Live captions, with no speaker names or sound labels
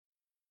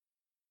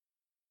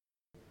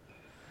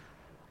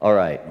All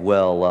right.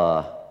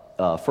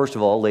 Well, first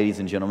of all, ladies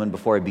and gentlemen,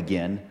 before I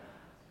begin,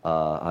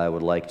 I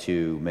would like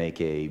to make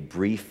a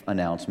brief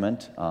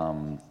announcement.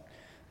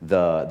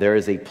 There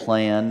is a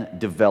plan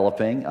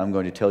developing. I'm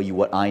going to tell you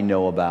what I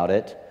know about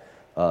it.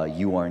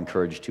 You are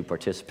encouraged to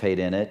participate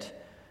in it.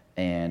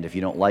 And if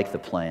you don't like the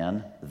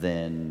plan,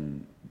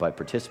 then by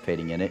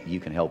participating in it,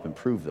 you can help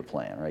improve the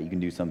plan, right? You can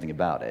do something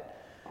about it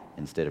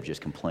instead of just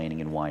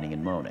complaining and whining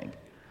and moaning.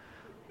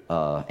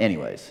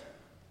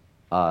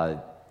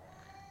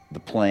 The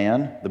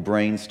plan, the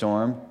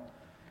brainstorm,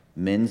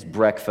 men's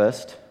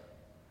breakfast,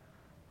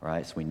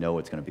 right? So we know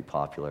it's going to be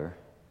popular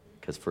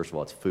because first of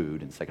all, it's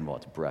food, and second of all,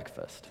 it's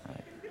breakfast,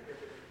 right?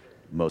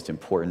 Most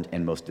important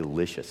and most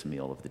delicious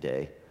meal of the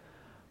day,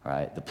 all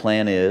right? The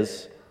plan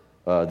is,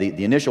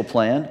 the initial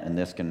plan, and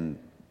this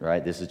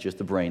is just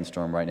the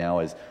brainstorm right now,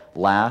 is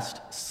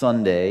last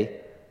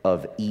Sunday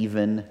of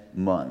even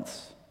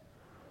months,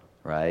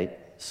 right?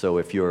 So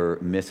if you're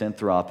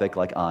misanthropic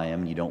like I am,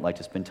 and you don't like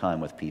to spend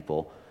time with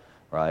people,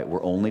 right?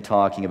 We're only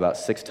talking about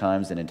 6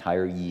 times an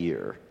entire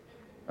year,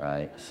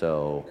 right?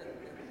 So,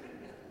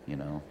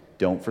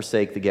 don't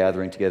forsake the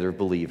gathering together of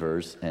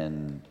believers,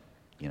 and,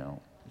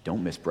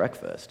 don't miss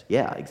breakfast.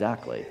 Yeah,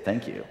 exactly.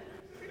 Thank you.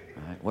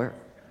 All right,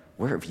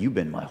 where have you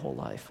been my whole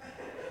life?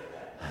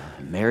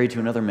 Married to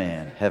another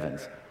man.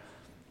 Heavens.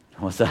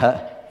 What's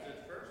that? Is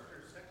it first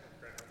or second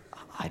breakfast?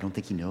 I don't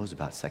think he knows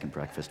about second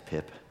breakfast,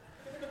 Pip.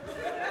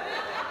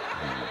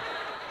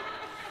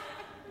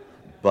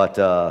 But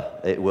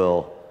it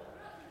will,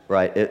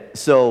 right?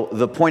 So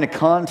the point of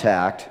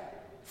contact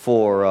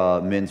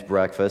for men's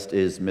breakfast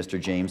is Mr.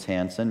 James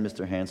Hansen.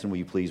 Mr. Hansen, will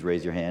you please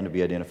raise your hand to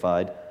be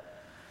identified?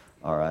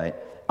 All right.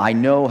 I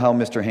know how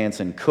Mr.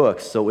 Hansen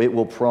cooks, so it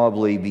will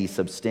probably be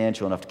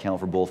substantial enough to count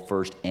for both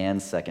first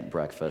and second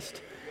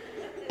breakfast,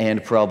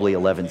 and probably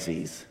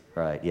 11sies,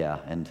 right? Yeah,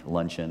 and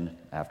luncheon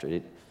after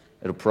it.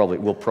 We'll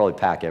probably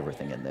pack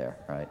everything in there,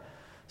 right?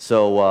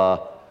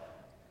 So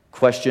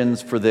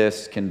questions for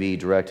this can be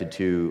directed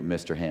to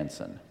Mr.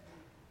 Hansen.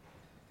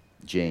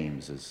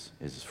 James, as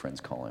his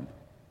friends call him.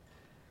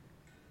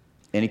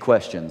 Any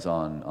questions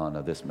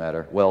on this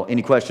matter? Well,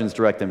 any questions,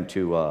 direct them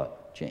to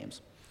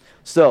James.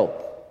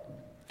 So,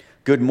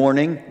 good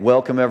morning.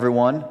 Welcome,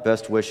 everyone.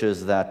 Best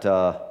wishes that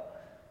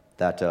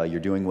you're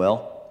doing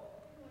well.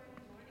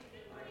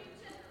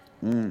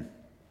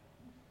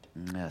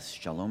 Yes,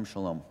 shalom,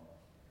 shalom.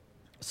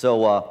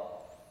 So,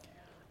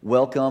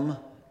 welcome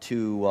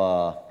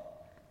to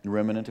the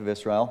remnant of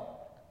Israel.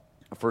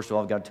 First of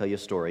all, I've got to tell you a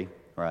story,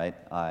 right?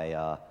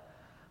 I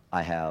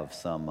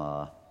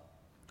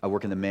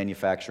work in the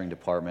manufacturing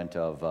department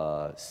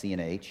of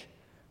C&H,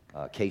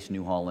 Case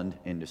New Holland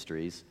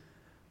Industries,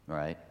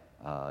 right?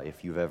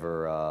 If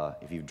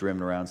you've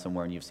driven around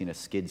somewhere and you've seen a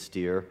skid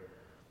steer,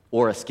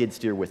 or a skid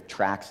steer with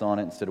tracks on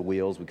it instead of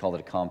wheels, we call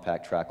it a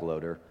compact track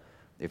loader.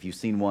 If you've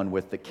seen one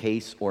with the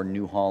Case or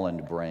New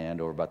Holland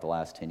brand over about the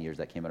last 10 years,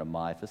 that came out of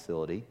my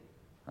facility,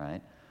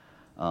 right?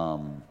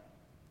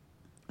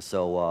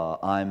 So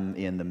I'm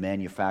in the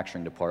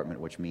manufacturing department,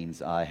 which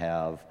means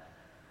I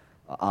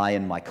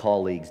and my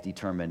colleagues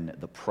determine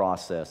the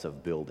process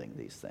of building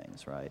these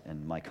things, right?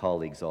 And my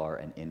colleagues are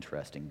an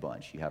interesting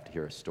bunch. You have to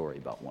hear a story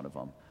about one of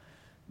them,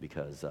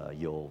 because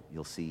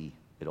you'll see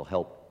it'll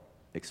help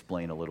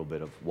explain a little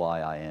bit of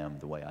why I am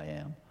the way I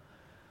am.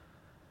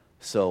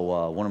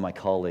 So one of my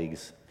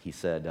colleagues, he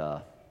said,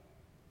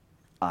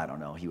 I don't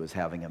know, he was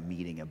having a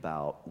meeting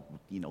about,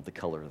 the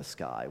color of the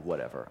sky,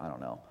 whatever, I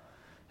don't know.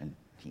 And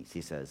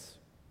he says,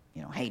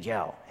 hey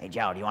Joe, do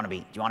you want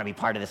to be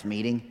part of this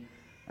meeting?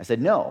 I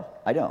said, no,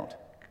 I don't.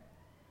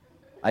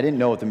 I didn't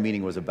know what the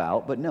meeting was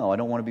about, but no, I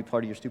don't want to be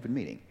part of your stupid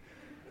meeting.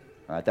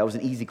 All right, that was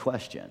an easy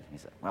question. He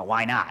said, well,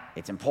 why not?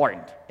 It's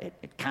important.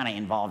 It kind of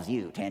involves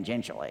you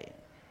tangentially.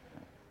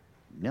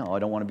 No, I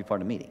don't want to be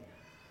part of the meeting.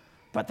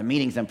 But the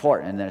meeting's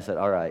important. And then I said,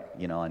 all right,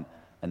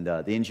 and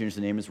the engineer's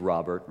name is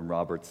Robert, and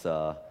Robert's,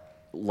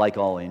 like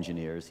all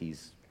engineers,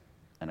 he's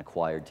an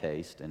acquired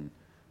taste and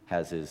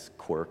has his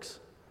quirks.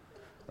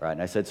 All right,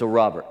 and I said, so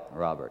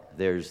Robert,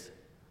 there's,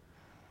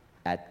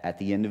 at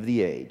the end of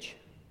the age,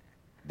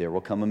 there will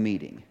come a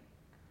meeting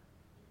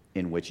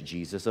in which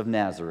Jesus of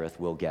Nazareth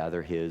will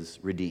gather his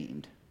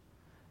redeemed,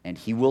 and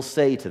he will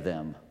say to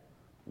them,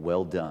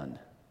 well done,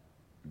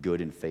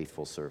 good and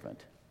faithful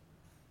servant.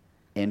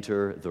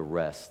 Enter the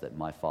rest that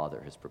my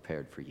Father has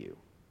prepared for you.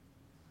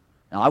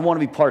 Now, I want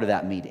to be part of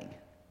that meeting.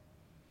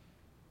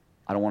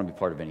 I don't want to be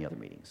part of any other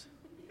meetings.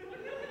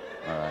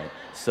 All right?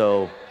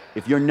 So,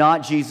 if you're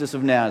not Jesus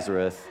of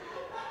Nazareth,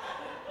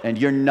 and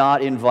you're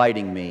not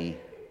inviting me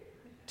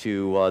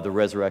to the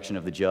resurrection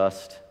of the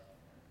just,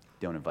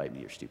 don't invite me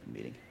to your stupid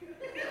meeting.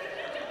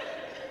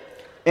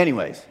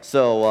 Anyways,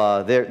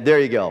 so there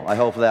you go. I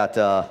hope that,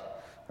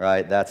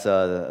 right, that's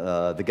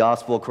the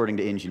gospel according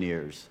to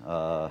engineers,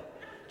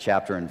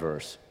 chapter and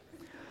verse.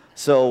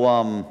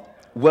 So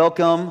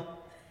welcome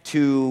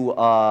to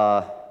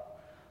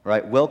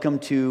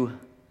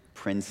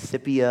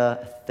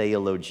Principia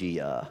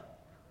Theologia,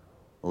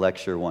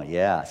 lecture 1.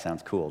 Yeah,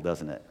 sounds cool,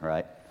 doesn't it?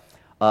 Right.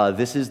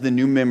 This is the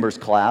new members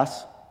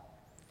class.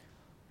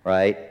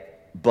 right?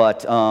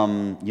 But,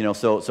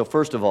 so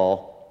first of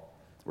all,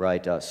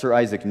 right, Sir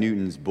Isaac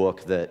Newton's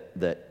book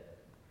that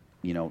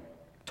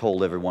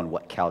told everyone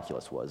what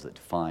calculus was, that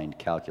defined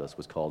calculus,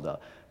 was called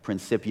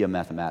Principia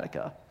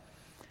Mathematica.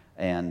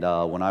 And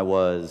when I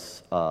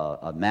was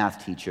a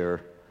math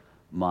teacher,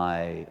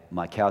 my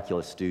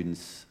calculus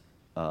students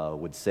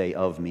would say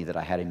of me that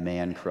I had a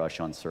man crush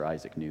on Sir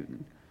Isaac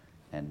Newton.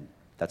 And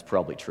that's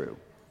probably true,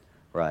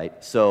 right?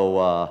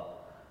 So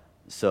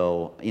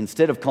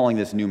instead of calling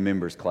this new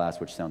members class,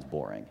 which sounds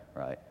boring,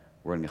 right,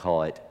 we're going to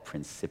call it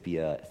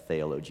Principia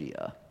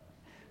Theologia,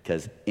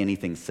 because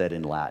anything said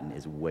in Latin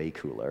is way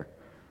cooler,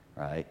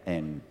 right?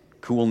 And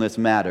coolness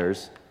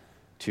matters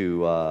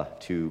to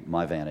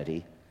my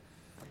vanity.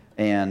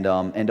 And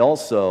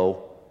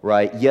also,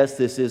 right, yes,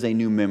 this is a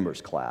new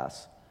members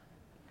class,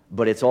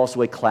 but it's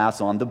also a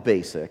class on the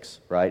basics,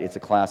 right? It's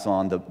a class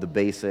on the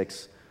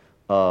basics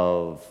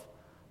of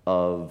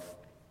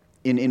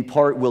in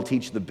part, we'll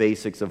teach the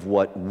basics of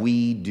what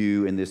we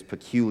do in this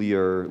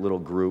peculiar little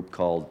group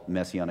called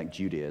Messianic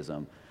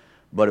Judaism,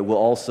 but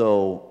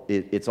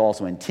it's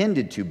also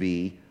intended to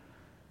be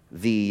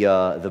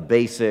the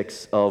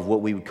basics of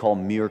what we would call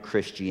mere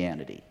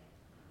Christianity,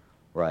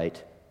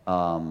 right?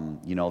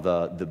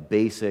 The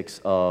basics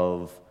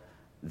of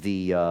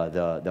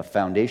the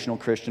foundational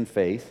Christian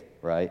faith,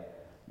 right?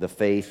 The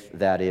faith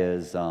that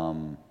is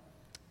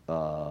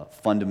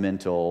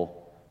fundamental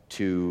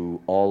to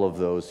all of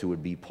those who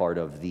would be part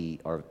of the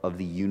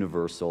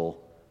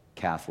universal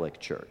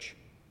Catholic Church.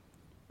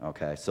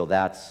 Okay, so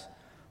that's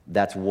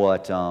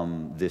what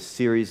this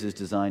series is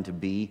designed to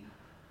be.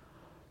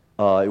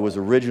 It was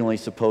originally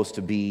supposed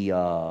to be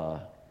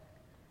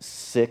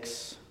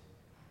six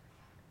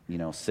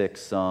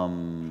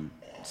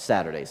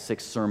Saturdays,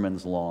 6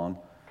 sermons long.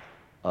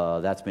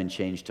 That's been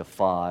changed to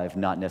 5,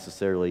 not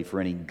necessarily for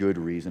any good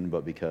reason,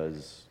 but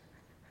because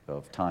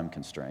of time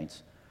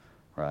constraints,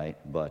 right?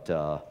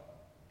 But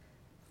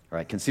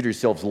right, consider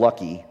yourselves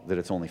lucky that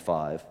it's only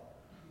 5.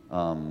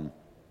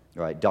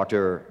 Right,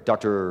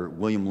 Dr.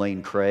 William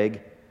Lane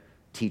Craig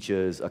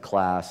teaches a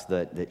class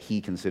that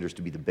he considers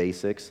to be the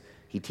basics.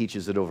 He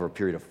teaches it over a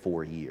period of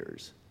 4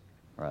 years,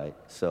 right?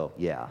 So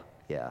yeah,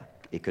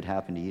 it could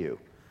happen to you.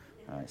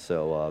 All right,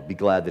 so be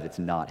glad that it's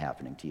not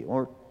happening to you.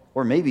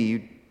 Or maybe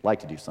you'd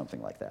like to do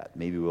something like that.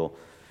 Maybe we'll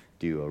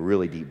do a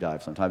really deep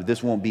dive sometime. But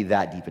this won't be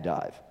that deep a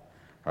dive.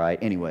 All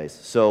right, anyways,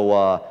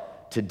 so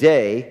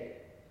today,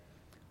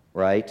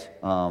 right,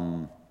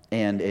 and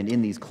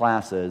in these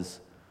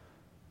classes,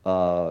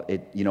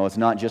 it's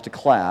not just a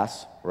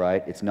class,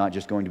 right? It's not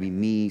just going to be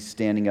me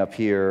standing up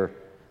here,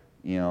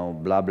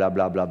 blah, blah,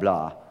 blah, blah,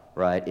 blah,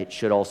 right? It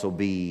should also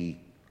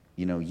be,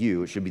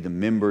 you. It should be the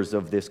members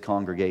of this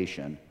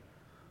congregation,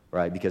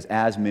 right? Because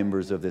as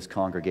members of this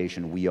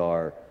congregation,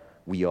 we're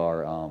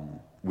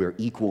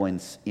equal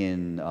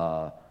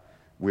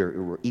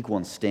we're equal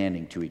in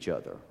standing to each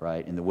other,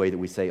 right? In the way that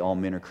we say all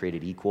men are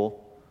created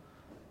equal,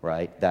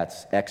 right?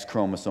 That's X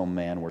chromosome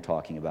man we're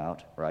talking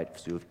about, right?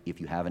 So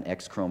if you have an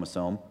X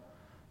chromosome,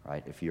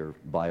 right? If your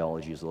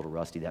biology is a little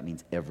rusty, that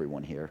means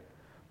everyone here,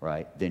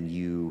 right? Then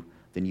you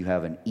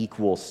have an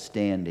equal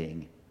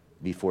standing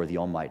before the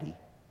Almighty,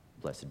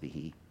 blessed be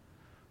He,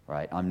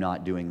 right? I'm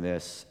not doing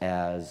this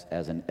as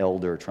an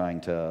elder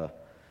trying to,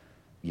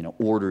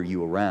 order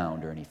you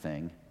around or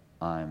anything.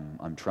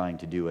 I'm trying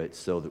to do it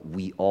so that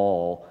we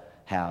all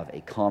have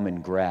a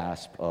common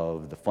grasp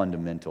of the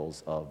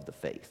fundamentals of the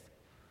faith.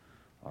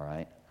 All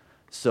right?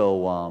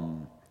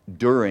 So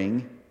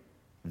during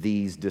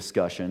these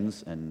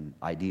discussions, and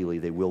ideally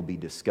they will be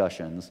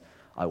discussions,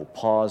 I will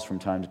pause from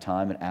time to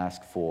time and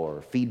ask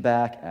for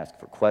feedback, ask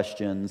for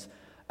questions,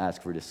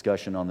 ask for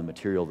discussion on the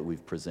material that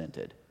we've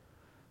presented.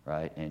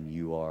 Right? And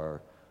you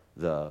are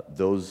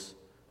those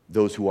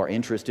who are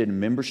interested in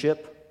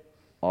membership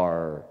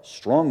are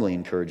strongly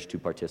encouraged to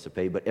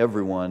participate, but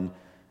everyone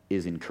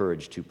is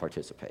encouraged to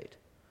participate,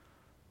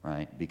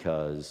 right?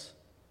 Because,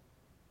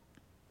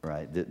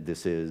 right,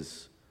 this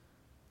is,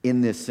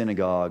 in this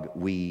synagogue,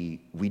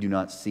 we do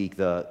not seek,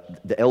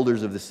 the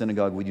elders of the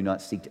synagogue, we do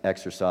not seek to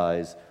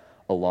exercise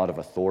a lot of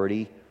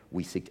authority.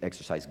 We seek to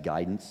exercise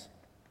guidance,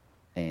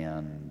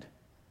 and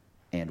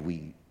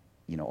we,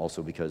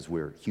 also because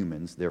we're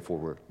humans, therefore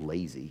we're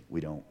lazy. We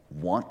don't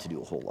want to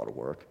do a whole lot of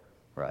work,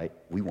 right?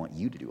 We want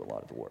you to do a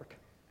lot of the work.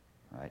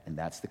 Right? And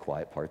that's the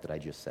quiet part that I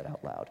just said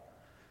out loud.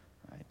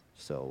 Right?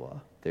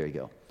 So there you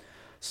go.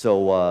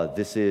 So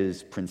this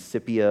is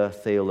Principia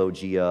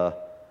Theologia,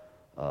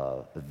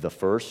 the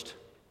first.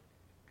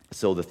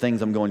 So the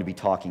things I'm going to be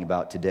talking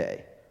about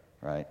today,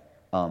 right?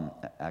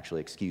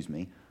 Actually, excuse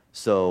me.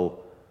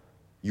 So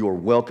you're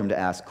welcome to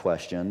ask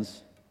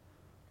questions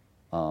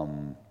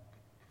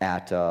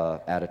at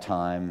a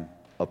time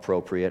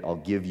appropriate. I'll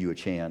give you a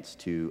chance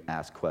to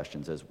ask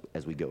questions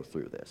as we go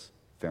through this.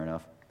 Fair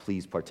enough?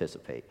 Please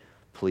participate.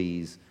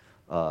 Please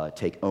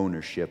take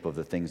ownership of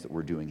the things that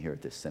we're doing here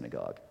at this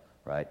synagogue,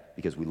 right?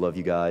 Because we love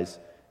you guys,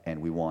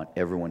 and we want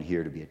everyone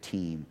here to be a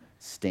team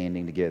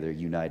standing together,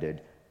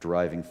 united,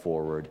 driving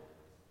forward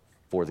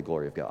for the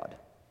glory of God.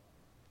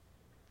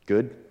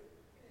 Good?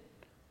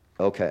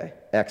 Okay,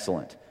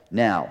 excellent.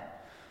 Now,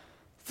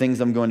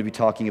 things I'm going to be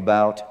talking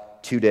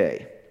about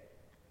today.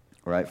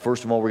 All right,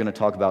 first of all, we're going to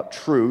talk about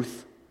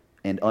truth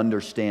and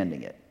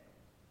understanding it.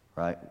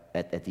 Right?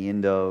 At the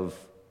end of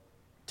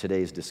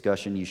today's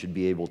discussion, you should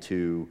be able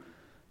to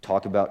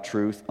talk about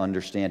truth,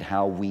 understand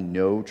how we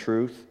know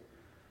truth.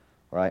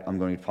 Right? I'm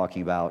going to be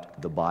talking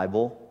about the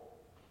Bible.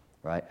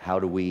 Right? How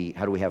do we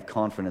have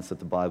confidence that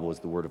the Bible is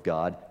the Word of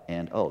God?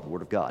 And, the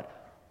Word of God.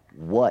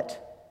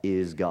 What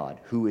is God?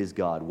 Who is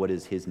God? What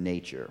is His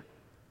nature?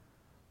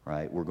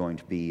 Right? We're going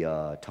to be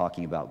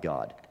talking about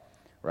God.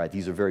 Right?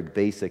 These are very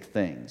basic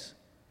things,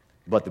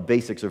 but the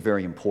basics are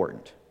very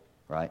important.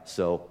 Right?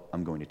 So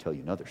I'm going to tell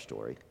you another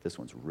story. This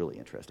one's really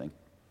interesting.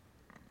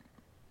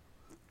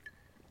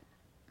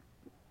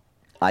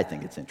 I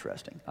think it's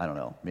interesting. I don't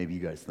know. Maybe you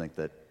guys think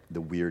that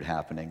the weird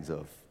happenings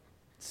of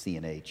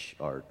CNH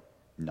are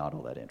not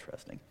all that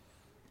interesting.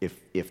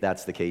 If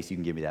that's the case, you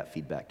can give me that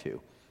feedback too.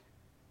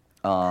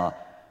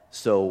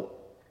 So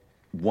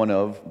one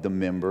of the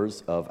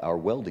members of our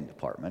welding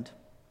department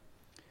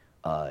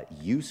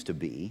used to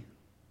be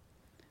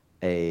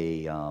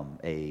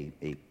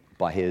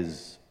by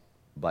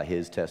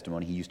his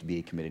testimony, he used to be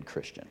a committed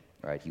Christian.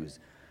 Right? He was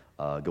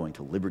going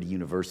to Liberty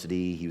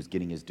University. He was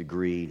getting his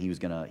degree. He was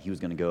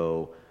gonna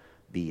go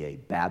be a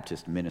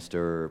Baptist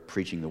minister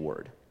preaching the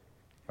word.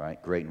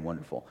 Right? Great and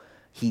wonderful.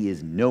 He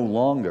is no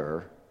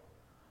longer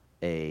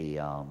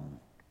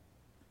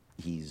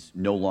he's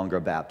no longer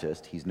a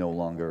Baptist. He's no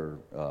longer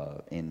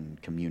in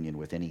communion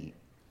with any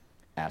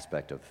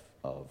aspect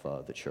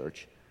of the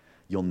church.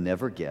 You'll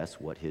never guess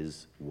what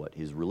his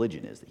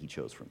religion is that he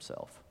chose for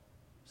himself.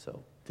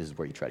 So this is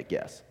where you try to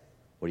guess.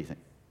 What do you think?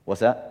 What's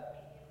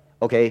that?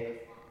 Okay,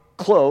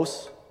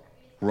 close.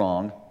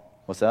 Wrong.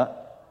 What's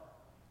that?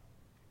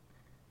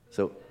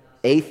 So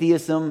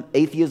atheism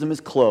is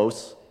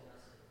close.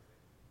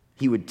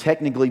 He would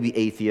technically be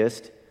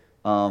atheist.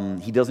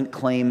 He doesn't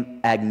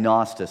claim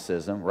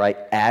agnosticism, right?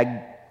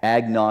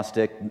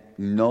 Agnostic,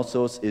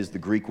 gnosos is the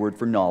Greek word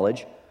for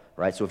knowledge,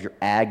 right? So if you're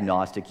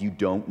agnostic, you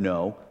don't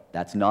know.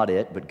 That's not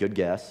it, but good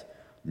guess.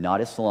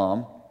 Not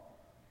Islam.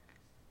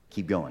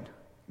 Keep going.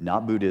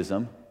 Not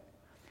Buddhism.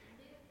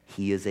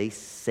 He is a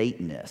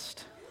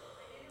Satanist.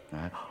 All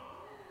right.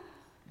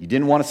 You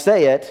didn't want to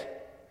say it.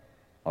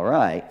 All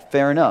right,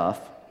 fair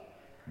enough.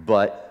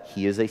 But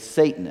he is a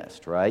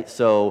Satanist, right?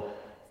 So,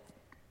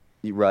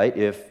 right,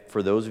 if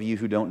for those of you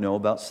who don't know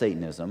about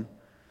Satanism,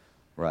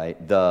 right,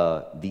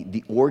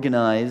 the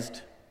organized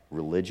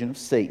religion of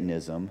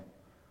Satanism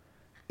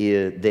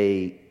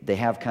they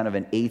have kind of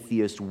an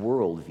atheist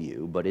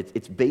worldview, but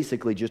it's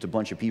basically just a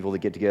bunch of people that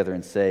get together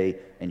and say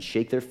and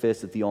shake their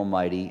fists at the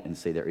Almighty and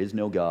say there is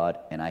no God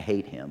and I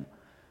hate Him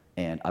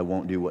and I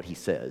won't do what He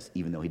says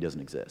even though He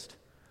doesn't exist.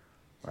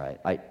 Right?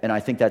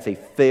 I think that's a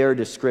fair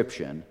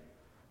description.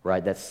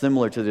 Right? That's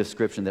similar to the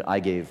description that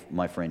I gave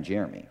my friend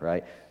Jeremy.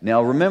 Right?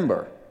 Now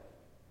remember,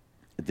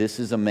 this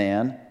is a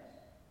man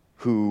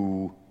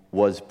who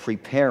was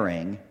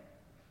preparing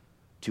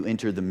to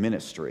enter the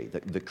ministry,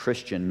 the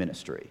Christian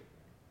ministry,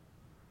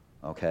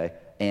 okay?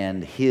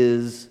 And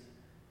his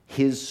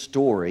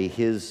story,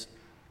 his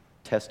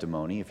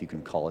testimony, if you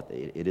can call it,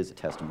 it is a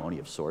testimony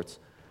of sorts,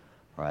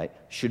 right,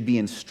 should be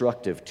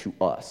instructive to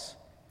us,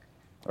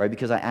 right?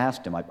 Because I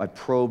asked him, I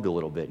probed a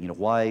little bit,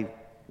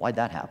 why'd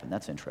that happen?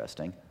 That's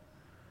interesting.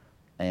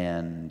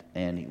 And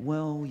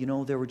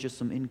well, there were just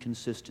some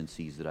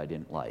inconsistencies that I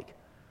didn't like,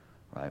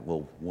 right?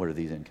 Well, what are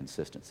these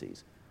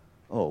inconsistencies?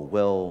 Oh,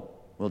 well,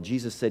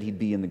 Jesus said He'd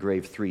be in the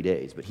grave 3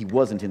 days, but He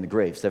wasn't in the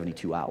grave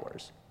 72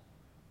 hours,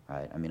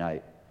 right? I mean,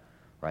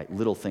 right,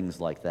 little things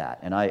like that.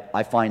 And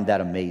I find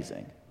that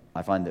amazing.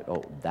 I find that,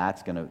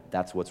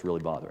 that's what's really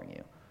bothering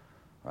you,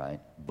 right?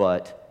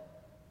 But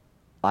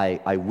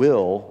I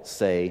will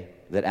say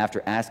that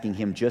after asking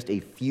him just a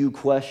few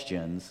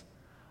questions,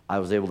 I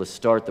was able to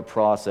start the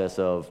process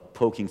of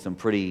poking some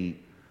pretty,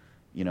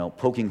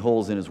 poking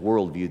holes in his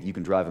worldview that you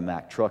can drive a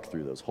Mack truck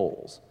through those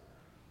holes,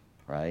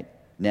 right?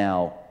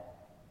 Now,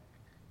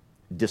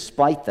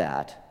 despite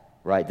that,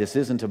 right, this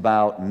isn't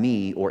about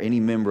me or any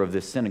member of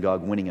this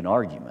synagogue winning an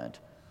argument,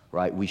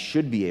 right? We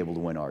should be able to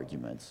win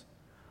arguments,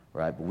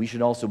 right? But we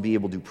should also be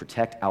able to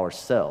protect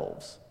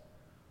ourselves,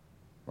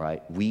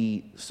 right?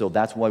 So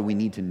that's why we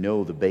need to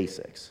know the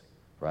basics,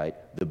 right?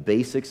 The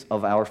basics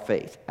of our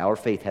faith. Our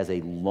faith has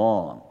a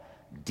long,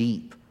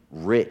 deep,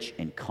 rich,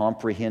 and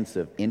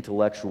comprehensive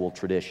intellectual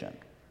tradition,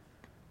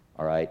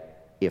 all right?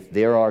 If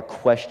there are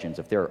questions,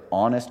 if there are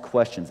honest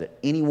questions that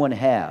anyone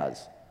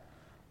has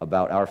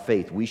about our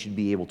faith, we should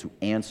be able to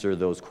answer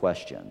those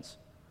questions,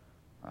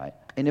 right?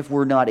 And if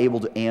we're not able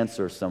to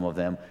answer some of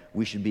them,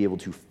 we should be able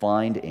to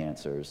find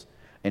answers,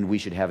 and we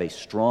should have a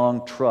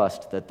strong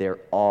trust that there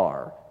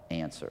are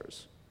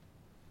answers,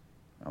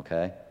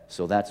 okay?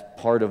 So that's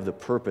part of the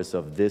purpose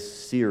of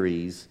this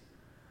series,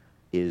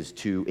 is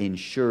to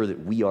ensure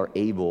that we are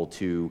able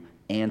to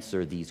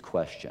answer these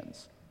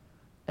questions,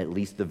 at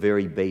least the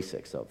very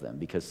basics of them,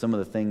 because some of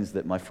the things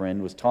that my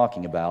friend was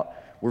talking about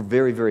were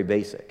very, very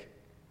basic.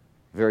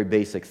 Very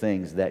basic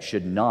things that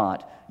should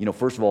not,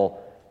 first of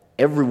all,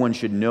 everyone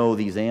should know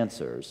these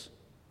answers.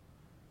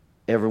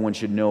 Everyone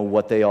should know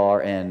what they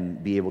are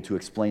and be able to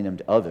explain them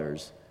to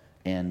others,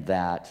 and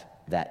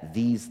that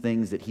these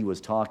things that he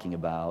was talking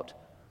about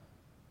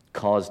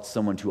caused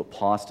someone to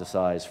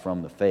apostatize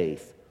from the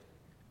faith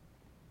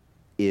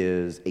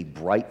is a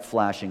bright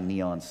flashing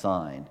neon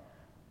sign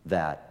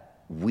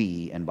that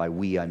we, and by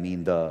we I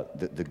mean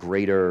the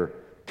greater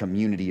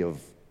community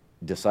of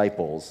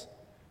disciples,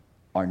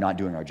 are not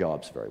doing our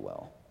jobs very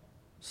well.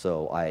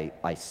 So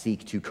I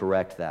seek to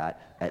correct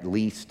that, at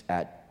least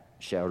at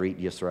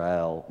Sharit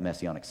Yisrael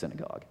Messianic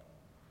Synagogue.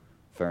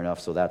 Fair enough?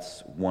 So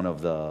that's one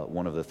of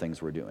the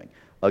things we're doing.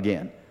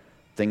 Again,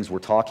 things we're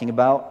talking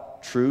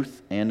about,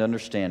 truth and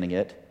understanding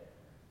it,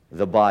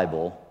 the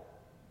Bible,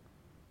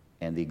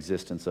 and the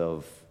existence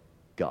of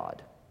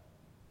God.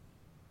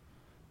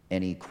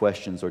 Any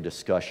questions or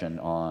discussion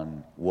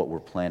on what we're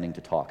planning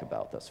to talk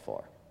about thus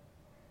far?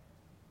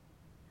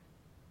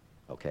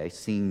 Okay,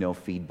 seeing no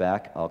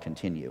feedback, I'll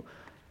continue.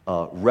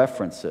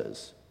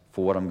 References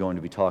for what I'm going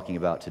to be talking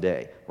about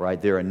today,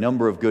 right? There are a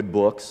number of good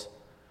books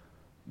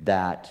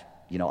that,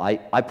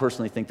 I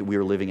personally think that we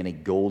are living in a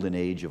golden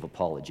age of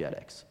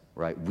apologetics,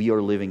 right? We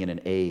are living in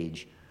an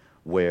age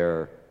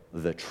where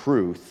the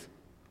truth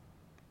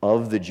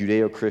of the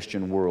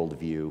Judeo-Christian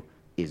worldview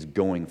is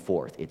going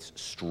forth. It's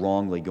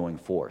strongly going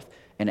forth.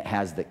 And it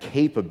has the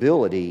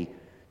capability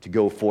to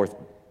go forth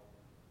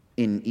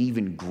in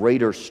even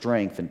greater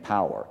strength and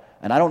power.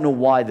 And I don't know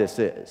why this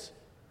is.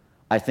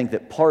 I think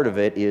that part of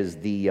it is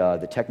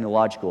the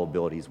technological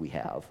abilities we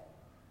have,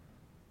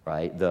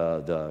 right?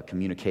 The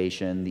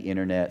communication, the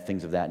internet,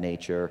 things of that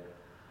nature.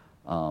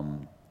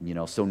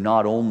 So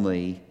not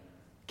only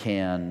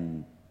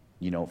can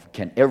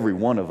every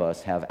one of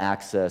us have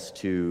access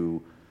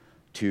to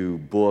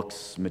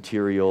books,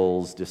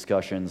 materials,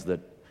 discussions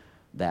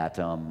that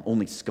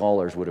only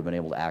scholars would have been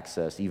able to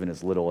access even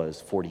as little as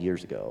 40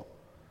 years ago,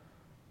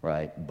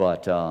 right?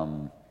 But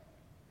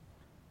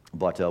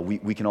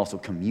we can also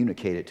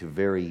communicate it to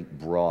very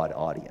broad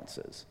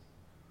audiences.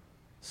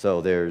 So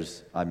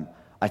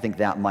I think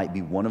that might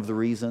be one of the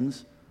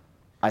reasons.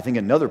 I think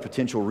another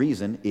potential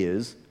reason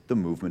is the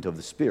movement of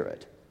the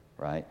Spirit,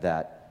 right?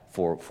 That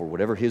for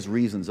whatever his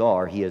reasons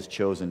are, he has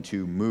chosen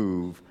to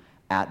move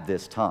at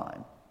this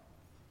time,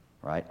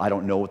 right? I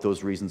don't know what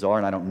those reasons are,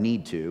 and I don't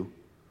need to,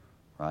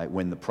 right?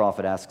 When the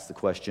prophet asks the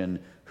question,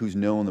 who's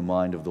known the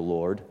mind of the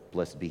Lord,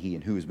 blessed be he,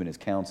 and who has been his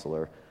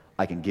counselor,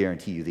 I can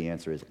guarantee you the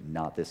answer is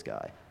not this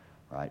guy,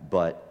 right?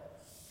 But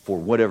for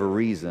whatever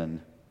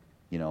reason,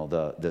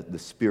 the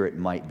Spirit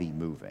might be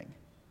moving.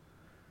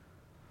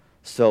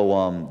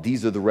 So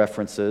these are the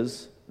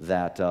references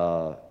that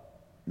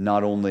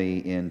not only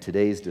in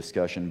today's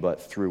discussion,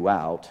 but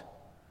throughout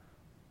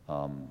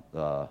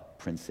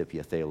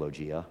Principia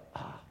Theologia,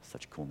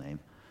 such a cool name,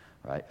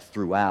 right?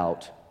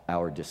 Throughout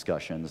our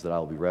discussions that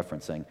I'll be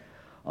referencing.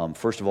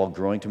 First of all,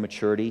 Growing to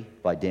Maturity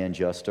by Dan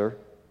Juster.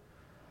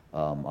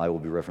 I will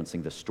be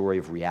referencing The Story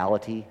of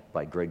Reality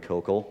by Greg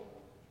Koukl.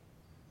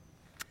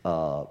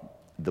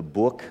 The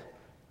book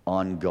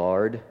On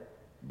Guard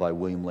by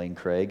William Lane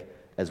Craig,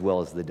 as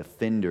well as the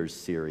Defenders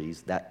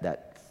series.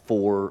 That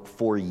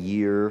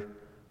four-year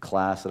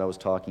class that I was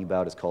talking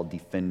about is called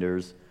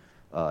Defenders.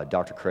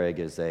 Dr. Craig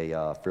is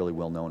a fairly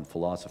well-known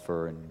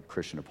philosopher and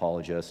Christian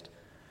apologist.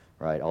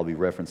 Right, I'll be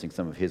referencing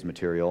some of his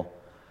material.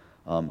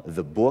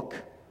 The book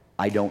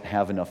I Don't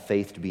Have Enough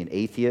Faith to Be an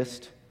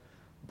Atheist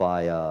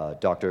by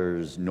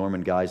Drs.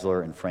 Norman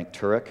Geisler and Frank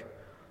Turek.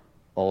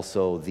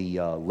 Also,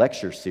 the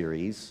lecture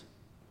series,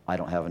 I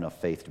Don't Have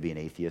Enough Faith to Be an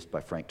Atheist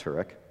by Frank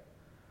Turek.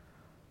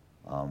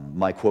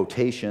 My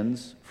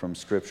quotations from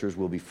scriptures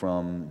will be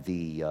from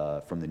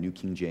the New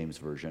King James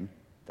Version.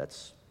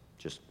 That's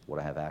just what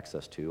I have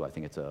access to. I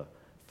think it's a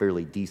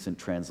fairly decent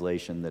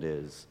translation that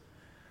is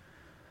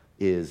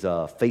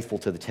faithful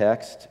to the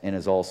text and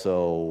is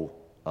also,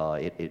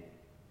 it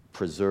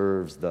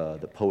preserves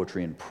the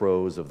poetry and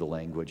prose of the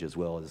language, as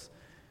well as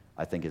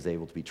I think is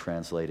able to be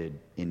translated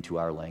into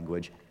our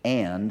language,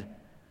 and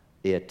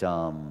it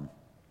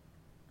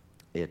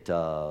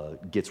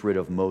gets rid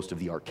of most of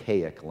the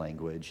archaic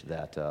language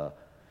that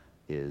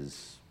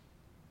is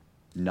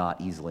not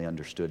easily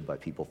understood by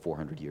people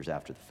 400 years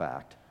after the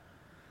fact.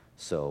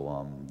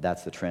 So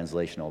that's the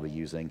translation I'll be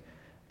using,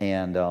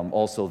 and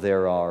also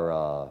there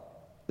are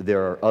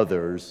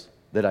others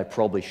that I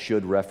probably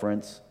should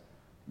reference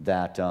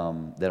that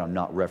I'm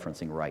not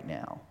referencing right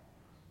now.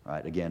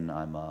 Right? Again,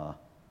 I'm a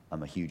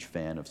huge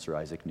fan of Sir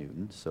Isaac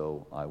Newton,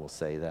 so I will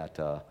say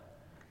that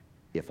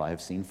if I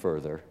have seen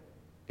further,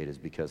 it is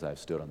because I've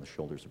stood on the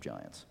shoulders of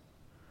giants.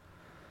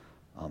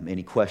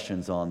 Any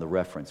questions on the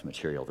reference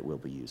material that we'll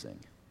be using?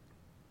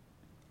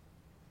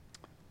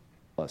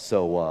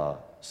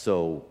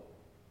 So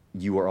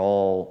you are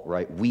all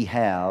right. We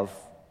have,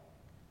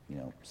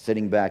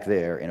 sitting back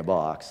there in a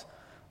box,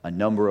 a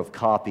number of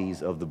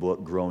copies of the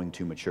book Growing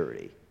to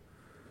Maturity.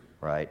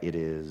 Right? It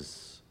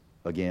is,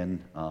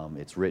 again,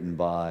 it's written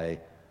by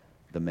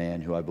the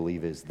man who I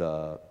believe is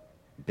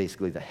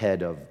basically the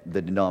head of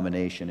the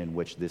denomination in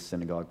which this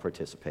synagogue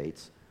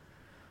participates.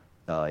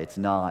 It's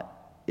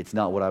not It's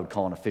not what I would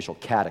call an official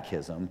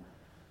catechism.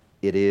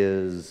 It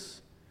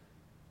is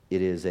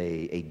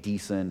a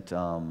decent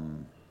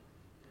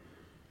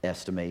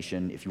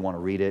estimation. If you want to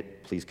read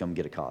it, please come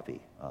get a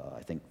copy.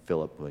 I think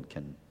Philip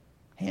can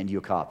hand you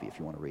a copy if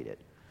you want to read it.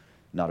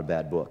 Not a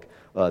bad book.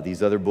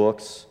 These other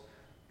books,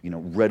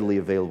 readily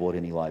available at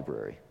any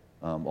library.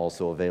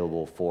 Also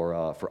available for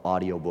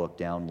audiobook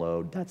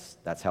download.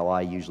 That's how I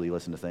usually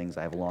listen to things.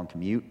 I have a long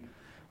commute.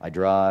 I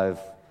drive.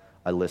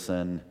 I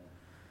listen.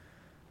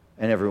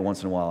 And every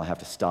once in a while, I have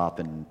to stop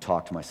and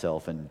talk to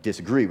myself and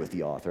disagree with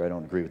the author. I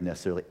don't agree with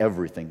necessarily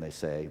everything they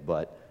say,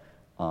 but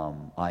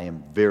I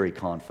am very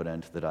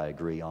confident that I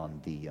agree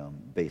on the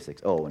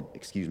basics. Oh, and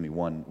excuse me,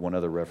 one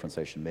other reference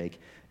I should make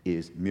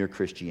is Mere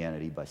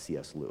Christianity by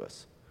C.S.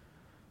 Lewis,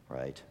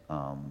 right?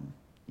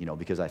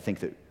 Because I think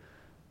that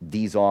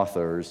these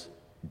authors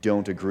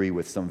don't agree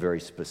with some very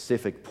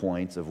specific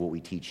points of what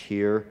we teach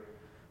here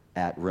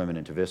at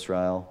Remnant of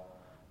Israel.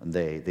 And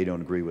they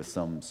don't agree with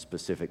some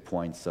specific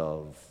points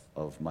of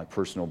my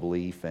personal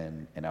belief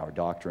and our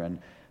doctrine.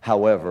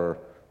 However,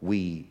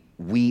 we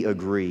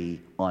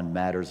agree on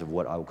matters of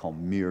what I would call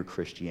mere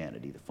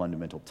Christianity, the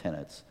fundamental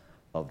tenets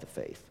of the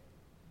faith.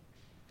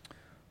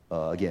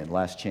 Again,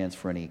 last chance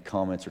for any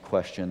comments or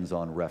questions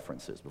on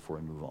references before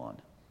we move on.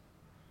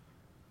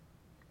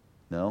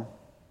 No?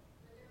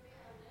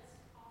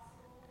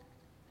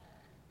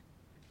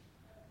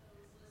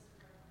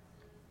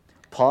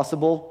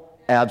 Possible?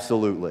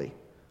 Absolutely.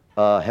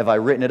 Have I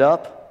written it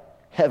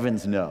up?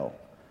 Heavens no.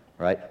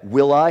 Right?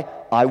 Will I?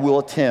 I will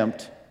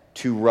attempt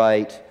to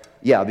write.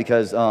 Yeah,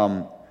 because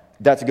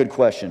that's a good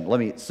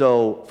question.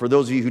 So for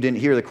those of you who didn't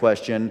hear the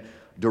question,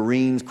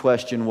 Doreen's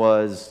question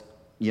was,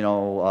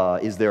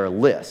 is there a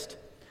list?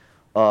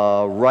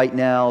 Right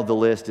now, the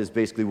list is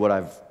basically what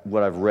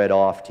I've read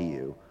off to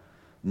you.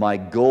 My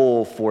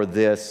goal for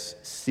this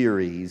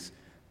series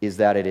is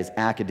that it is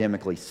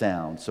academically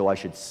sound, so I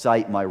should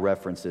cite my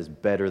references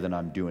better than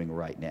I'm doing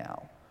right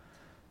now.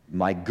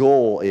 My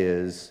goal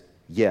is,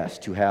 yes,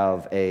 to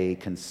have a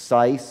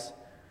concise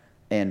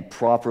and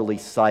properly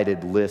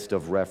cited list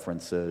of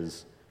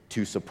references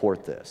to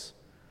support this,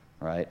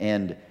 right?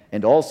 And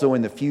also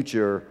in the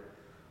future,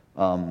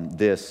 what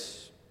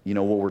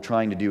we're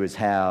trying to do is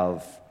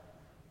have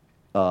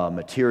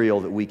material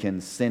that we can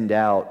send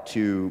out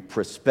to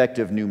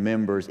prospective new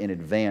members in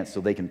advance so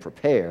they can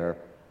prepare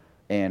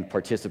and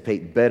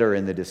participate better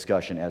in the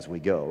discussion as we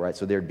go, right?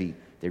 So there'd be,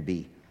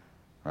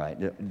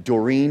 right?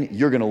 Doreen,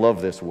 you're going to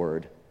love this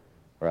word,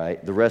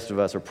 right? The rest of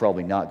us are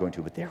probably not going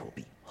to, but there will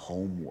be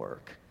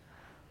homework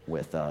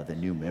with the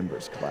new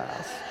members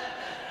class,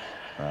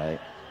 right?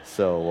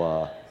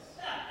 So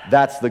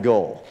that's the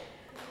goal.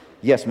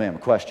 Yes, ma'am,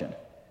 question.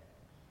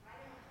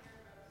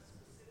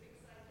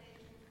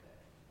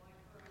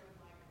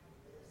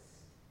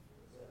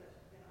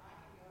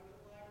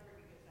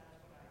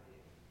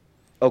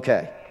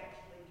 Okay.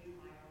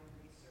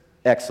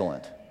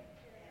 Excellent.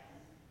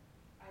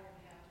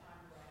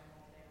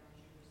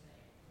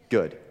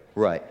 Good.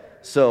 Right.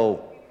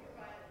 So,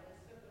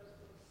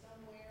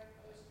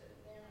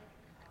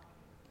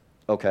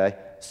 okay.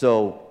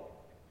 So,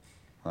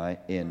 right,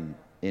 in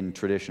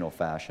traditional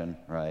fashion,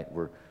 right,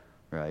 we're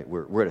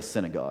at a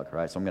synagogue,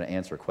 right? So I'm going to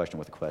answer a question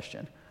with a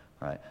question,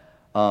 right?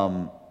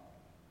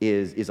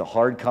 Is a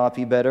hard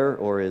copy better,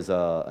 or is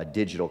a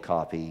digital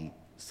copy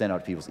sent out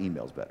to people's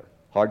emails better?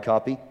 Hard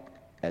copy,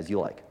 as you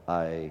like.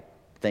 I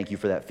thank you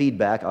for that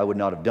feedback. I would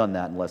not have done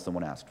that unless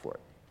someone asked for it.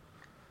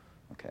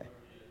 Okay.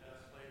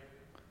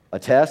 A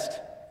test?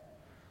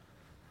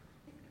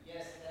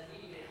 Yes, that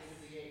indicates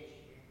the age.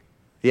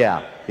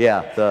 Yeah.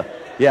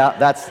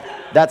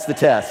 That's the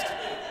test.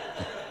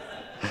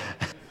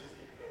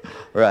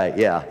 Right.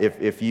 Yeah.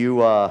 If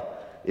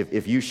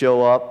you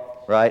show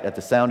up right at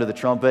the sound of the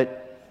trumpet,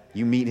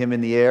 you meet him in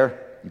the air,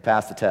 you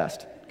pass the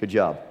test. Good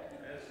job.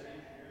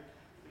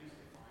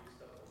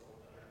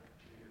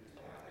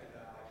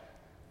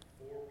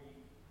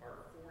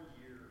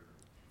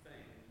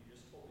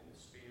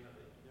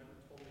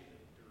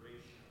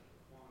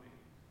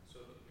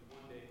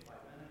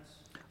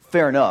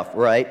 Fair enough,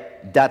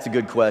 right? That's a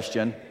good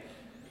question.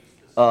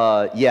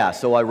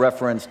 So I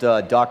referenced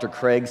Dr.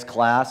 Craig's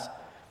class,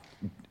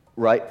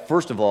 right?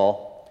 First of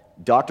all,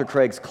 Dr.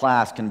 Craig's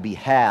class can be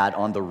had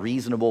on the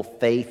Reasonable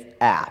Faith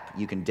app.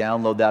 You can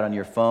download that on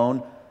your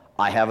phone.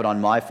 I have it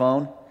on my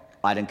phone.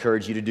 I'd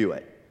encourage you to do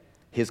it.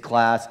 His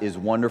class is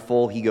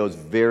wonderful. He goes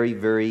very,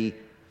 very,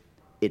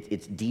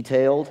 it's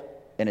detailed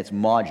and it's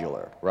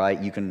modular, right?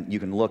 You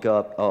can look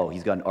up,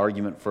 he's got an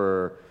argument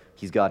for...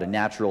 He's got a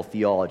natural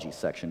theology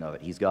section of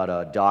it. He's got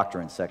a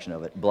doctrine section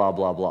of it, blah,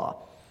 blah, blah,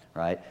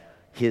 right?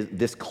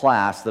 This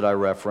class that I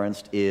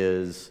referenced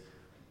is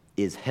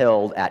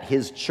held at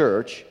his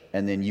church,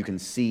 and then you can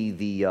see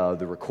the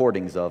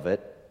recordings of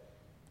it.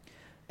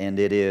 And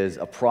it is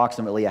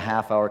approximately a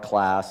half-hour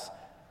class,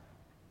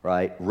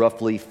 right?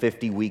 Roughly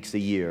 50 weeks a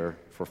year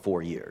for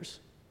 4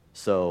 years.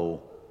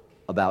 So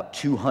about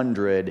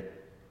 200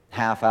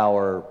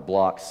 half-hour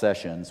block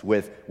sessions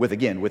with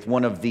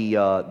one of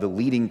the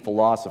leading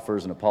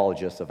philosophers and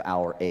apologists of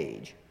our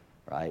age,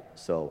 right?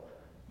 So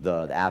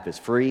The app is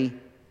free.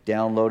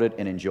 Download it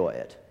and enjoy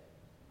it.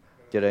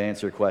 Did I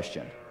answer your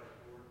question?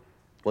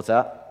 What's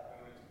that?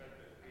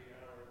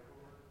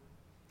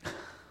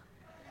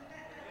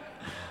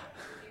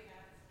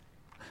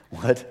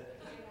 What?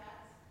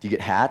 Do you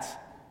get hats? Do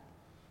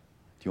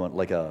you want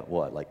like a,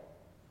 what, like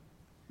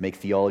make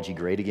theology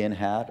great again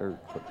hat? Or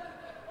what?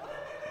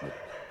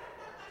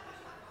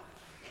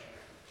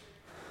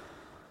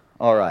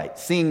 All right,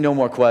 seeing no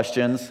more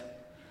questions,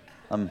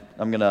 I'm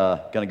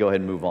gonna go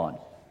ahead and move on.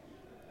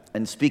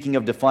 And speaking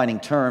of defining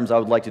terms, I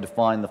would like to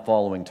define the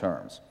following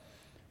terms,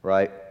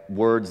 right?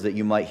 Words that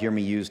you might hear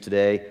me use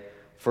today.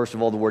 First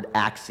of all, the word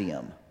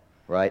axiom,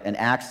 right? An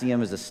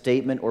axiom is a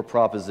statement or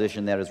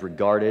proposition that is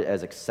regarded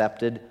as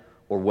accepted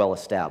or well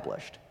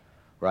established,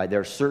 right? There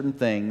are certain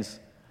things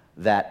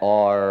that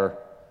are,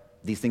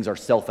 these things are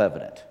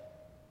self-evident,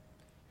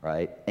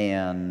 right?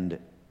 And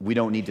we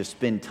don't need to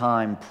spend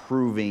time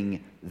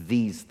proving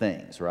these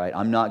things, right?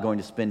 I'm not going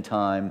to spend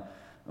time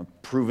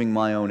proving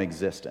my own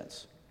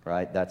existence,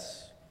 right?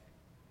 That's,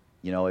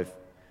 you know,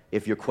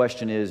 if your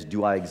question is,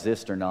 do I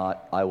exist or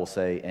not, I will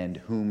say, and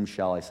whom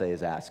shall I say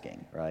is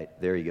asking, right?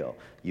 There you go.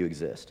 You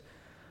exist.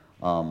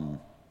 The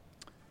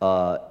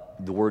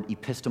word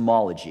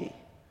epistemology.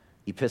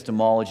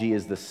 Epistemology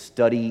is the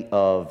study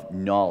of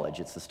knowledge.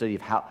 It's the study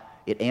of how,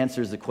 it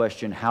answers the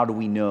question, how do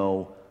we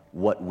know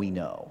what we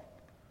know,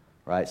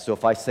 right? So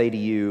if I say to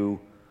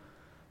you,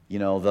 you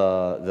know,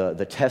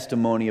 the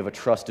testimony of a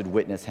trusted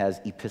witness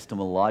has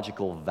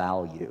epistemological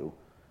value,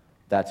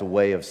 that's a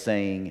way of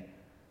saying,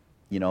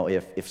 you know,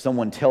 if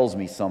someone tells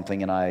me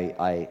something and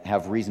I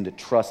have reason to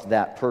trust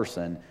that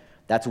person,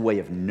 that's a way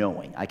of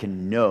knowing. I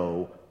can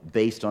know,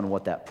 based on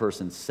what that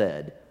person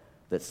said,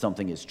 that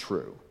something is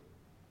true.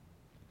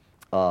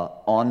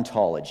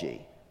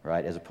 Ontology,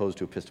 right, as opposed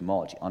to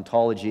epistemology.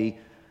 Ontology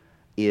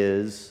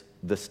is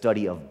the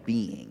study of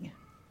being.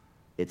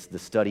 It's the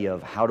study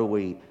of how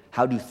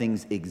do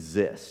things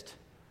exist,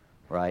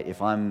 right?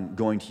 If I'm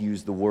going to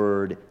use the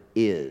word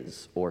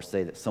is, or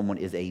say that someone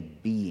is a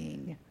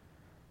being,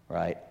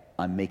 right,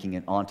 I'm making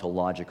an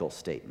ontological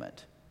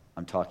statement.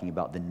 I'm talking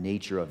about the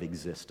nature of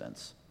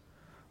existence,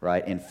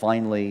 right? And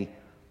finally,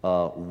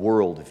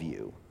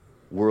 worldview.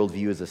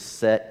 Worldview is a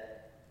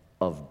set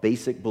of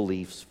basic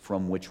beliefs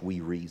from which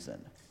we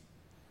reason,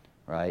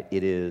 right?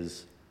 It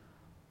is,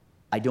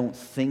 I don't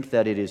think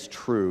that it is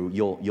true.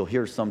 You'll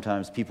hear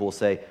sometimes people will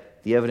say,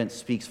 the evidence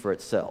speaks for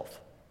itself.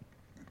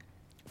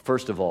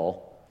 First of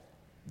all,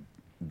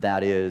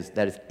 that is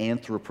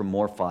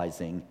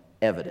anthropomorphizing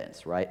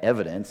evidence, right?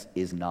 Evidence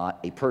is not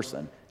a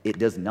person. It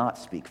does not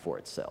speak for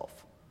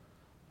itself,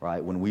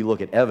 right? When we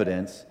look at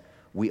evidence,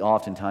 we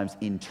oftentimes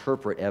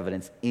interpret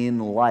evidence in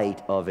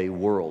light of a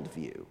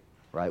worldview,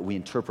 right? We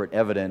interpret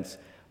evidence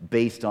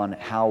based on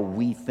how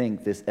we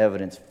think this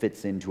evidence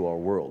fits into our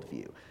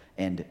worldview.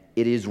 And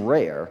it is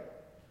rare,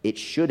 it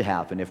should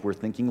happen if we're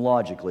thinking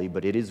logically,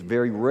 but it is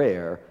very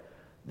rare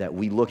that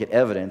we look at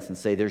evidence and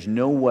say, there's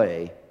no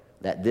way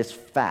that this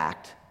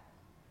fact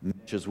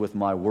matches with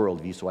my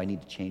worldview, so I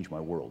need to change my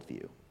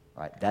worldview,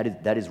 right?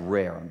 That is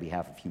rare on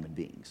behalf of human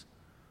beings.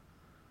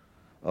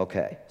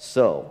 Okay,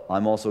 so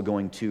I'm also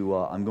going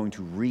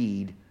to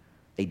read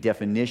a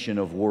definition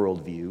of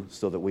worldview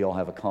so that we all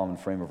have a common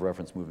frame of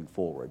reference moving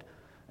forward.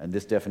 And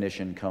this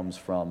definition comes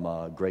from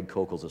Greg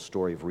Koukl's A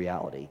Story of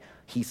Reality.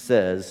 He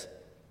says,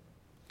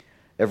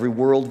 every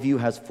worldview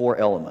has four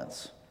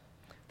elements.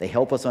 They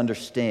help us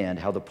understand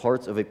how the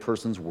parts of a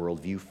person's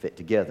worldview fit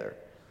together.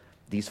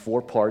 These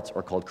four parts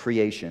are called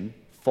creation,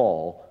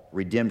 fall,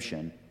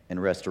 redemption,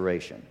 and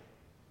restoration.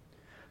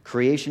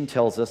 Creation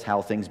tells us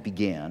how things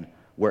began,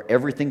 where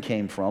everything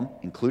came from,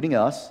 including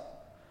us,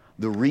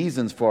 the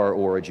reasons for our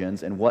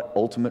origins, and what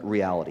ultimate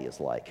reality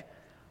is like.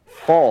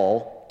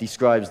 Fall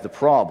describes the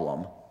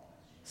problem,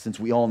 since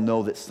we all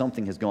know that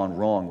something has gone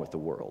wrong with the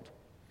world.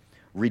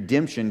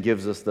 Redemption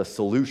gives us the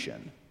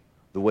solution,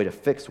 the way to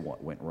fix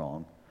what went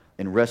wrong.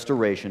 And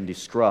restoration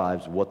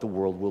describes what the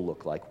world will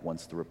look like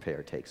once the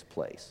repair takes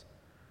place.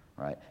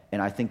 Right?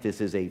 And I think this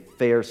is a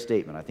fair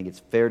statement. I think it's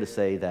fair to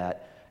say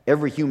that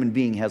every human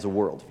being has a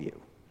worldview.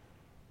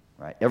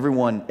 Right?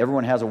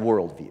 Everyone has a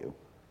worldview.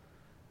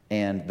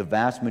 And the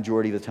vast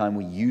majority of the time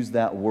we use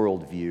that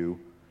worldview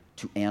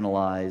to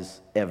analyze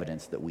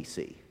evidence that we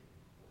see.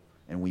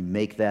 And we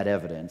make that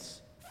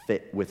evidence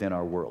fit within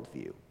our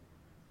worldview.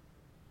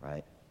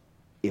 Right?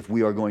 If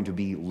we are going to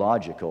be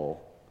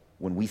logical,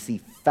 when we see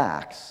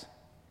facts,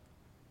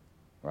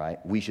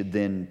 right, we should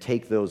then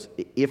take those,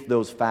 if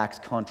those facts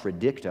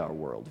contradict our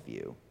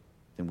worldview,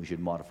 then we should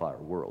modify our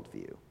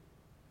worldview,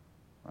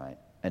 right?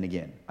 And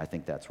again, I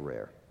think that's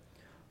rare.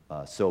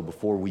 So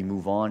before we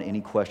move on,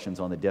 any questions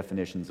on the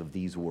definitions of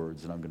these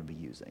words that I'm going to be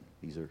using?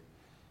 These are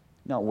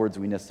not words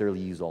we necessarily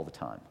use all the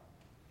time.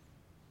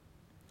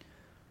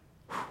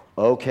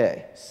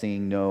 Okay,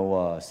 seeing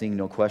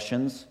no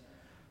questions,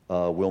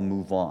 we'll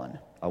move on.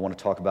 I want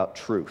to talk about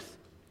truth,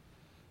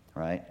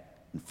 right?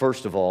 And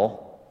first of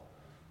all,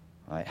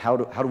 right, how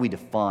do we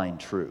define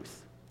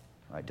truth?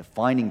 Right,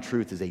 defining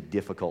truth is a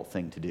difficult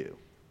thing to do.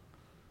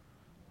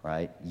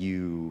 Right?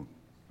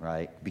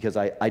 right? Because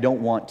I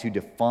don't want to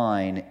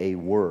define a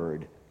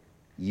word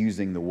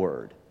using the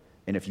word.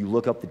 And if you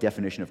look up the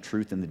definition of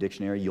truth in the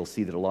dictionary, you'll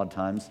see that a lot of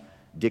times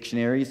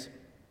dictionaries,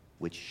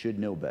 which should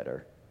know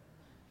better,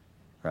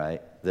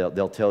 right?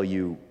 They'll tell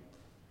you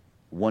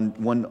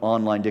one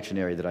online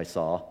dictionary that I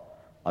saw,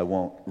 I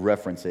won't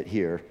reference it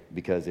here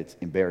because it's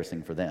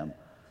embarrassing for them,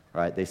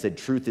 right? They said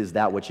truth is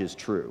that which is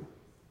true.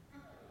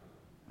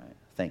 Right?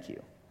 Thank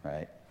you,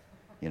 right?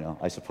 You know,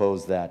 I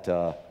suppose that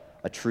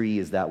a tree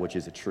is that which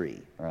is a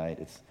tree, right?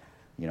 It's,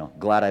 you know,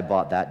 glad I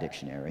bought that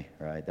dictionary,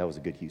 right? That was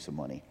a good use of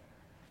money.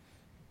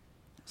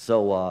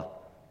 So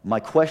my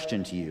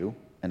question to you,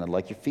 and I'd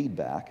like your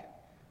feedback,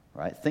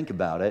 right? Think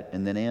about it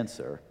and then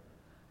answer.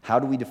 How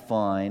do we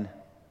define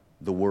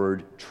the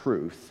word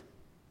truth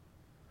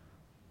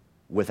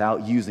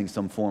without using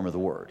some form of the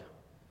word?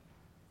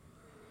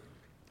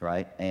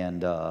 Right?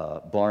 And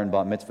bar and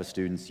bat mitzvah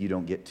students, you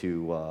don't get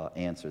to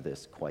answer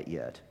this quite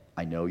yet.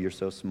 I know you're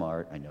so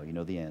smart. I know you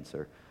know the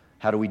answer.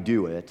 How do we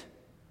do it?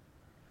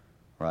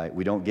 Right?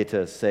 We don't get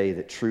to say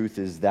that truth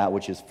is that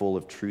which is full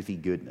of truthy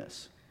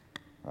goodness.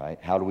 Right?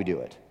 How do we do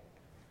it?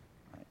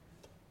 Right.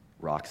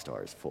 Rock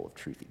stars full of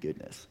truthy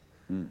goodness.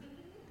 I'm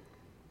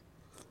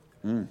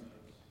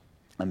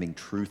being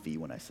truthy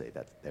when I say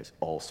that. There's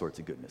all sorts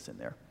of goodness in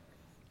there.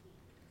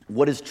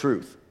 What is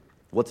truth?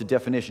 What's the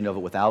definition of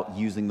it without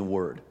using the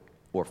word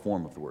or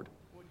form of the word?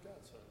 What God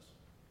says.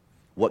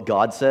 What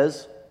God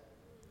says?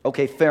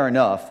 Okay, fair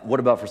enough. What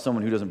about for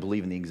someone who doesn't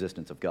believe in the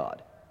existence of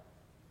God?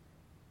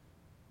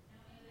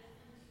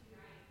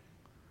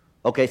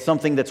 Okay,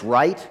 something that's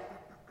right?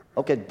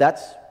 Okay,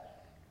 that's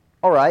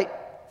all right,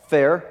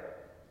 fair.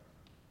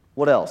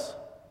 What else?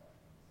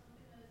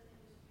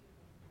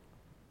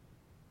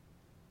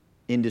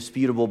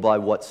 Indisputable by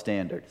what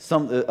standard?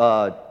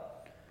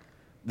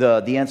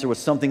 The answer was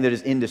something that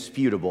is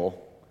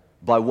indisputable.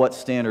 By what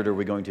standard are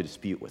we going to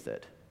dispute with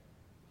it?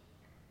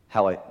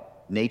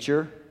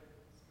 Nature?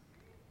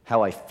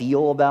 How I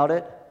feel about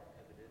it?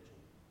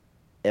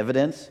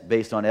 Evidence,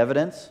 based on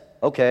evidence?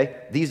 Okay,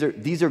 these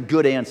are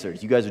good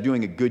answers. You guys are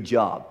doing a good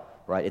job,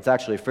 right? It's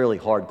actually a fairly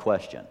hard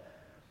question,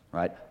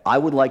 right? I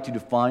would like to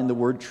define the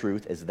word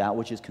truth as that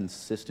which is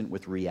consistent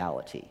with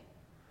reality,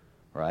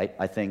 right?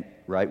 I think,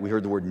 right, we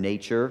heard the word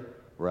nature,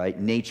 right?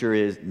 Nature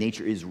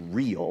is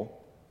real,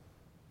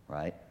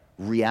 right?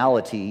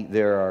 Reality,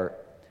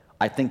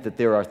 I think that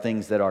there are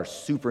things that are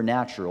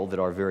supernatural that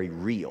are very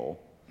real.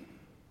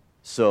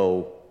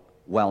 So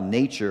while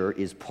nature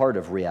is part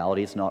of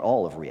reality, it's not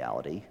all of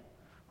reality,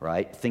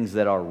 right? Things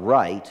that are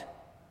right,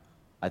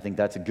 I think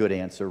that's a good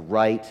answer.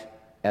 Right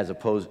as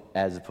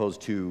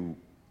opposed to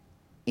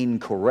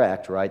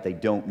incorrect, right? They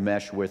don't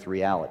mesh with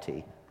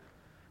reality,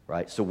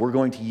 right? So we're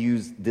going to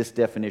use this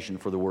definition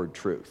for the word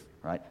truth,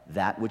 right?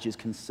 That which is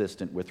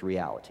consistent with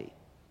reality.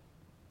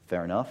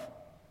 Fair enough?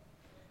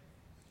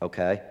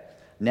 Okay.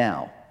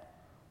 Now,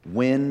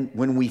 when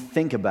we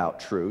think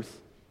about truth,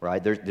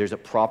 right, there's a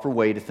proper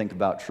way to think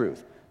about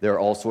truth. There are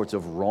all sorts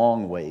of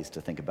wrong ways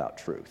to think about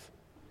truth.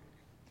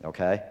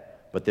 Okay?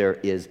 But there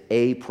is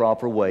a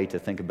proper way to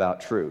think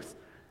about truth.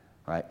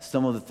 Right?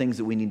 Some of the things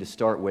that we need to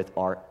start with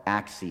are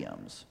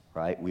axioms.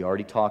 Right? We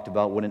already talked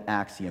about what an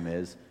axiom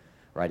is.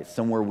 Right? It's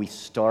somewhere we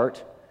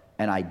start,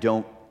 and I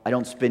don't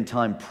spend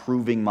time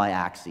proving my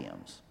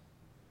axioms.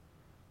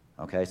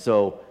 Okay?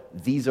 So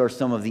these are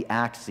some of the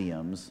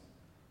axioms.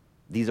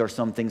 These are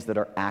some things that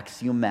are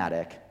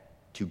axiomatic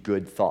to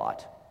good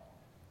thought.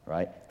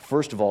 Right?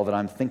 First of all, that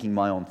I'm thinking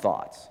my own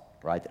thoughts.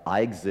 Right? That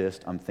I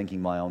exist, I'm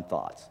thinking my own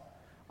thoughts.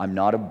 I'm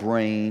not a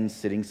brain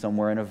sitting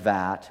somewhere in a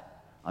vat.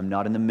 I'm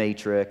not in the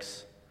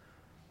Matrix,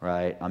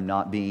 right? I'm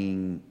not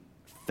being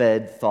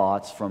fed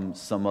thoughts from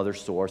some other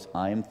source.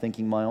 I am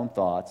thinking my own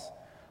thoughts.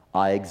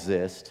 I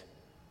exist,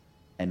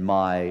 and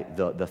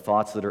the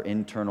thoughts that are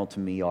internal to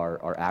me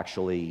are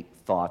actually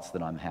thoughts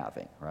that I'm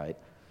having, right?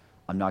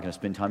 I'm not going to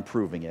spend time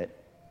proving it.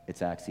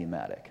 It's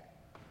axiomatic,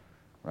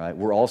 right?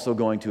 We're also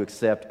going to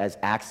accept as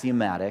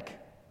axiomatic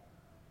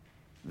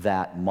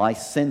that my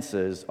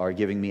senses are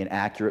giving me an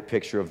accurate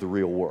picture of the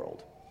real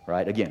world,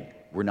 right? Again,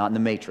 we're not in the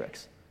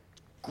Matrix.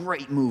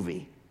 Great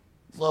movie.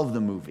 Love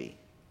the movie.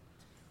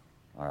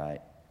 All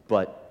right?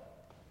 But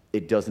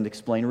it doesn't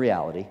explain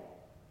reality,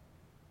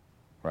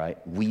 right?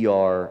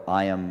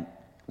 I am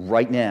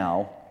right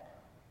now,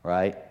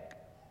 right?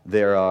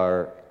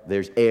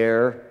 There's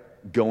air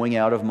going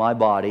out of my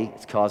body.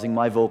 It's causing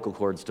my vocal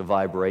cords to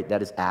vibrate.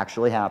 That is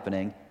actually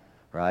happening,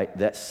 right?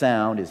 That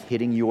sound is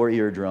hitting your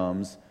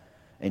eardrums.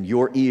 And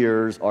your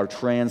ears are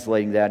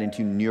translating that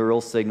into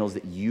neural signals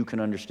that you can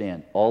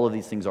understand. All of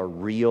these things are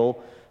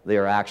real. They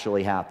are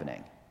actually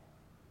happening.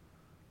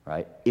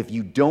 Right? If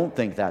you don't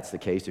think that's the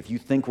case, if you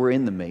think we're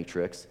in the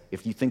Matrix,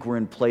 if you think we're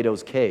in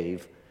Plato's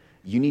cave,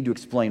 you need to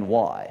explain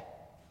why.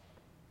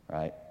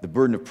 Right? The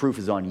burden of proof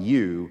is on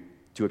you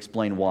to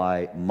explain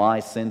why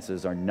my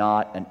senses are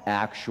not an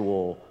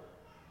actual,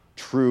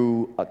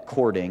 true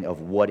according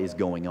of what is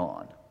going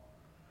on.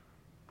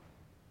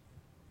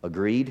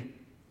 Agreed?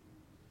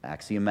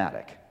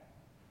 Axiomatic,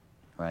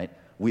 right?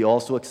 We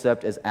also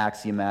accept as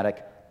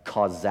axiomatic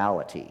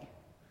causality,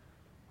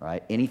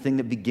 right? Anything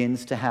that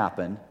begins to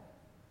happen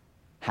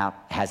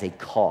has a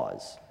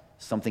cause.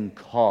 Something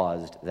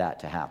caused that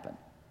to happen,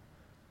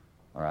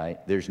 all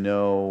right? There's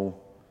no,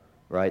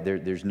 right,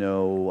 there's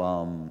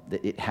no,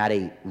 it had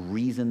a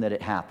reason that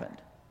it happened,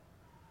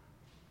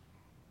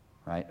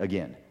 right?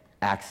 Again,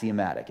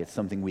 axiomatic. It's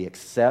something we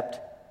accept,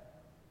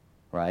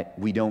 right?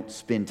 We don't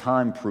spend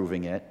time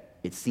proving it.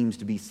 It seems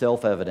to be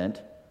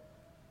self-evident.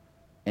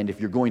 And if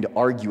you're going to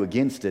argue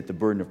against it, the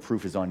burden of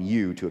proof is on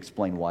you to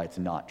explain why it's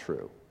not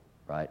true,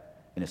 right?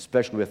 And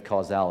especially with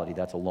causality,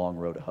 that's a long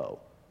road to hoe.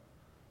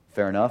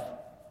 Fair enough?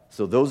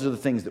 So those are the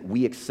things that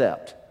we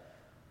accept,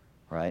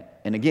 right?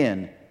 And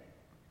again,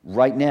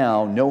 right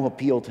now, no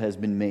appeal has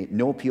been made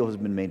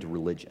to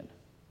religion,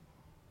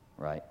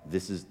 right?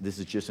 This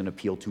is just an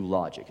appeal to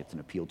logic. It's an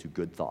appeal to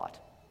good thought.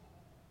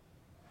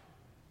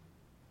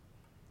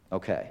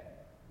 Okay.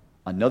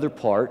 Another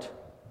part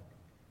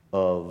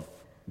of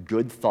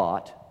good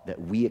thought that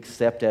we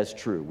accept as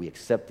true, we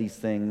accept these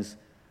things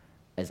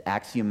as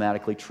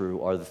axiomatically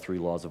true, are the three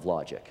laws of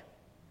logic.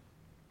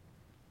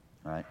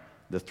 All right?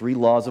 The three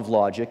laws of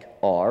logic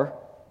are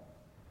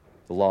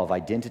the law of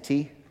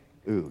identity.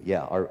 Ooh,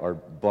 yeah, our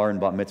bar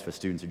and bat mitzvah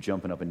students are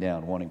jumping up and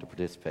down wanting to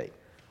participate.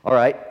 All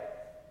right,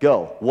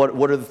 go.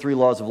 What are the three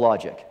laws of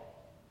logic?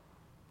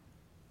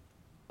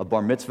 A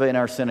bar mitzvah in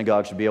our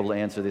synagogue should be able to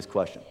answer this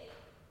question.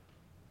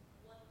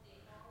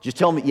 Just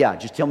tell me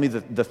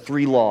the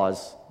three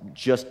laws,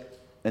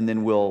 and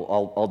then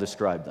I'll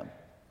describe them.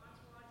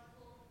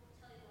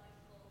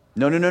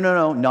 No,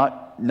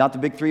 not the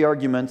big three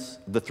arguments,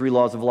 the three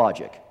laws of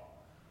logic.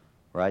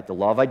 Right? The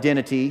law of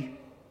identity.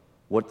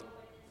 What?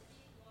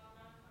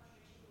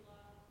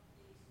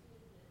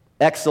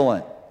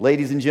 Excellent.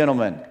 Ladies and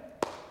gentlemen,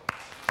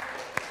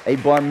 a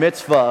bar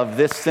mitzvah of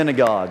this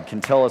synagogue can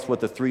tell us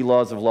what the three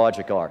laws of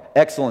logic are.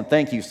 Excellent.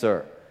 Thank you,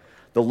 sir.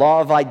 The law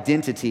of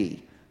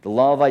identity. The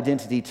law of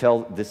identity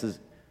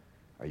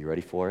are you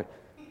ready for it?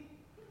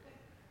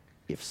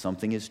 If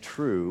something is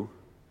true,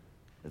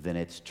 then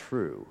it's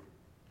true.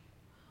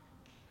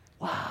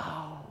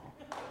 Wow.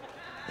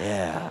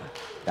 Yeah.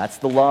 That's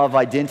the law of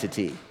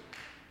identity.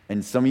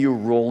 And some of you are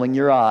rolling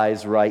your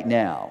eyes right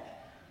now.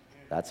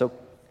 That's okay.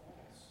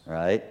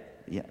 Right?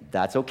 Yeah,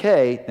 that's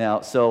okay.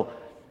 Now, so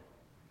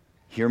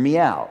hear me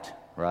out,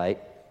 right?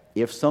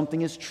 If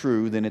something is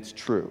true, then it's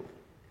true.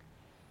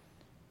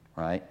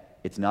 Right?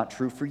 It's not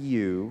true for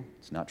you.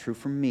 It's not true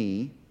for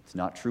me. It's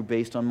not true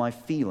based on my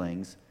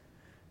feelings.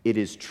 It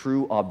is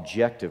true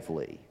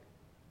objectively.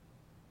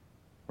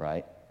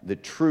 Right? The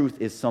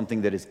truth is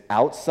something that is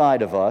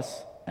outside of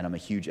us. And I'm a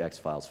huge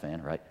X-Files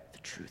fan, right? The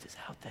truth is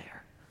out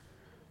there,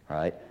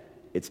 right?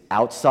 It's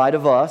outside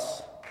of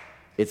us.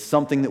 It's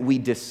something that we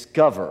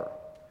discover.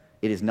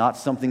 It is not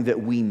something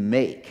that we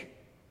make,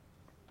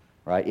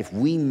 right? If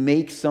we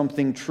make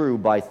something true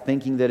by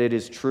thinking that it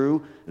is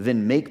true,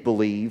 then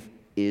make-believe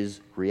is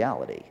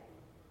reality,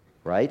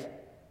 right?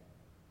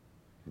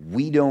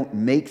 We don't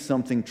make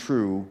something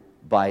true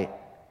by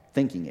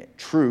thinking it.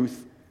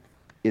 Truth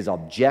is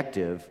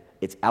objective.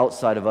 It's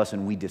outside of us,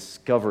 and we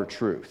discover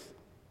truth.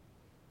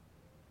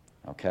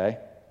 Okay?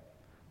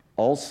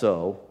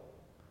 Also,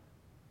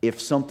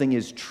 if something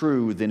is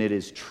true, then it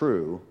is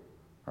true,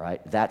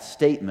 right? That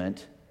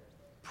statement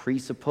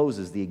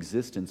presupposes the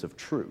existence of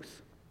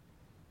truth,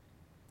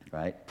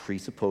 right?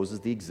 Presupposes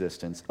the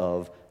existence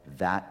of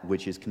that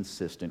which is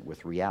consistent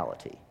with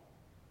reality,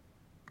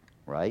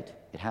 right?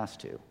 It has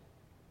to.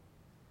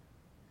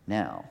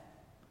 Now,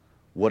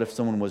 what if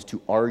someone was to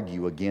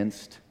argue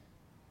against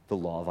the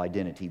law of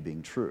identity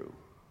being true?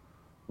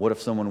 What if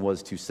someone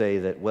was to say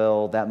that,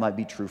 well, that might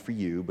be true for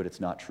you, but it's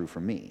not true for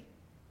me?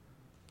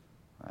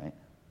 Right?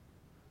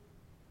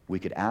 We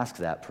could ask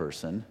that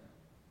person,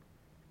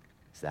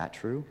 is that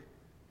true?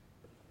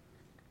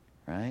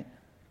 Right?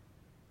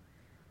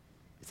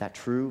 Is that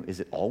true? Is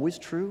it always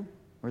true?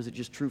 Or is it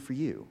just true for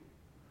you?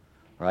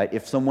 Right?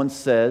 If someone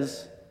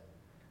says,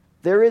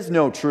 there is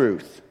no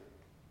truth,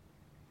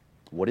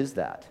 what is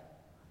that?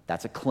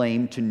 That's a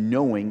claim to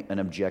knowing an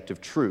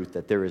objective truth,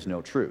 that there is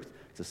no truth.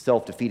 It's a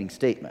self-defeating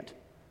statement.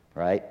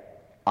 Right?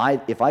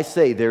 If I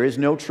say there is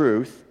no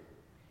truth,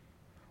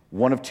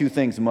 one of two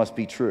things must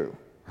be true,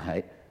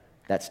 right?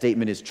 That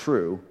statement is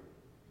true,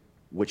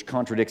 which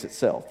contradicts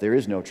itself. There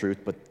is no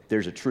truth, but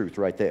there's a truth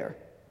right there.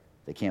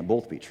 They can't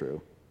both be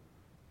true,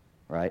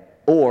 right?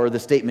 Or the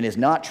statement is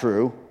not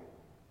true,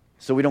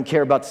 so we don't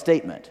care about the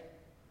statement,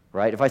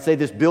 right? If I say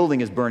this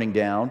building is burning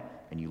down,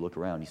 and you look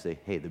around, you say,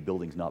 hey, the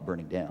building's not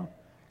burning down.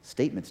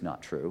 Statement's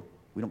not true.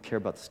 We don't care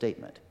about the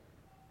statement,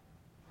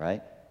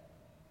 right?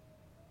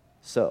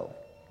 So,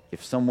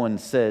 if someone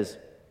says,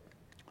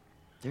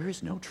 there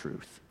is no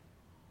truth,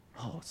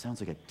 oh, it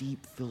sounds like a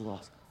deep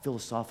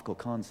philosophical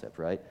concept,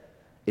 right?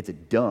 It's a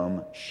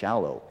dumb,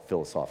 shallow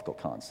philosophical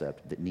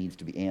concept that needs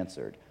to be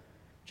answered.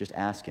 Just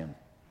ask him,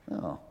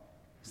 oh,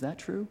 is that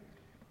true?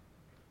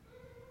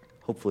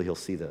 Hopefully he'll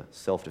see the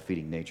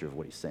self-defeating nature of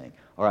what he's saying.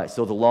 All right,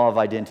 so the law of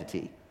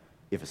identity.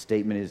 If a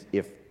statement is,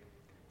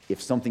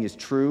 if something is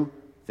true,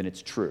 then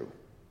it's true,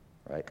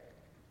 right?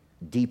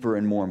 Deeper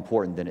and more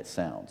important than it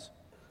sounds.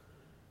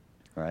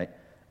 right?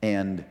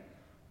 And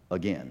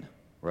again,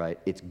 right,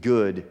 it's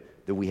good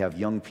that we have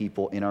young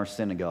people in our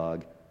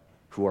synagogue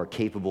who are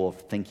capable of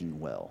thinking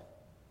well,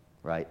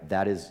 right?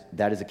 That is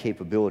a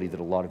capability that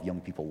a lot of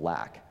young people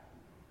lack,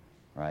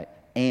 right?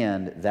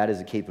 And that is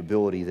a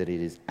capability that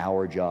it is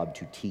our job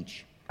to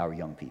teach our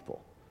young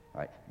people,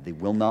 right? They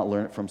will not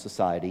learn it from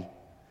society.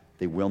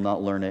 They will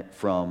not learn it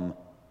from,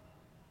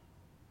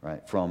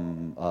 right,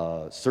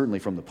 certainly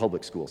from the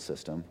public school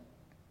system,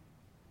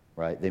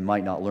 right? They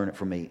might not learn it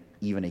from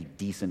even a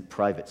decent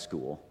private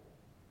school,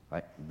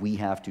 right? We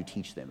have to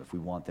teach them if we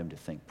want them to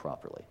think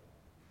properly,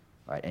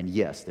 right? And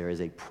yes, there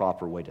is a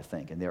proper way to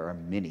think, and there are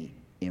many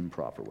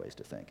improper ways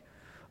to think.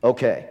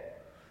 Okay,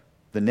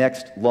 the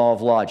next law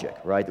of logic,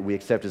 right, that we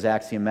accept as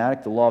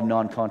axiomatic, the law of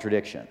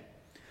non-contradiction.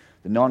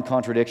 The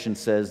non-contradiction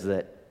says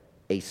that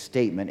a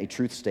statement, a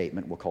truth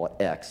statement, we'll call it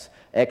X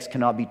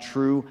cannot be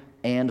true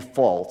and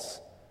false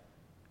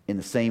in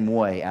the same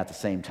way at the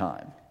same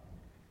time.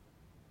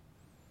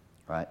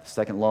 Right? The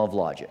second law of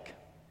logic.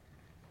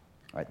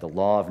 Right? The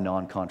law of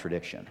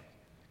non-contradiction.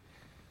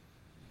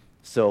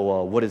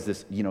 So what is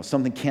this?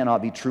 Something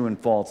cannot be true and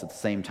false at the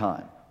same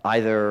time.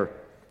 Either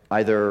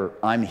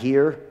I'm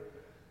here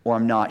or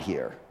I'm not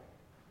here.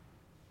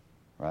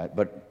 Right?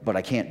 But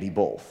I can't be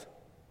both.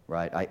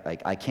 Right?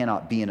 I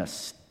cannot be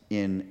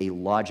in a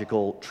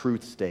logical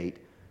truth state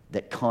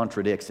that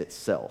contradicts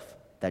itself.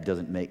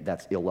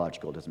 That's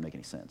illogical. It doesn't make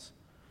any sense.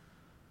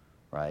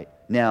 Right?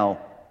 Now,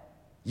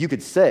 you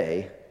could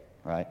say,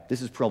 right,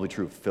 this is probably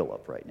true of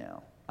Philip right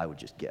now, I would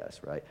just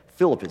guess, right?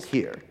 Philip is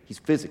here. He's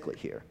physically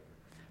here.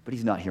 But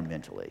he's not here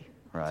mentally,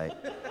 right?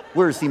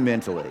 Where is he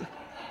mentally?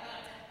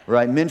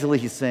 Right? Mentally,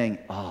 he's saying,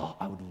 oh,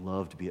 I would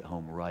love to be at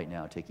home right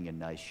now taking a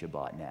nice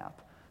Shabbat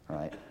nap,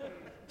 right?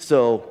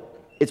 So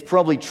it's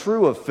probably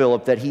true of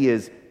Philip that he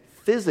is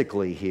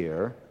physically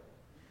here,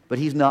 but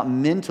he's not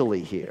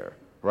mentally here,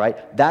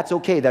 right? That's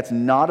okay. That's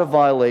not a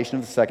violation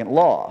of the second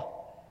law,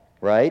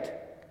 right?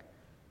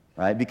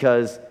 Right?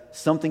 Because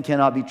something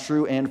cannot be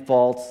true and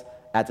false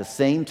at the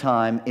same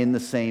time in the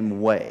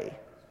same way.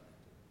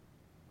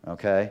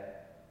 Okay?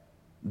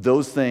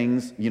 Those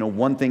things,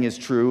 one thing is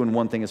true and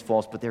one thing is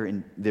false, but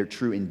they're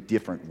true in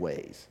different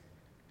ways.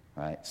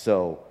 Right?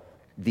 So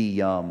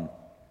the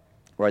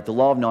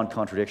law of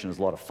non-contradiction is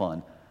a lot of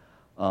fun.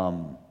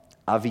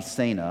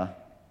 Avicenna,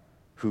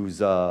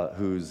 whose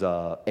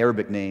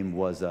Arabic name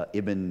was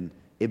Ibn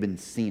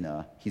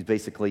Sina, he's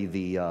basically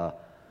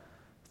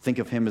think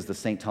of him as the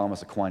St.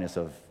 Thomas Aquinas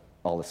of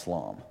all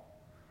Islam,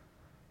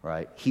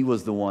 right? He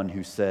was the one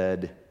who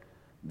said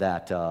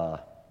that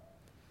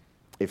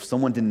if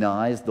someone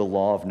denies the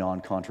law of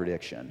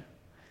non-contradiction,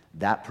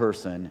 that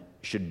person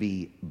should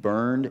be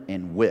burned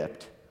and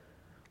whipped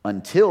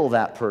until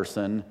that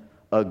person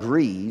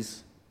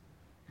agrees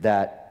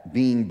that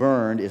being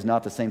burned is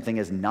not the same thing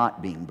as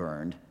not being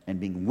burned,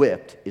 and being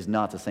whipped is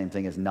not the same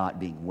thing as not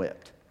being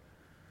whipped,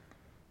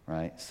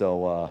 right?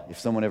 So if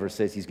someone ever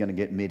says he's going to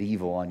get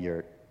medieval on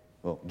you,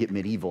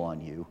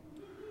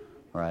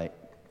 right?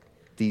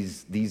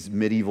 These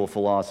medieval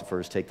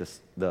philosophers take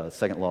the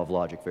second law of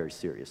logic very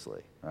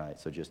seriously, right?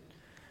 So just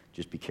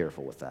be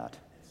careful with that.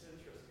 It's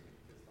interesting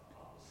because the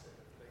opposite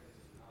of things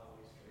is not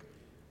always true.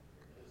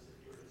 Because if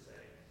you were to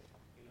say,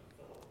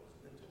 Philip was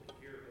mentally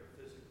here but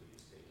physically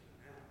he's taking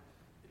a nap,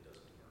 it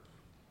doesn't work.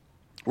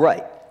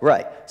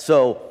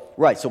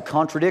 Right. So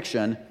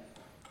contradiction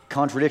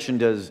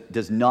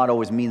does not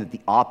always mean that the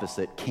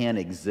opposite can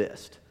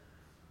exist,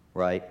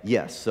 right?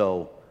 Yes.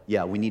 So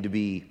yeah, we need to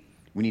be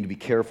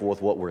careful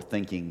with what we're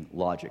thinking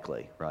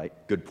logically, right?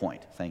 Good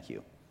point. Thank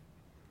you.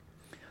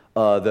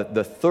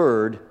 The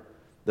third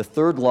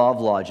law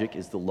of logic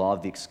is the law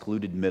of the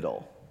excluded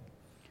middle,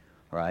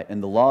 right?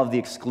 And the law of the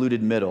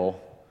excluded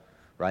middle,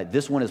 right?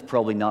 This one is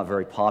probably not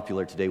very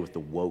popular today with the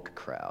woke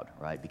crowd,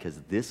 right? Because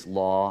this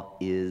law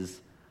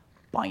is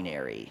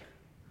binary,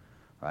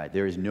 right?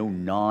 There is no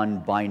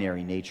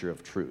non-binary nature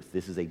of truth.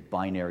 This is a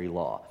binary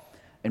law.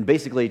 And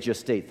basically it just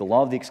states, the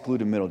law of the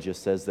excluded middle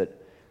just says that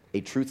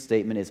a truth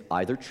statement is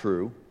either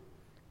true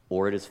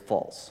or it is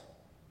false.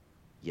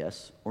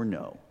 Yes or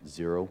no,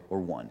 0 or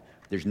 1.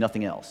 There's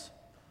nothing else,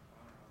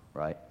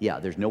 right? Yeah,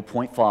 there's no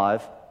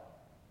 0.5.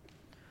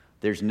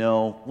 There's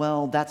no,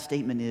 well, that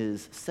statement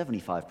is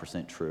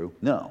 75% true.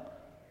 No,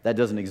 that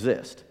doesn't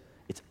exist.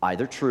 It's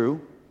either true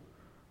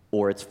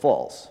or it's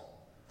false,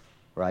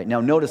 right?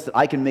 Now notice that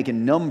I can make a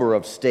number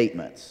of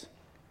statements,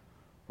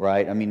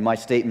 right? I mean, my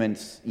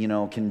statements,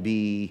 can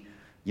be,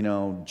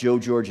 Joe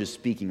George is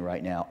speaking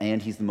right now,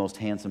 and he's the most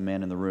handsome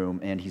man in the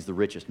room, and he's the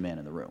richest man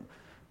in the room,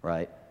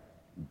 right?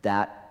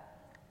 That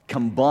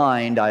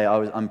combined,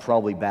 I'm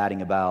probably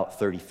batting about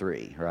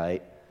 33,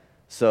 right?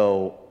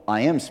 So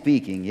I am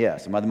speaking,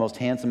 yes. Am I the most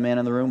handsome man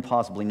in the room?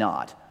 Possibly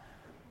not,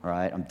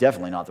 right? I'm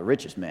definitely not the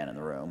richest man in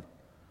the room.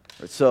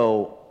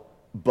 So,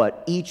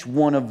 but each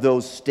one of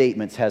those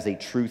statements has a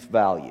truth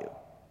value.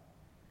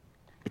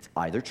 It's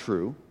either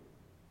true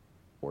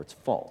or it's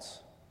false.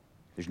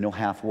 There's no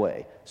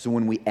halfway. So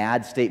when we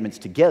add statements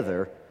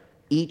together,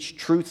 each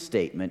truth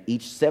statement,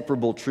 each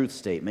separable truth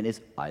statement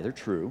is either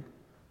true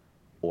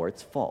or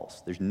it's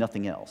false. There's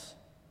nothing else,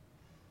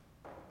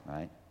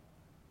 right?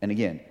 And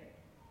again,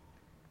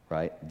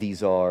 right,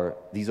 these are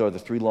the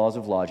three laws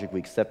of logic. We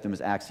accept them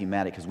as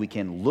axiomatic because we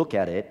can look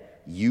at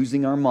it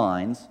using our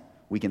minds.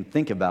 We can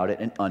think about it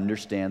and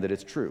understand that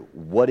it's true.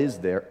 What is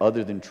there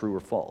other than true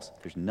or false?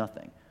 There's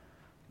nothing.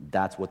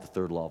 That's what the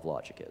third law of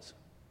logic is.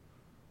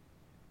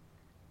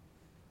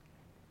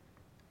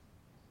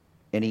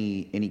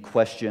 Any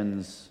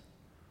questions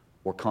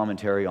or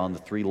commentary on the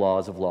three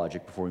laws of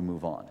logic before we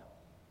move on?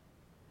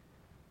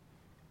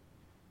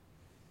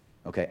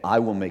 Okay, I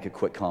will make a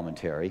quick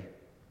commentary,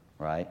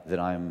 right, that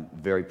I'm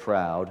very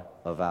proud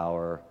of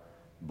our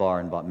bar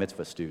and bat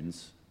mitzvah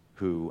students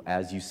who,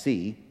 as you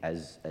see,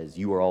 as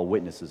you are all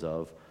witnesses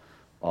of,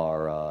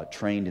 are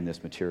trained in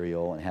this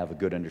material and have a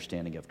good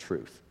understanding of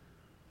truth.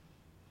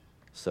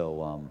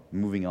 So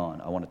moving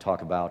on, I want to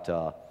talk about,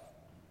 now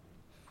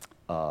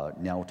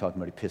we're talking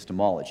about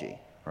epistemology,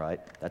 right?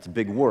 That's a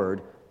big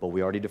word, but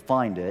we already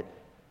defined it.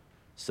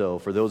 So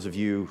for those of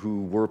you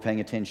who were paying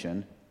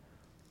attention,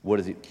 what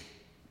is it?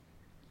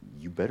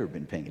 You better have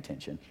been paying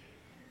attention.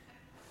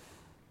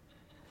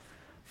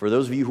 For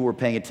those of you who were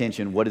paying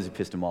attention, what is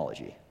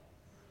epistemology?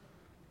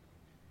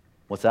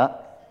 What's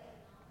that?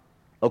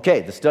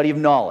 Okay, the study of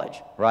knowledge,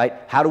 right?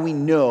 How do we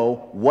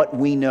know what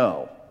we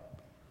know?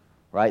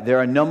 Right? There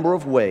are a number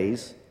of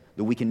ways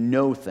that we can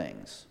know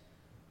things.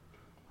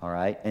 All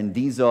right? And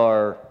these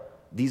are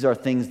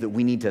things that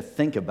we need to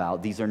think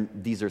about. These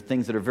are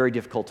things that are very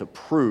difficult to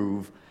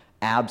prove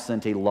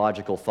absent a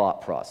logical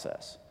thought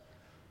process.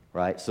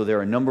 Right? So there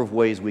are a number of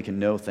ways we can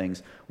know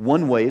things.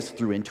 One way is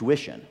through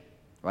intuition.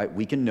 Right?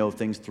 We can know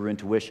things through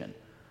intuition.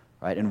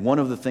 Right? And one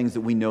of the things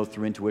that we know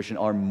through intuition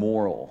are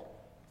moral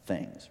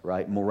things,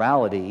 right?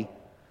 Morality,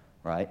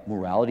 right?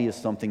 Morality is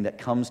something that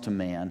comes to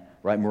man,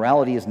 right?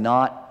 Morality is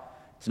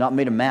it's not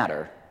made of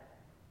matter,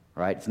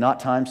 right? It's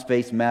not time,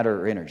 space,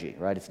 matter, or energy,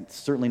 right? It's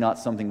certainly not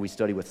something we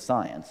study with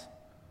science,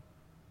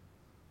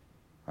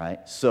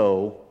 right?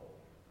 So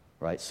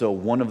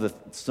one of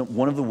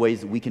the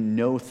ways that we can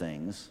know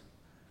things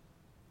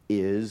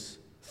is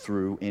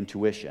through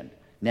intuition.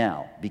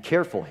 Now, be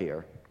careful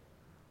here,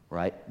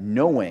 right?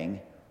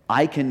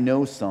 I can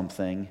know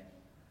something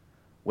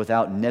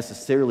without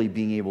necessarily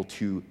being able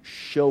to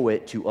show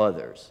it to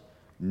others.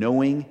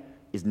 Knowing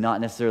is not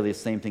necessarily the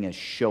same thing as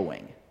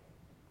showing.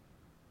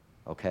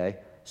 Okay?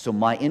 So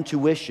my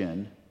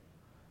intuition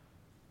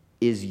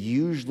is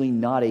usually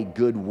not a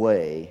good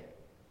way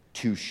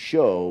to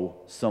show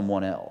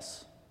someone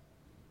else.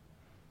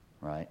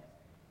 Right?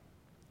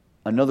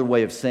 Another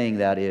way of saying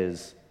that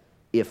is,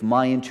 if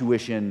my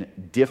intuition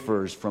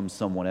differs from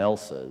someone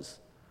else's,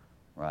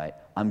 right,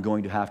 I'm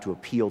going to have to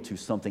appeal to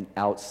something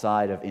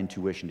outside of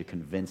intuition to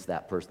convince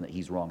that person that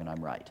he's wrong and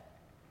I'm right.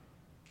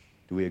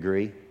 Do we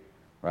agree?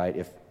 Right?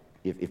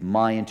 If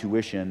my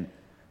intuition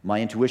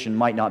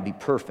might not be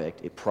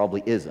perfect, it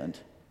probably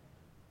isn't.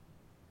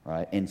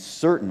 Right? And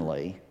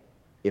certainly,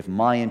 if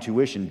my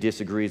intuition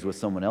disagrees with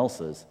someone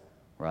else's,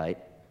 right,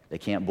 they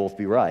can't both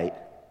be right.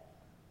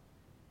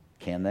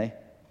 Can they?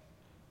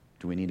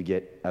 Do we need to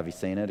get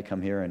Avicenna to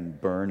come here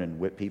and burn and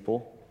whip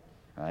people?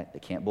 Right? They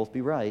can't both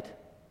be right.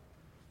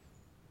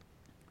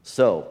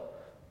 So,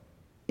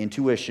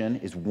 intuition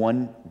is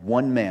one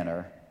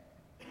manner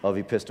of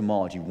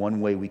epistemology, one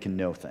way we can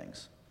know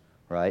things,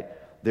 right?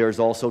 There's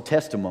also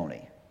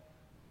testimony,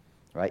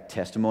 right?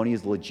 Testimony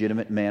is a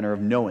legitimate manner of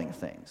knowing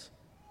things,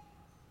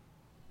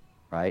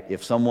 right?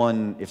 If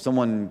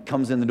someone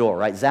comes in the door,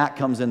 right? Zach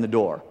comes in the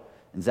door,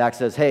 and Zach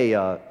says, hey,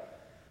 a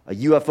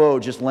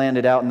UFO just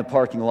landed out in the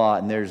parking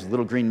lot, and there's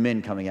little green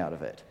men coming out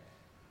of it,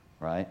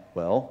 right?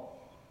 Well,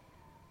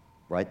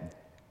 right,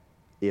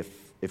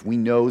 if we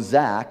know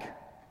Zach,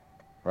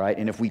 right,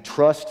 and if we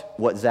trust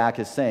what Zach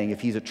is saying,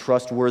 if he's a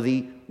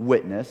trustworthy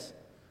witness,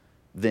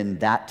 then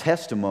that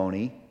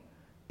testimony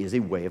is a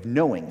way of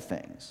knowing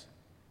things,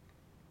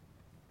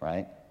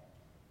 right?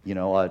 You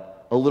know,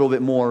 a little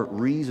bit more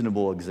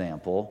reasonable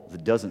example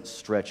that doesn't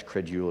stretch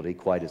credulity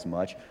quite as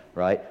much,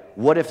 right?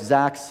 What if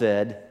Zach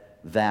said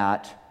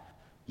that,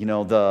 you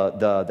know,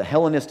 the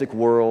Hellenistic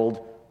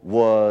world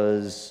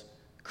was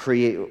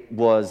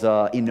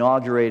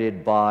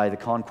inaugurated by the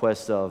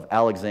conquest of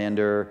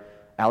Alexander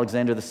II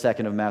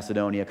of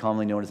Macedonia,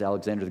 commonly known as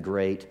Alexander the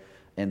Great,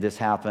 and this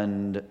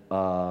happened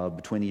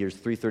between the years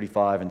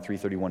 335 and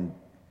 331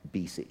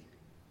 BC,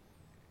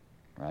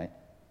 right?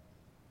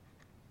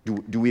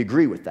 Do we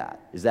agree with that?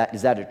 Is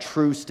that a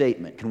true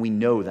statement? Can we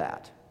know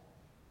that?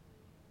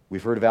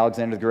 We've heard of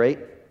Alexander the Great?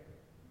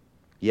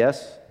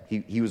 Yes?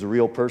 He was a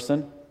real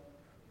person?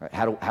 Right.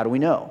 How do we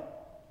know?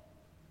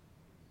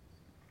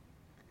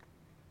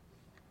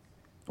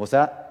 What's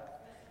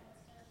that?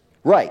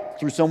 Right,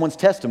 through someone's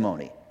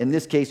testimony. In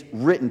this case,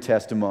 written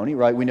testimony,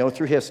 right? We know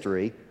through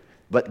history,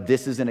 but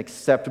this is an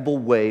acceptable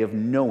way of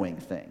knowing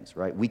things,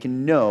 right? We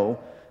can know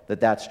that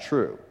that's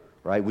true,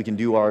 right? We can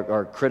do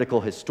our critical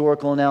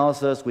historical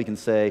analysis. We can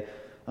say,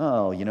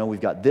 oh, you know,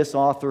 we've got this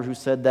author who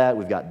said that.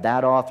 We've got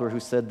that author who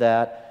said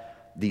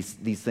that. These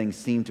things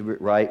seem to be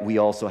right. We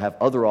also have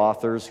other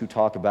authors who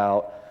talk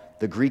about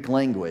the Greek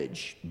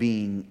language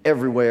being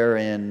everywhere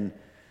in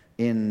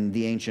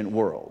the ancient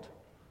world,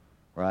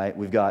 right?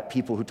 We've got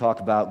people who talk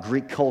about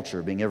Greek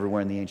culture being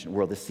everywhere in the ancient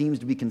world. This seems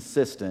to be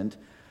consistent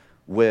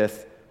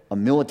with a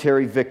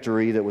military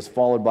victory that was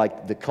followed by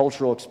the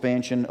cultural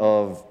expansion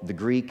of the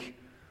Greek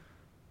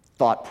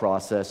thought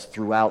process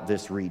throughout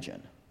this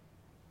region,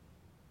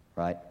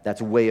 right?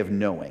 That's a way of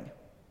knowing.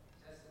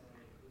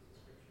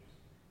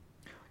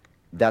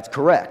 That's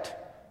correct,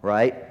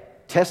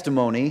 right?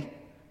 Testimony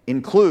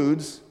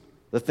includes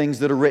the things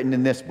that are written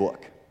in this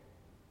book,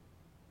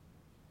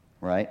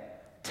 right?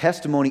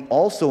 Testimony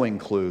also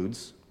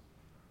includes,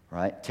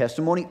 right?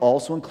 Testimony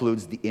also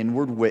includes the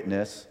inward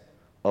witness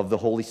of the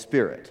Holy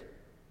Spirit.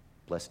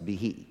 Blessed be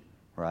He,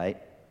 right?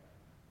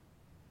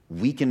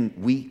 We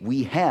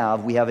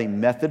have a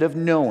method of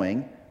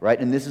knowing, right?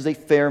 And this is a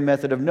fair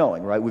method of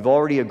knowing, right? We've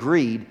already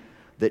agreed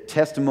that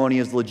testimony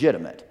is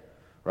legitimate,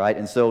 right?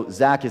 And so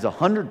Zach is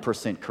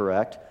 100%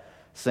 correct,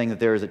 saying that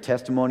there is a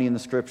testimony in the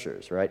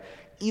Scriptures, right?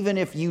 Even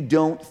if you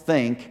don't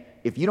think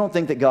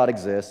that God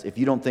exists, if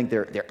you don't think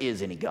there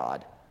is any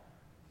God,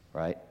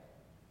 right?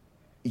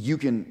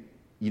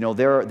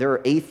 There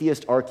are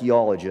atheist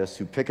archaeologists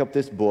who pick up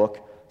this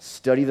book,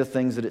 study the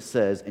things that it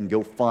says, and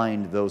go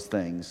find those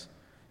things.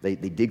 They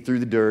dig through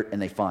the dirt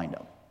and they find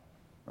them,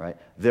 right?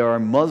 There are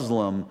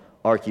Muslim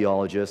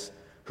archaeologists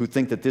who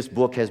think that this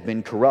book has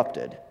been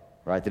corrupted,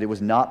 right? That it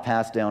was not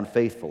passed down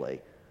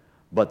faithfully.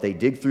 But they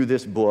dig through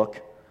this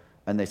book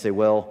and they say,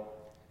 well,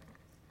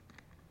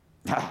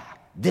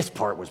 this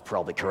part was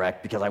probably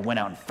correct because I went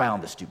out and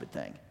found the stupid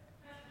thing,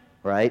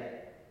 right?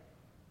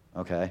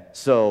 Okay,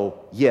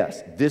 so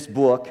yes, this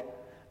book,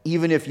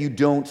 even if you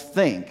don't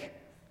think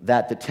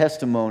that the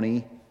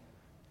testimony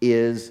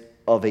is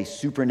of a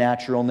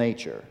supernatural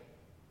nature,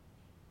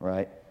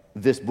 right?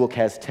 This book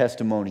has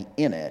testimony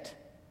in it,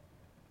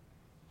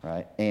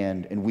 right?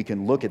 And we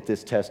can look at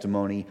this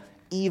testimony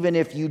even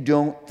if you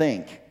don't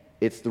think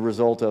it's the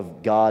result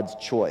of God's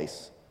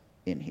choice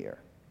in here,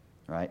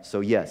 right?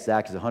 So yes,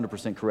 Zach is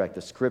 100% correct.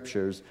 The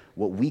Scriptures,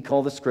 what we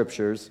call the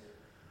Scriptures,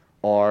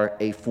 are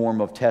a form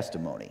of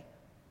testimony,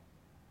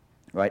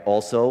 right?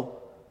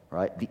 Also,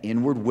 right, the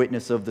inward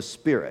witness of the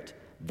Spirit,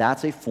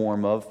 that's a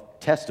form of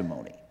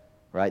testimony,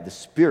 right? The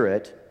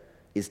Spirit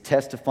is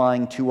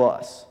testifying to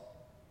us,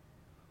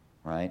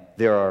 right?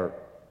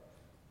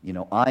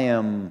 I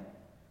am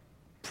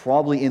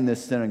probably in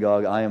this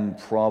synagogue, I am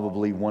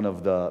probably one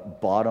of the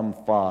bottom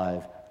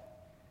 5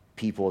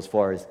 people as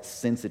far as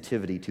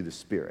sensitivity to the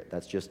Spirit.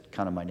 That's just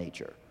kind of my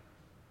nature,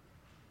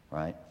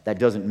 right? That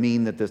doesn't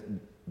mean that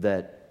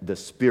the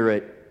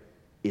Spirit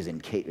is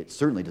incapable. It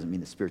certainly doesn't mean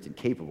the Spirit's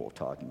incapable of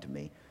talking to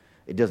me.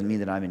 It doesn't mean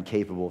that I'm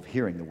incapable of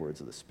hearing the words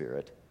of the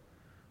Spirit,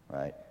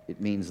 right? It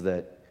means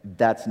that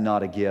that's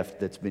not a gift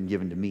that's been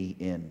given to me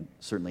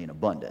certainly in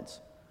abundance,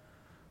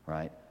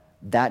 right?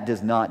 That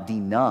does not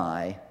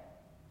deny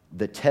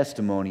the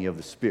testimony of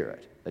the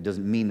Spirit. That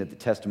doesn't mean that the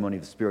testimony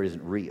of the Spirit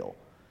isn't real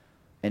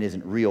and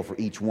isn't real for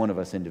each one of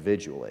us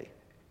individually,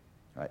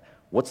 right?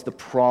 What's the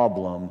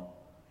problem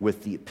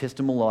with the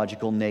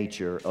epistemological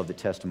nature of the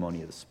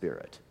testimony of the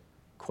Spirit?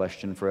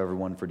 Question for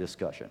everyone for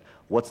discussion.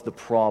 What's the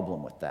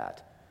problem with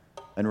that?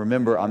 And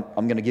remember, I'm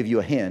going to give you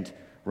a hint.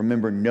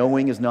 Remember,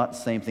 knowing is not the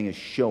same thing as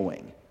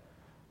showing.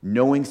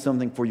 Knowing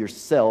something for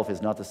yourself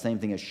is not the same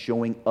thing as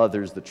showing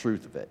others the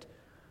truth of it.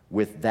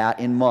 With that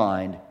in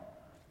mind,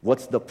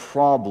 what's the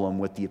problem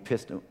with the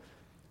epistem?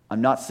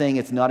 I'm not saying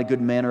it's not a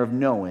good manner of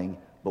knowing,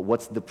 but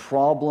what's the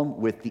problem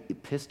with the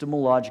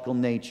epistemological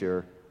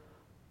nature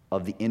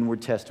of the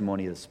inward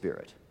testimony of the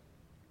Spirit?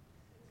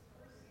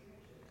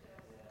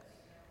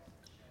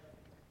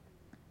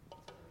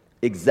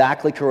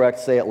 Exactly correct.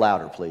 Say it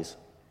louder, please.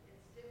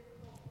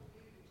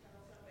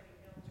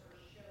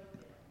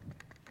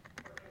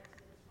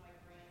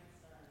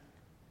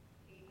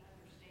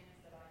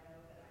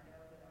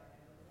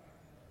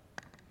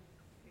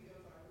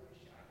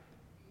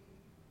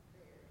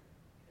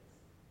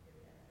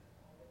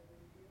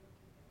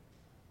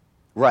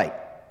 Right,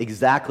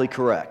 exactly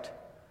correct,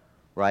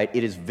 right?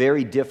 It is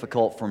very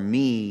difficult for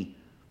me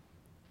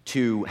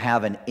to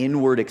have an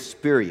inward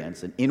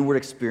experience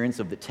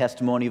of the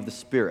testimony of the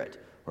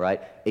Spirit,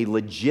 right? A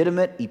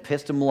legitimate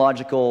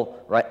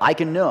epistemological, right? I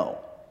can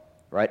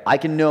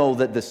know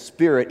that the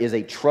Spirit is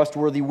a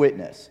trustworthy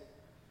witness,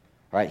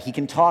 right? He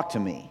can talk to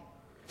me.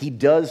 He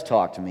does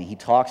talk to me. He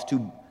talks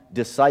to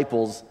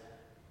disciples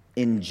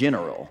in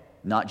general,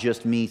 not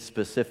just me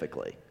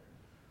specifically.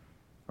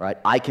 Right?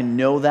 I can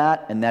know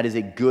that, and that is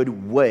a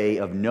good way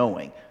of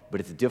knowing, but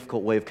it's a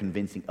difficult way of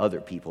convincing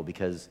other people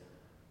because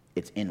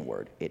it's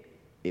inward. It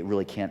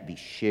really can't be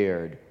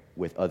shared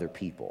with other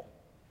people.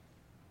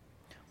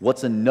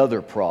 What's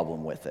another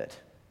problem with it?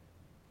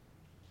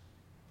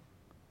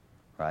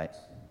 Right? It's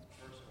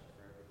personal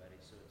for everybody,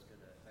 so it's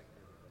going to affect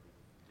everybody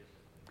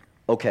differently.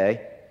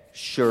 Okay,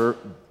 sure.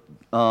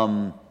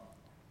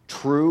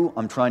 True.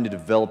 I'm trying to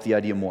develop the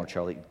idea more,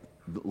 Charlie.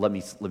 Let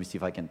me see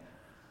if I can.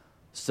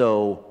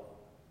 So,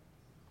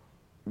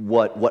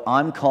 what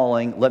I'm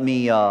calling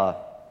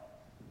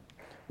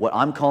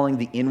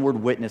the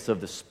inward witness of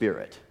the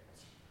Spirit.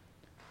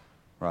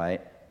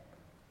 right?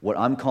 What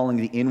I'm calling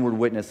the inward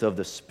witness of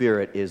the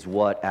Spirit is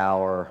what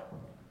our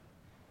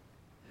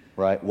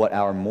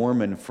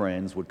Mormon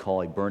friends would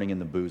call a burning in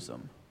the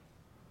bosom,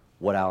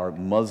 what our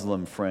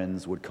Muslim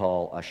friends would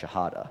call a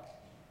shahada.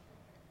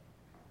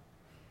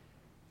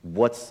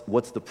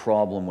 What's the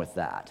problem with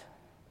that?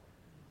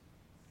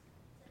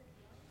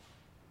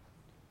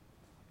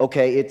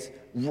 Okay,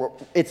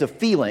 it's a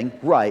feeling,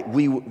 right?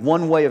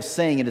 One way of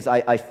saying it is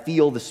I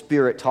feel the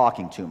Spirit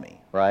talking to me,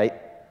 right?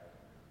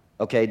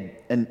 Okay,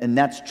 and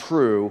that's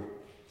true,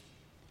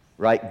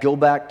 right? Go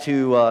back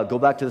to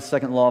the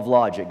second law of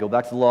logic. Go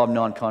back to the law of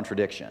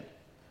non-contradiction,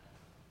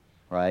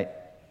 right?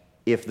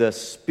 If the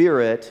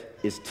Spirit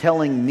is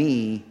telling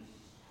me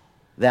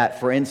that,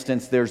 for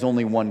instance, there's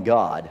only one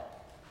God,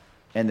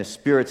 and the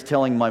Spirit's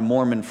telling my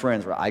Mormon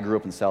friends, right? I grew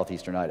up in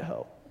southeastern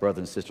Idaho, brothers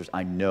and sisters,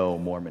 I know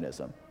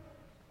Mormonism,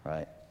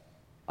 right?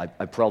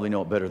 I probably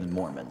know it better than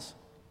Mormons,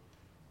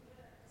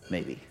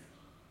 maybe,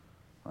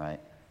 right?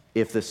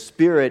 If the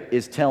Spirit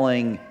is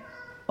telling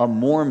a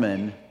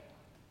Mormon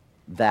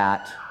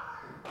that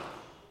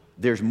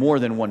there's more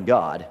than one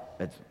God,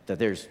 that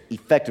there's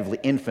effectively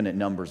infinite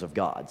numbers of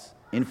gods,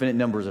 infinite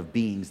numbers of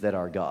beings that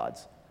are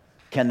gods,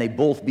 can they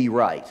both be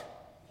right?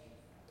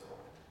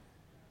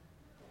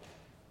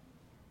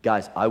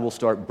 Guys, I will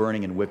start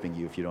burning and whipping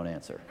you if you don't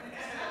answer.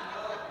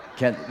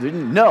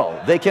 No,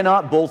 they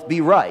cannot both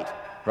be right?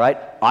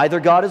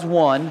 Either God is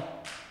one,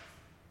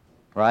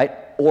 right,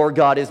 or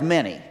God is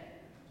many.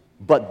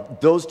 But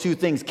those two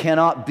things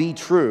cannot be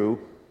true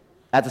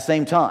at the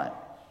same time,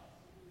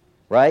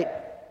 right?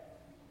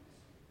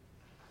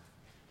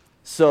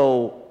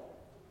 So,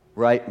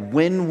 right,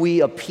 when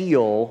we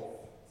appeal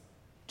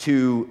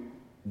to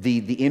the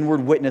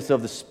inward witness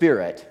of the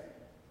Spirit,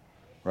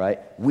 right,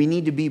 we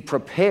need to be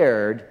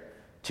prepared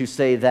to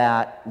say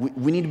that,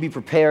 we need to be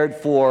prepared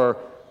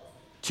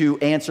to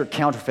answer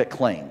counterfeit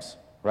claims,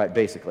 right,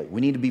 basically.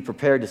 We need to be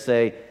prepared to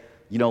say,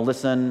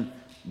 listen,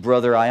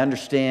 brother, I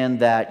understand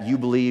that you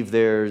believe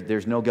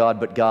there's no God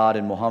but God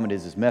and Muhammad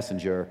is his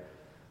messenger,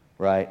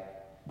 right?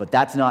 But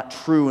that's not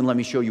true, and let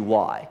me show you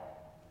why.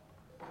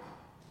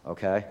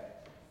 Okay?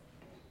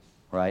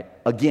 Right?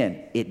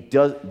 Again,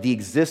 the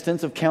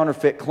existence of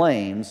counterfeit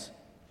claims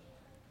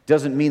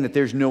doesn't mean that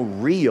there's no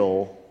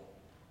real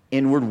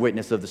inward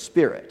witness of the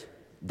Spirit.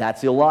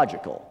 That's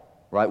illogical,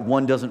 right?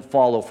 One doesn't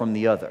follow from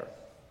the other.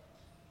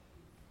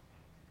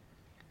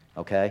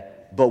 Okay?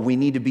 But we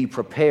need to be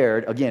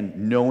prepared, again,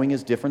 knowing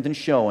is different than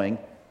showing,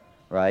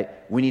 right?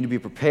 We need to be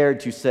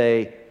prepared to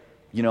say,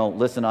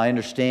 listen, I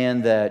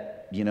understand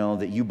that,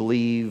 that you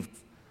believe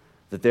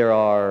that there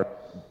are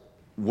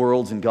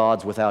worlds and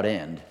gods without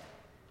end,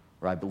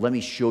 right? But let me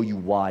show you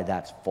why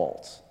that's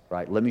false,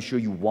 right? Let me show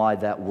you why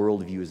that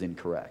worldview is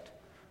incorrect,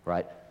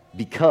 right?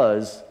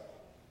 Because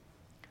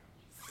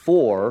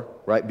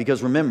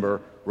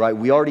remember, right,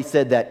 we already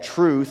said that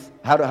truth,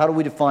 how do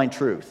we define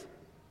truth?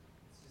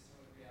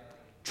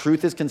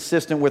 Truth is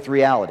consistent with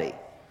reality,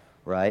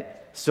 right?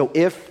 So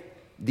if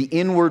the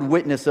inward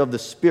witness of the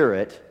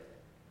Spirit,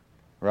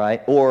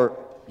 right, or,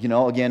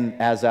 again,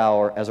 as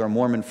our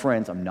Mormon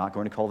friends, I'm not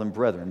going to call them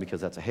brethren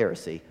because that's a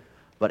heresy,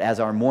 but as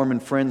our Mormon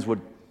friends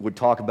would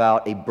talk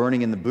about a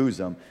burning in the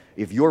bosom,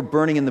 if your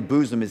burning in the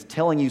bosom is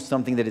telling you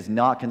something that is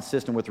not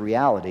consistent with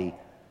reality,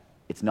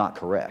 it's not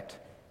correct.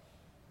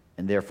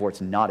 And therefore,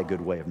 it's not a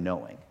good way of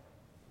knowing,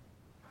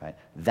 right?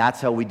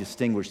 That's how we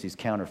distinguish these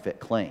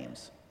counterfeit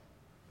claims.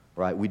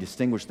 Right? We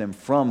distinguish them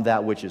from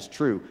that which is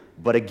true.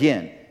 But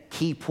again,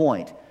 key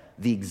point,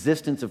 the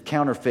existence of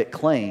counterfeit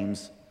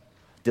claims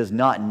does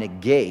not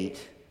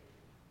negate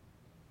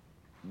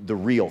the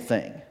real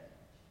thing.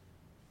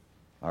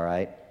 All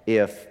right?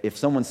 If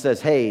someone says,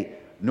 hey,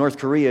 North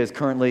Korea is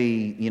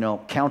currently,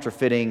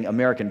 counterfeiting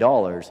American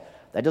dollars,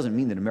 that doesn't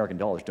mean that American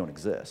dollars don't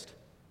exist.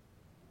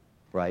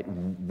 Right?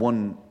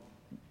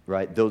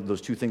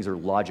 Those two things are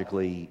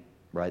logically,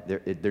 right?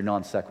 They're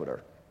non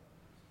sequitur.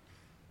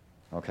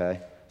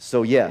 Okay?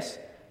 So yes,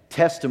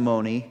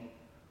 testimony,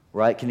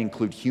 right, can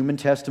include human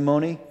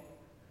testimony.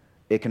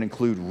 It can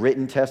include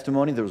written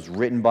testimony that was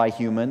written by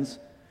humans.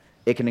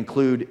 It can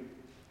include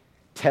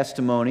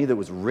testimony that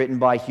was written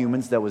by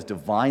humans that was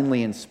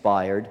divinely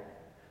inspired.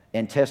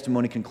 And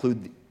testimony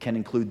can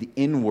include the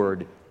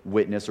inward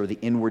witness or the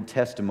inward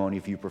testimony,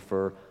 if you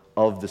prefer,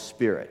 of the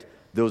Spirit.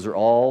 Those are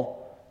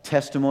all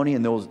testimony,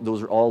 and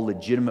those are all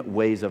legitimate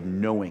ways of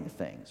knowing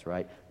things,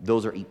 right?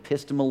 Those are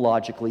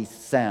epistemologically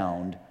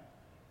sound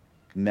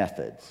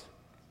methods.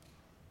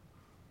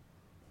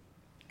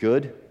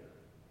 Good?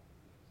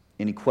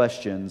 Any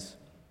questions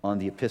on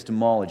the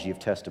epistemology of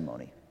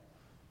testimony?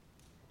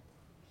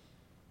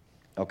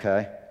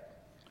 Okay?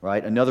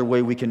 Right? Another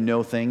way we can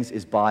know things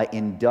is by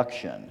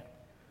induction.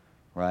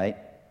 Right?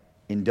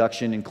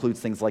 Induction includes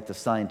things like the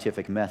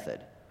scientific method.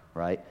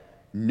 Right?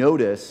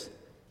 Notice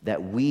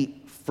that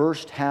we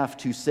first have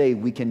to say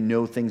we can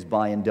know things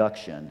by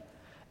induction,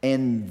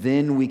 and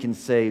then we can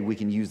say we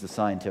can use the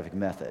scientific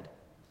method.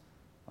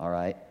 All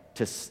right?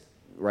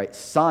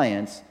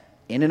 Science,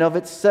 in and of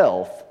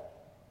itself,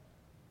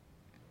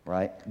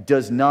 right,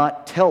 does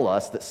not tell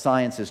us that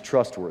science is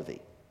trustworthy.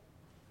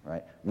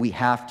 right? We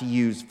have to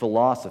use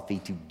philosophy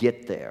to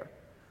get there.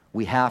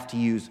 We have to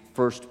use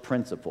first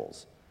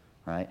principles,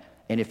 right?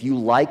 And if you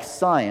like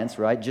science,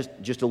 right,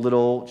 just a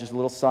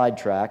little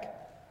sidetrack,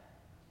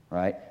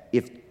 right?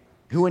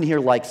 Who in here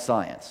likes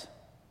science?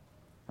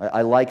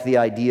 I like the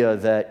idea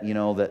that,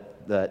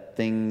 that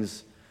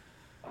things,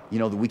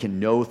 that we can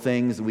know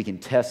things, that we can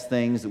test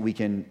things, that we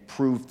can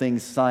prove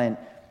things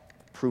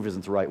prove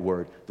isn't the right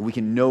word, that we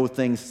can know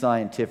things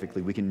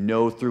scientifically, we can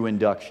know through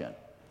induction.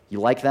 You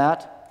like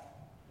that?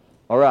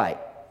 All right.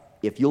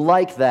 If you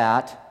like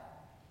that,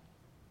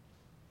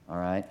 all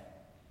right,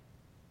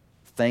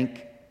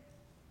 thank,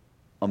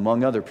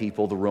 among other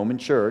people, the Roman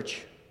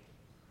Church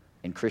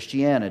and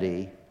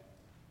Christianity,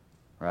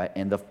 right,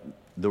 and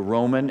the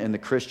Roman and the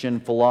Christian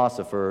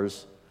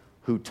philosophers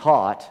who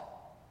taught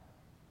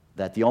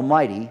that the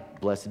Almighty,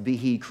 blessed be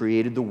He,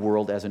 created the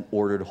world as an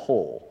ordered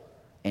whole,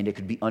 and it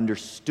could be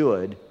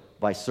understood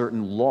by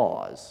certain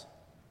laws.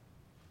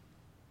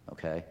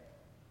 Okay?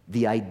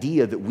 The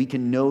idea that we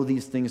can know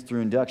these things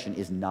through induction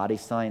is not a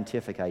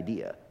scientific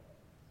idea.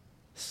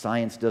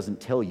 Science doesn't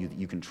tell you that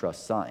you can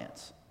trust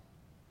science.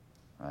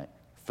 Right?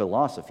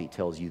 Philosophy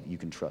tells you that you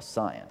can trust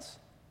science,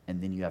 and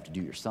then you have to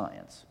do your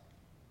science.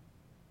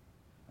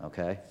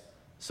 Okay?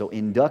 So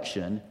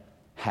induction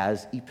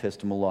has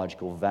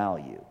epistemological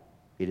value.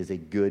 It is a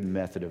good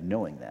method of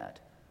knowing that.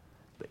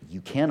 But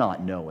you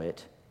cannot know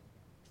it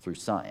through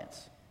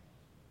science.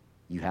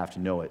 You have to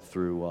know it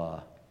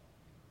through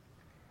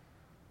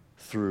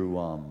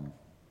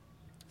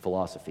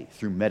philosophy,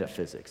 through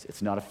metaphysics.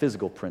 It's not a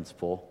physical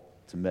principle,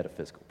 it's a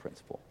metaphysical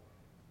principle.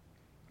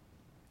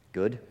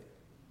 Good?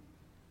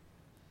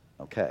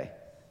 Okay.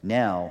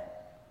 Now,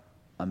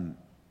 I'm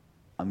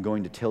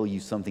going to tell you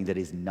something that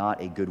is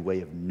not a good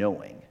way of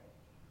knowing,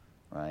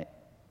 right?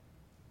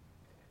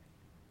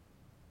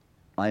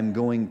 I'm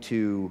going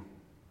to,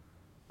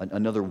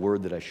 another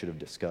word that I should have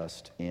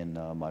discussed in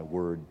my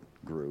word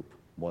group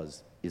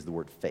is the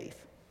word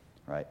faith,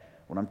 right?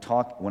 When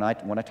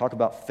I talk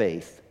about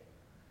faith,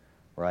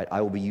 right,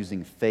 I will be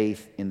using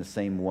faith in the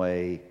same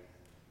way.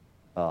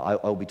 I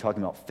will be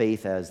talking about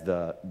faith as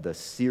the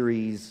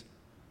series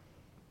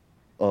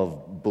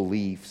of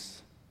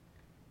beliefs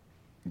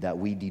that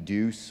we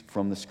deduce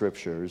from the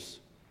Scriptures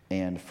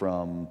and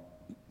from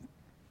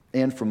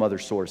other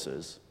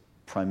sources,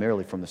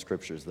 primarily from the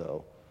Scriptures,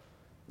 though,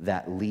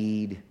 that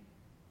lead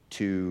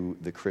to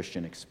the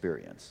Christian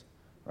experience,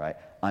 right?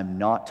 I'm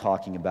not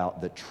talking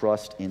about the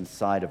trust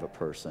inside of a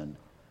person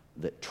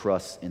that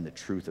trusts in the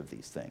truth of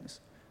these things.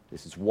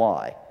 This is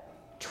why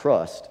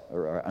trust,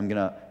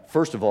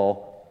 first of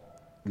all,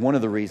 one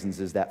of the reasons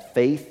is that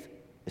faith,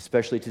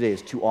 especially today,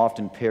 is too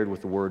often paired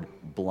with the word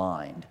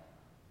blind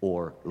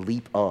or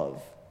leap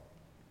of,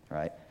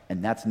 right?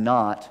 And that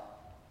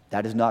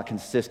is not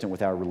consistent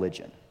with our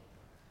religion,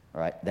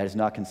 right? That is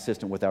not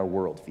consistent with our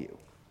worldview,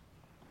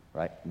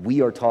 right?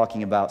 We are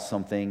talking about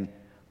something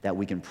that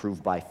we can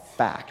prove by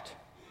fact,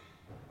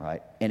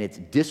 right? And it's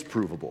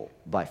disprovable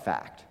by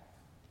fact.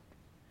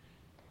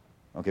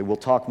 Okay, we'll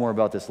talk more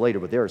about this later,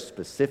 but there are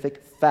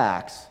specific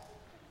facts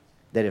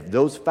that if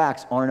those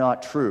facts are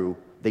not true,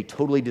 they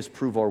totally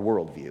disprove our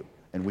worldview.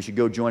 And we should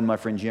go join my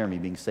friend Jeremy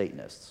being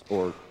Satanists,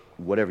 or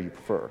whatever you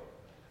prefer,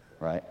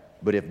 right?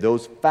 But if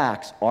those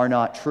facts are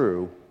not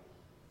true,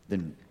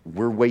 then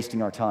we're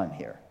wasting our time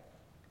here,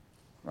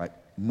 right?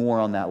 More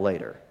on that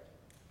later,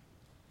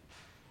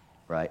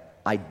 right?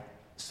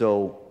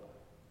 So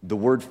the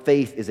word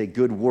faith is a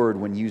good word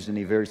when used in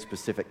a very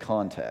specific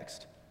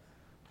context,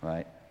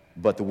 right?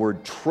 But the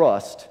word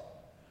trust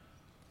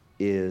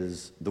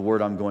is the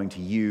word I'm going to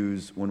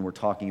use when we're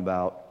talking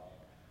about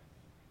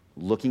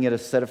looking at a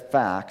set of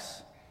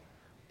facts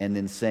and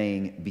then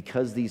saying,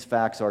 because these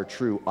facts are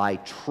true, I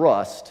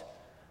trust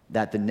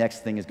that the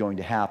next thing is going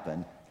to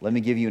happen. Let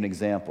me give you an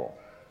example.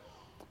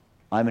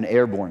 I'm an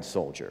airborne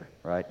soldier,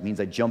 right? It means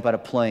I jump out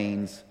of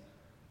planes,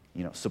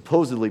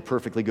 supposedly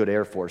perfectly good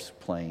Air Force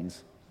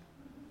planes,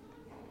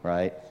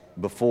 right,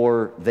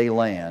 before they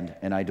land,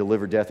 and I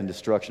deliver death and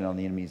destruction on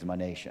the enemies of my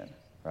nation,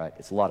 right?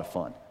 It's a lot of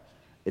fun.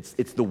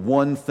 It's the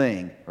one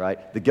thing,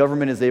 right? The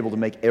government is able to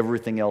make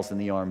everything else in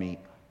the Army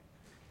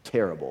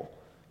terrible,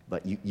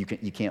 but you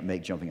can't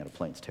make jumping out of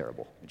planes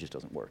terrible. It just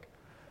doesn't work,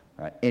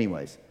 right?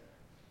 Anyways,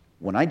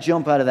 when I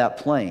jump out of that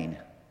plane,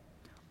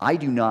 I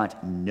do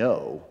not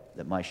know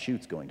that my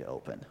chute's going to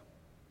open.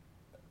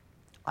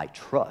 I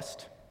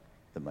trust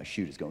that my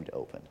chute is going to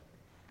open,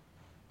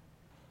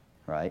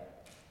 right?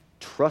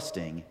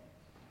 Trusting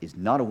is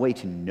not a way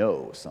to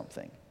know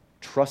something.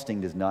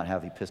 Trusting does not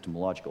have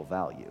epistemological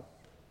value,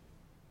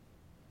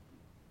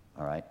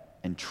 all right?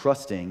 And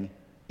trusting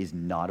is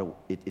not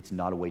it's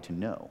not a way to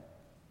know.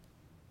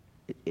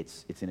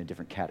 It's in a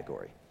different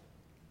category,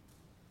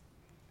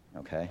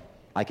 okay?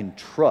 I can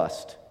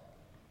trust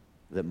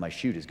that my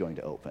chute is going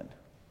to open,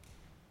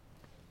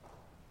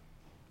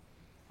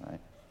 right?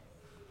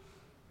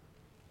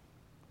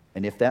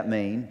 And if that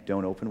main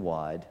don't open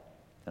wide,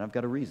 then I've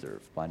got a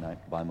reserve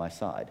by my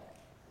side,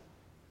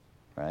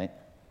 right?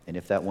 And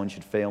if that one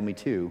should fail me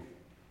too,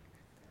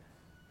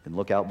 then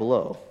look out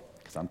below,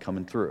 because I'm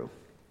coming through,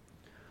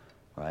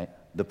 right?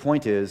 The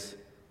point is,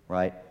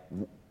 right,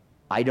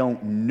 I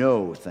don't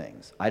know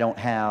things. I don't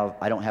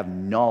have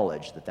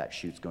knowledge that that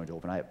chute's going to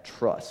open. I have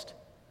trust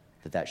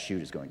that that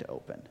chute is going to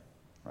open,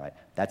 right?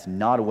 That's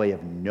not a way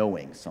of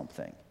knowing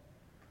something,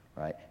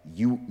 right?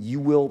 You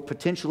will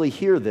potentially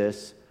hear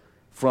this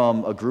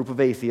from a group of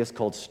atheists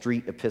called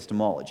street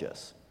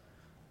epistemologists,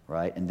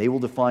 right? And they will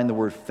define the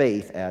word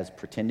faith as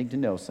pretending to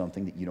know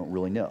something that you don't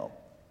really know,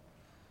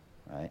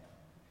 right?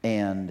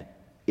 And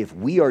if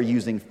we are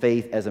using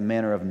faith as a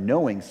manner of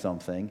knowing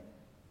something,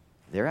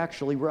 they're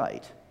actually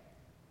right,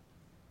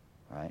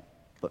 right?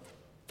 But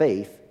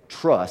faith,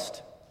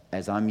 trust,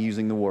 as I'm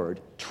using the word,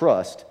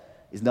 trust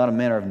is not a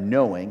manner of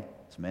knowing,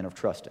 it's a manner of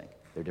trusting.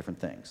 They're different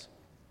things.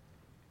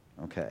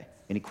 Okay.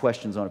 Any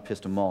questions on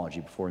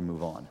epistemology before we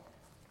move on?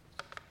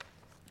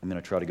 I'm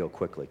going to try to go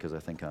quickly because I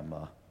think I'm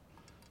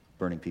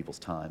burning people's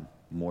time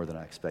more than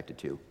I expected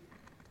to.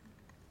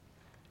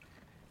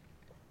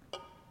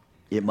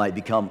 It might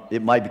become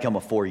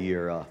a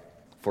four-year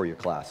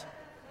class.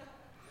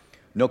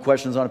 No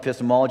questions on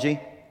epistemology?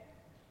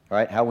 All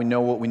right, how we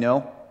know what we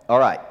know? All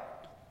right.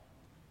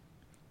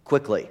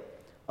 Quickly.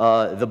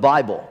 The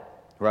Bible,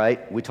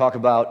 right? We talk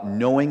about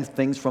knowing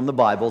things from the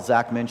Bible.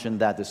 Zach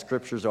mentioned that the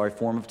scriptures are a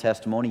form of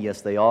testimony.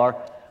 Yes, they are.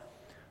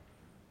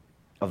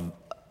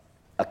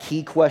 A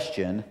key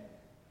question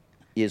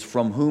is,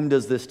 from whom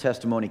does this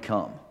testimony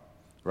come?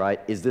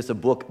 Right? Is this a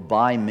book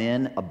by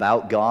men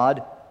about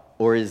God,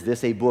 or is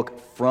this a book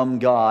from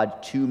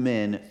God to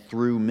men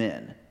through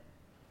men?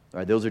 All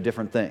right, those are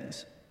different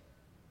things.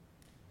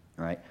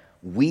 All right?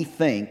 We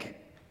think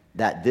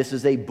that this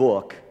is a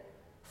book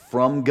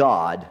from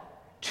God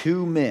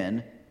to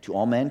men, to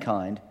all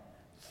mankind,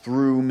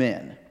 through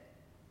men.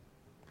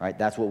 All right?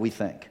 That's what we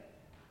think.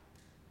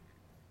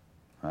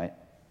 All right?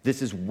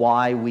 This is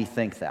why we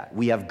think that.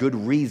 We have good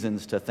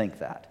reasons to think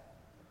that.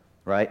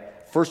 Right?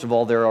 First of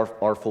all, there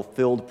are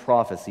fulfilled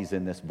prophecies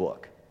in this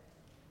book.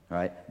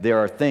 Right? There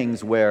are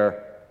things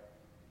where,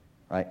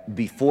 right,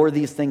 before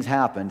these things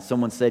happened,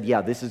 someone said,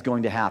 yeah, this is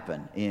going to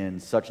happen in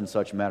such and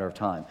such matter of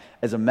time.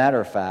 As a matter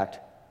of fact,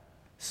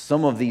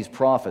 some of these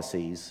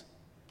prophecies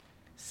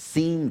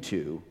seem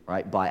to,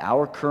 right, by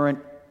our current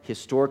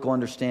historical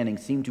understanding,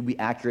 seem to be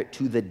accurate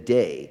to the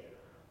day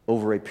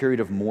over a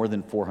period of more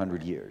than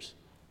 400 years.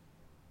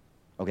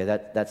 Okay,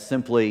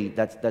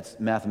 that's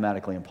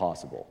mathematically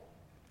impossible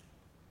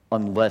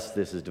unless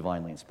this is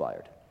divinely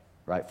inspired,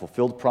 right?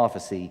 Fulfilled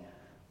prophecy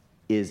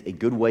is a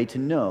good way to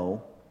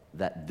know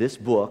that this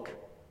book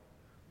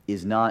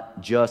is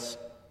not just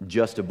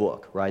a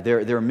book, right?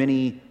 There are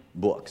many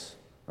books,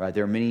 right?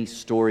 There are many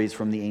stories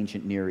from the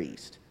ancient Near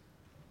East.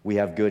 We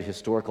have good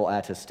historical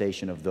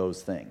attestation of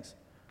those things,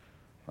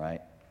 right?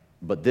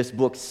 But this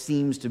book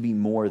seems to be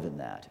more than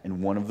that,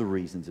 and one of the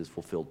reasons is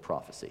fulfilled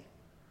prophecy,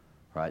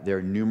 right? There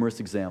are numerous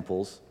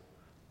examples,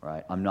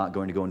 right? I'm not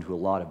going to go into a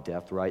lot of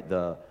depth, right?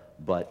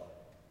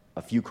 But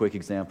a few quick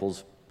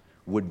examples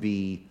would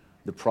be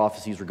the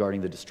prophecies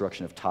regarding the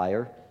destruction of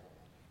Tyre,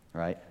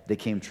 right? They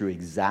came true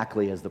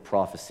exactly as the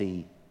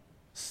prophecy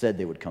said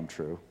they would come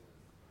true,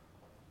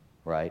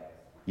 right?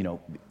 You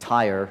know,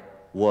 Tyre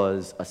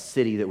was a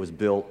city that was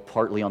built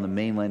partly on the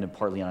mainland and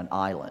partly on an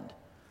island,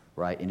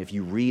 right? And if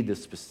you read the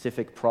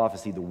specific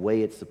prophecy the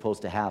way it's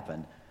supposed to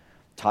happen,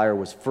 Tyre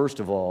was first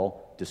of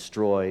all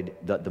destroyed,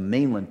 the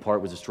mainland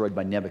part was destroyed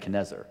by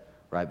Nebuchadnezzar,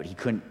 right? But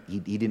he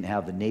didn't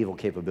have the naval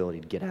capability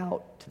to get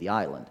out to the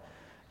island.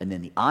 And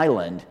then the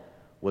island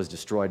was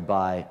destroyed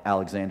by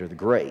Alexander the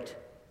Great.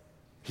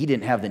 He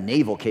didn't have the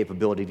naval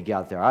capability to get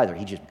out there either.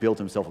 He just built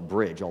himself a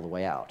bridge all the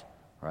way out,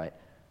 right?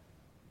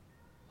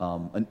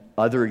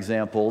 Other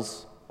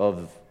examples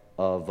of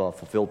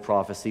fulfilled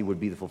prophecy would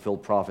be the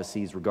fulfilled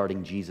prophecies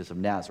regarding Jesus of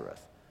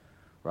Nazareth,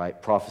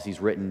 right? Prophecies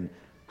written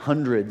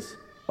hundreds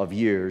of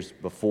years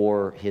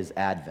before his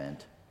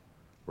advent,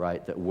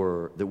 right? That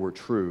were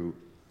true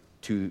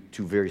to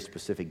very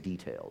specific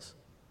details,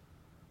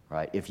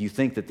 right? If you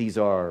think that these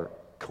are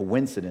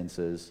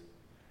coincidences,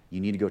 you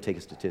need to go take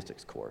a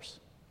statistics course,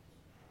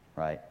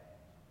 right?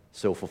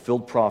 So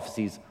fulfilled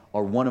prophecies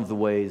are one of the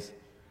ways,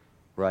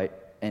 right?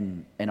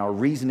 And our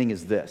reasoning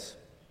is this,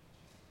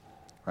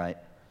 right?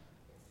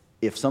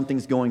 If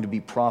something's going to be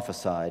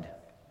prophesied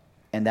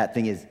and that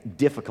thing is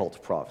difficult to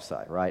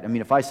prophesy, right? I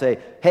mean, if I say,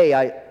 hey,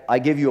 I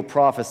give you a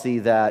prophecy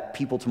that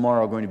people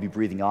tomorrow are going to be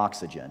breathing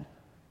oxygen,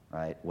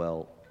 right?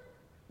 Well,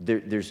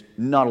 there's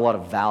not a lot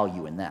of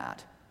value in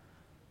that,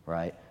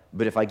 right?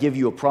 But if I give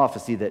you a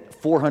prophecy that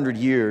 400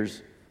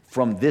 years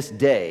from this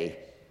day,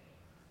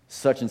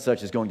 such and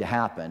such is going to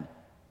happen,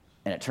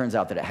 and it turns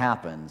out that it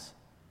happens,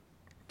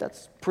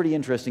 that's pretty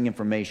interesting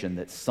information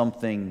that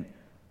something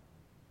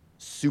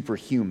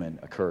superhuman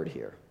occurred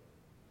here,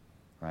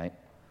 right?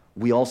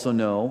 We also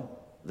know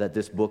that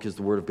this book is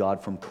the Word of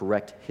God from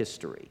correct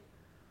history,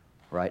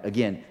 right?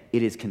 Again,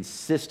 it is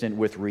consistent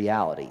with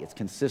reality. It's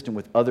consistent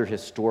with other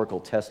historical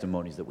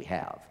testimonies that we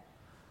have,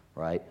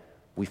 right?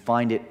 We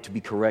find it to be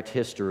correct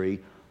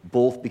history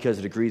both because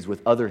it agrees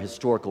with other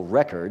historical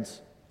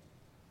records,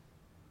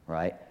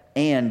 right?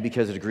 And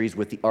because it agrees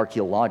with the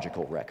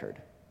archaeological record,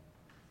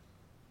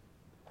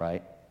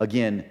 right?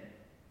 Again,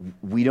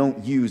 we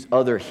don't use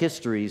other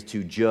histories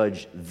to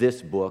judge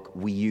this book.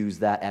 We use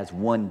that as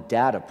one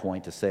data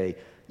point to say,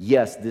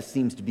 yes, this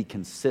seems to be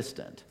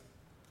consistent,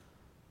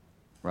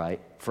 right?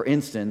 For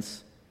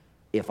instance,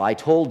 if I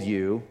told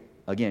you,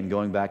 again,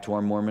 going back to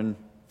our Mormon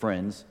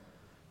friends,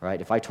 right?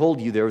 If I told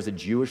you there was a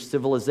Jewish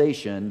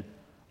civilization,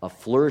 a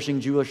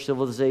flourishing Jewish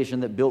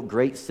civilization that built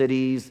great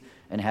cities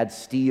and had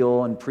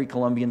steel and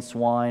pre-Columbian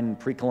swine and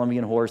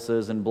pre-Columbian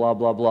horses and blah,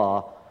 blah,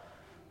 blah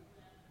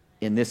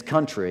in this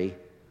country,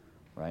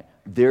 right?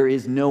 There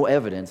is no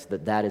evidence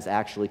that that is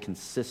actually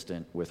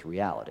consistent with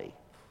reality,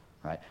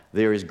 right?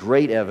 There is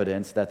great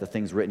evidence that the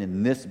things written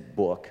in this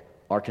book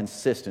are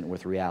consistent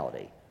with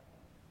reality,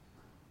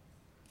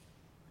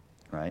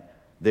 right?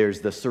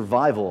 There's the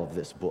survival of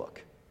this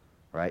book,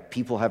 right?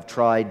 People have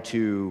tried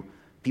to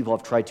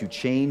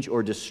change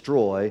or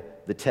destroy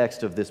the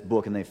text of this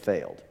book, and they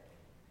failed,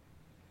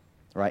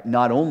 right?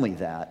 Not only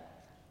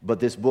that, but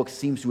this book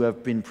seems to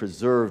have been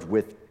preserved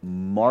with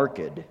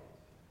marked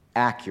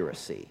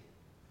accuracy,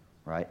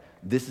 right?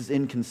 This is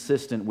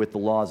inconsistent with the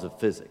laws of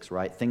physics,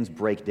 right? Things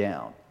break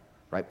down,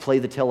 right? Play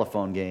the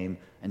telephone game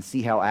and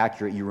see how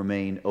accurate you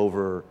remain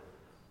over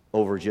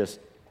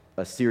just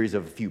a series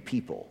of a few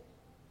people,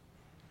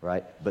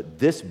 right? But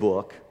this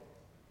book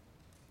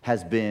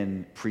has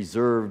been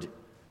preserved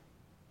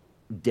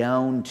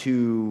down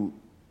to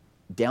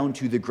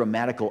the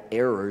grammatical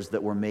errors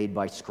that were made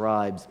by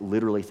scribes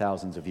literally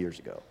thousands of years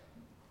ago,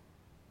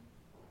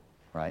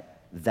 right?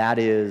 That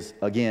is,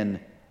 again,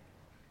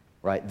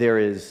 right, there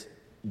is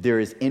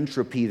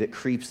entropy that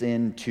creeps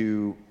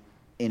into,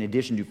 in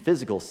addition to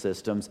physical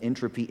systems,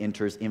 entropy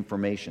enters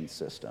information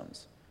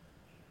systems,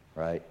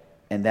 right?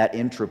 And that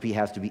entropy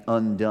has to be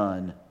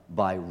undone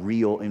by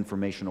real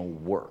informational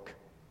work,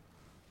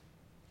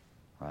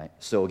 right?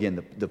 So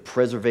again, the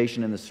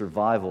preservation and the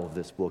survival of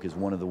this book is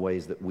one of the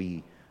ways that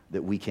we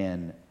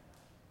can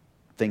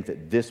think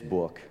that this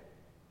book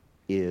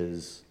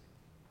is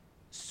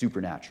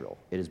supernatural.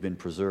 It has been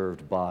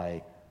preserved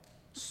by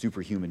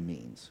superhuman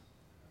means,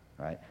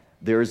 right?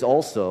 There is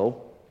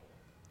also,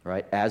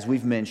 right, as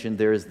we've mentioned,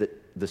 there is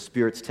the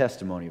Spirit's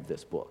testimony of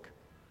this book,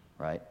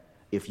 right?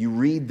 If you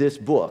read this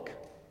book,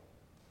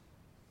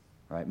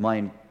 right,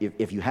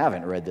 if you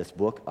haven't read this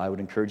book, I would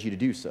encourage you to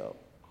do so,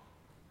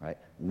 right?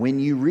 When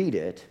you read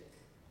it,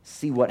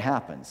 see what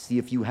happens. See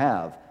if you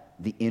have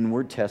the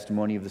inward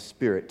testimony of the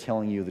Spirit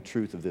telling you the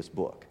truth of this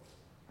book,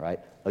 right?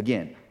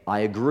 Again, I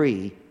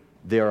agree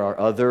there are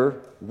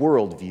other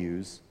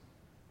worldviews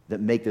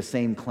that make the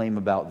same claim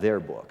about their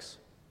books,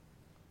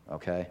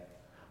 okay?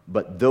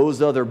 But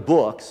those other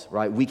books,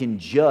 right, we can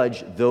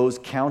judge those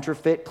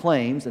counterfeit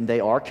claims, and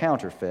they are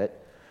counterfeit.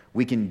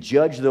 We can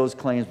judge those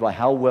claims by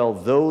how well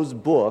those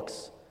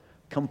books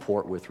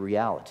comport with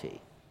reality.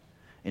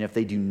 And if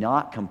they do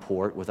not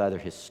comport with either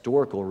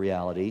historical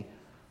reality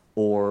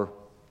or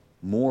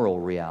moral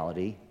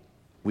reality,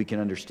 we can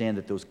understand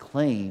that those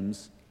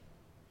claims,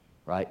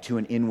 right, to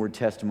an inward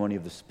testimony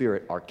of the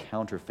Spirit are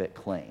counterfeit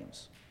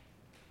claims.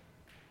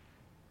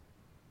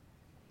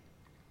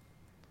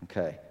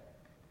 Okay.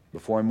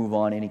 Before I move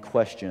on, any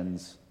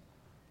questions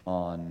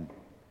on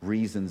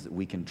reasons that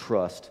we can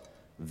trust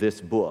this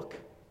book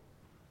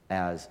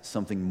as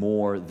something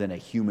more than a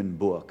human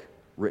book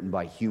written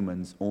by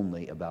humans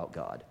only about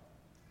God?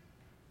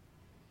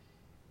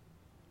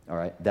 All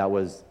right, that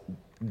was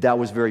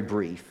very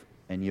brief,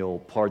 and you'll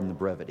pardon the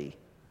brevity,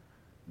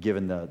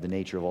 given the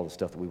nature of all the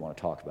stuff that we want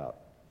to talk about.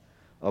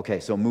 Okay,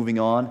 so moving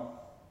on,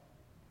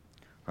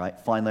 right,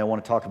 finally I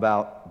want to talk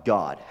about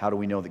God. How do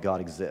we know that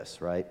God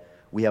exists, right?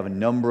 We have a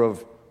number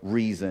of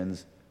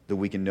reasons that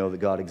we can know that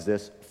God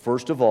exists.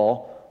 First of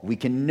all, we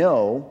can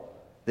know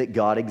that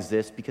God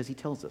exists because He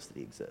tells us that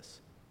He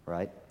exists,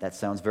 right? That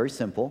sounds very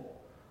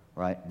simple,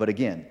 right? But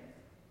again,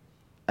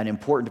 an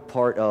important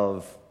part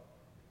of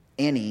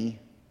any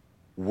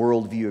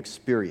worldview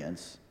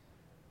experience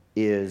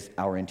is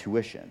our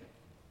intuition,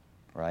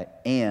 right?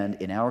 And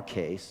in our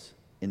case,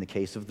 in the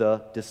case of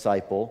the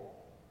disciple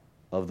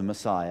of the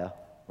Messiah,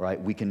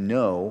 right, we can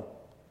know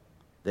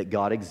that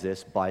God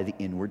exists by the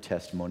inward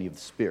testimony of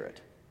the Spirit.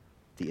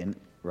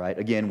 Right?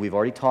 Again, we've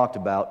already talked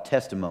about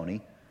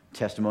testimony.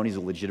 Testimony is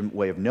a legitimate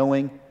way of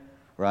knowing,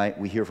 right?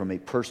 We hear from a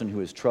person who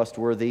is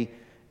trustworthy.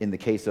 In the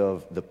case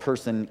of the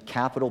person,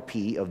 capital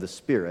P, of the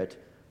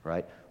Spirit,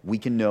 right, we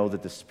can know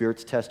that the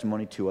Spirit's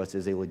testimony to us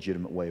is a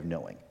legitimate way of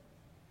knowing.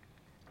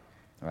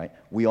 Right?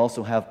 We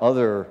also have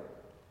other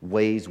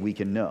ways we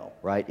can know,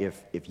 right?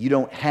 If you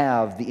don't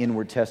have the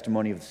inward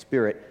testimony of the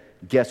Spirit,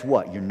 guess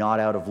what? You're not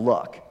out of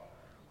luck,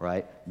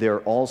 right? There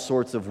are all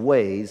sorts of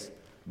ways,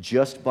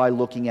 just by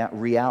looking at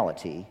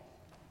reality,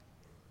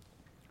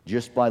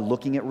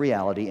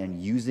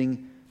 and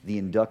using the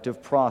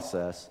inductive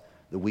process,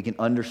 that we can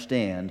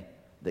understand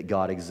that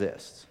God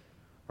exists,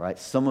 right?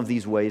 Some of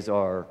these ways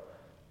are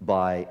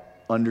by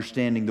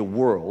understanding the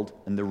world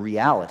and the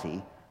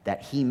reality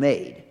that He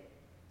made,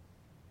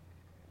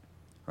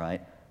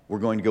 right? We're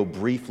going to go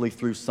briefly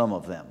through some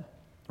of them,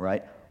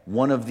 right?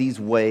 One of these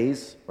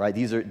ways, right,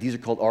 these are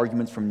called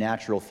arguments from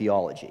natural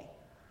theology,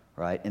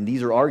 right? And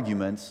these are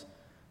arguments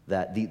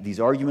that these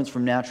arguments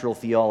from natural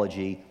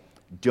theology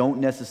don't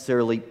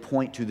necessarily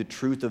point to the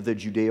truth of the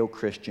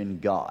Judeo-Christian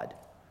God,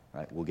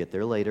 right? We'll get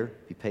there later.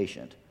 Be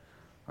patient,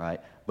 right?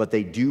 But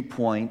they do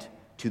point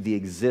to the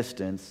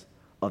existence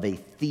of a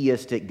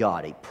theistic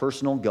God, a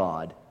personal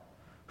God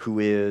who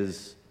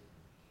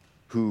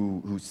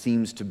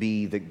seems to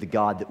be the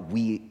God that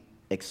we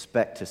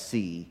expect to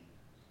see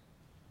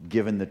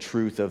given the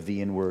truth of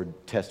the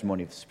inward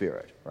testimony of the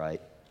Spirit,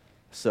 right?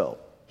 So,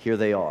 here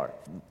they are.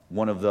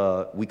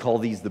 We call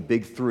these the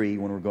big three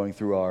when we're going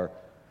through our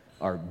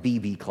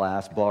BB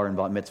class, Bar and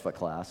Bat Mitzvah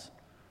class,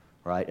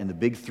 right? And the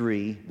big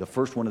three, the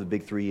first one of the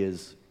big three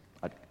is,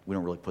 we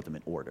don't really put them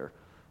in order,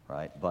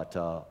 right? But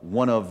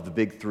one of the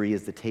big three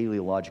is the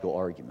teleological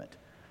argument.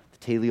 The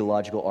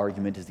teleological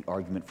argument is the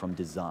argument from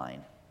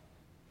design,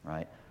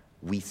 right?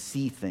 We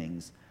see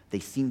things, they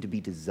seem to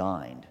be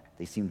designed.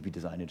 They seem to be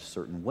designed in a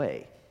certain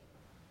way,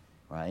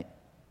 right?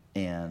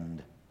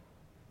 And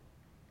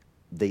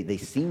they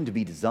seem to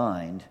be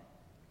designed,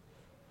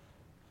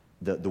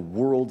 the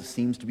world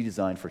seems to be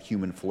designed for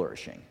human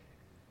flourishing,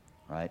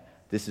 right?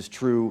 This is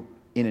true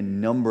in a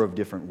number of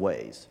different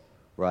ways,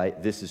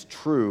 right? This is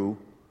true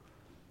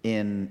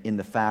in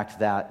the fact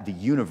that the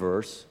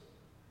universe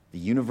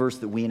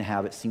that we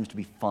inhabit seems to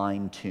be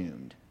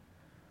fine-tuned,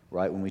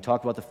 right? When we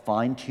talk about the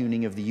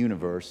fine-tuning of the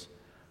universe,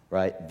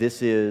 right,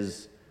 this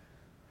is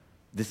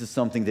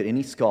something that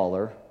any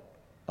scholar,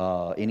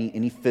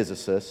 any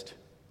physicist,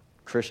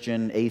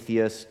 Christian,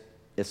 atheist,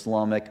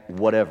 Islamic,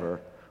 whatever,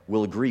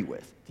 will agree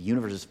with. The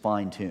universe is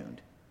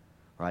fine-tuned,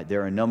 right?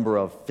 There are a number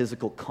of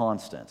physical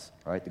constants,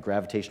 right? The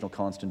gravitational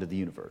constant of the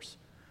universe,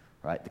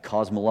 right? The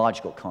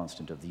cosmological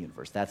constant of the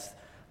universe.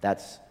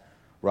 That's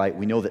right.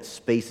 We know that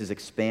space is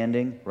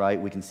expanding, right?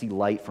 We can see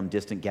light from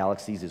distant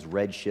galaxies is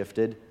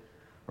red-shifted,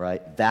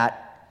 right?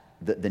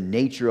 The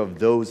nature of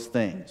those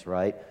things,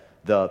 right?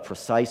 The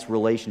precise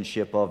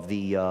relationship of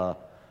the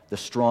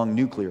strong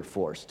nuclear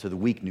force to the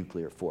weak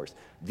nuclear force.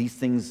 These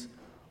things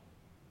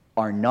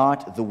are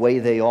not the way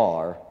they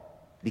are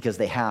because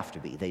they have to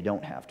be. They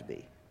don't have to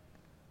be,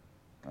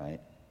 right?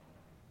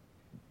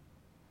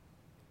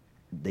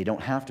 They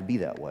don't have to be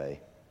that way,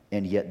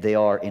 and yet they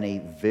are in a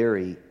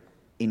very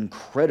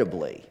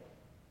incredibly,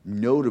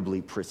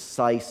 notably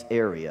precise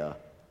area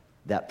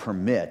that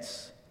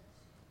permits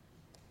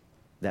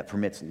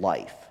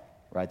life,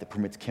 right? That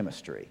permits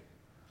chemistry,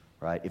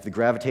 right? If the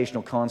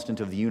gravitational constant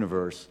of the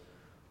universe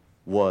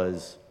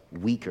was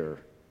weaker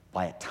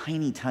by a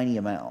tiny, tiny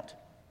amount,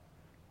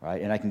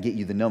 right? And I can get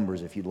you the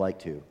numbers if you'd like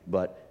to,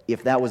 but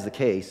if that was the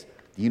case,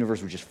 the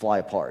universe would just fly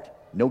apart.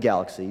 No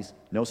galaxies,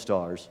 no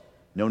stars,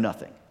 no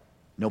nothing,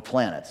 no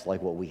planets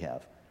like what we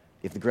have.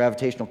 If the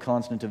gravitational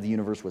constant of the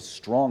universe was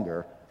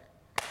stronger,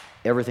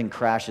 everything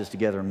crashes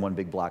together in one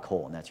big black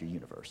hole, and that's your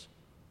universe,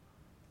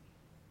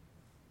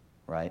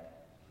 right?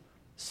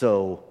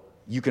 So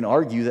you can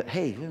argue that,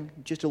 hey,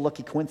 just a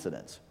lucky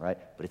coincidence, right?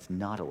 But it's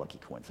not a lucky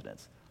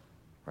coincidence,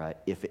 right?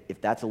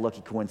 If that's a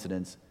lucky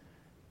coincidence,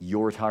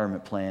 your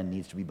retirement plan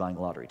needs to be buying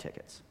lottery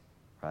tickets,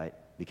 right?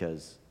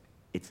 Because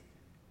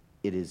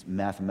it is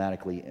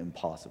mathematically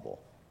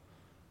impossible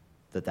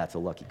that that's a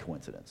lucky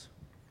coincidence,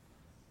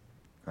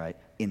 right?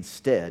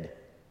 Instead,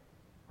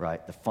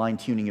 right, the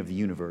fine-tuning of the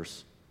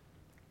universe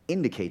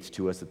indicates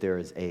to us that there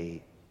is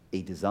a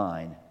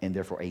design and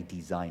therefore a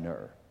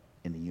designer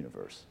in the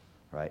universe,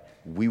 right?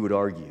 We would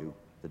argue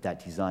that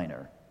that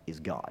designer is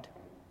God,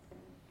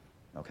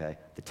 okay?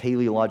 The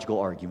teleological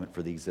argument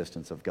for the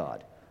existence of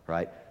God,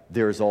 right?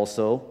 There is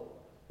also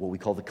what we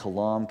call the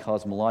Kalam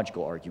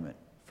cosmological argument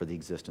for the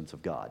existence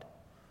of God,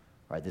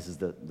 right? This is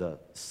the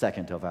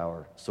second of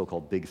our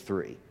so-called big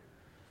three.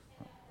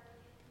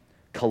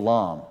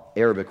 Kalam,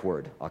 Arabic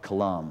word,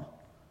 kalam,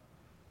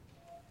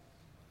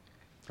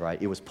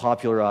 right? It was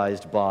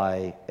popularized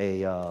by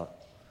a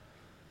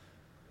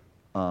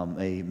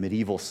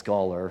medieval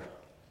scholar,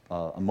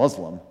 a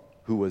Muslim,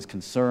 who was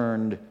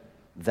concerned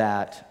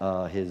that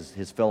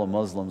his fellow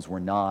Muslims were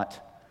not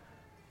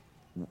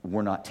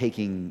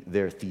taking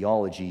their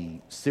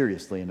theology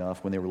seriously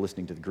enough when they were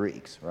listening to the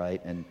Greeks,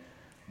 right? And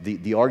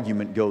the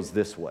argument goes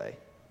this way,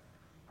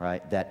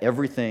 right? That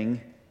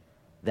everything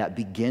that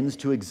begins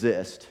to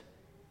exist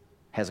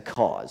has a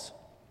cause,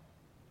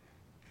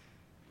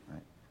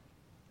 right?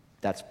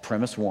 That's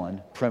premise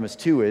one. Premise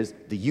two is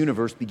the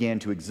universe began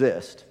to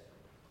exist,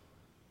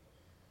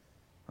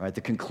 right?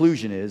 The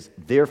conclusion is,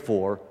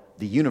 therefore,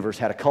 the universe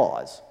had a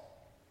cause,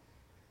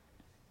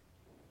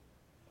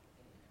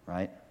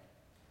 right?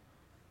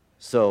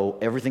 So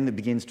everything that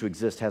begins to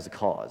exist has a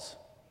cause,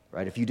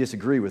 right? If you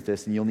disagree with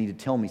this, then you'll need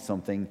to tell me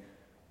something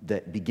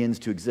that begins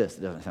to exist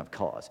that doesn't have a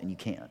cause, and you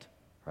can't,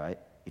 right?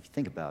 If you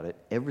think about it,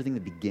 everything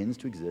that begins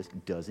to exist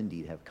does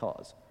indeed have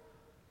cause,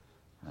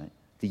 right?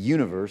 The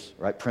universe,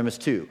 right? Premise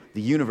two,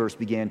 the universe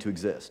began to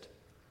exist,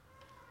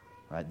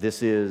 right?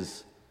 This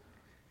is,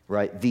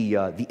 right?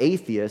 The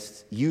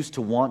atheists used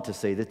to want to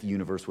say that the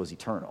universe was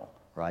eternal,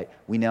 right?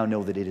 We now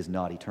know that it is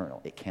not eternal.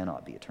 It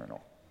cannot be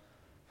eternal,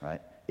 right?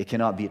 It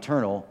cannot be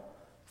eternal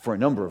for a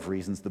number of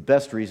reasons. The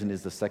best reason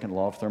is the second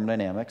law of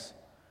thermodynamics,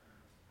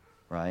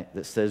 right,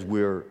 that says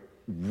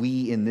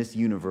we in this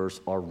universe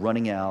are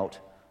running out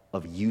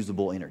of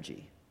usable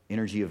energy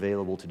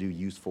available to do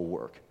useful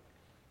work,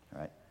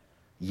 right?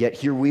 Yet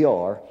here we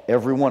are,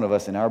 every one of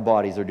us in our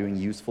bodies are doing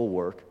useful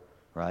work,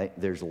 right?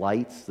 There's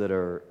lights that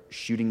are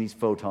shooting these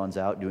photons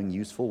out, doing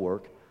useful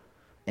work,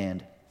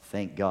 and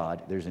thank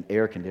God, there's an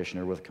air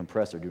conditioner with a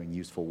compressor doing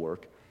useful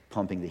work,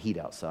 pumping the heat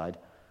outside,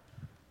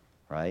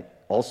 right?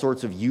 All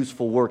sorts of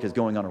useful work is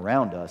going on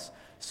around us,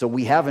 so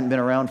we haven't been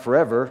around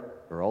forever,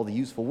 or all the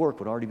useful work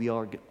would already be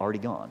already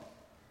gone,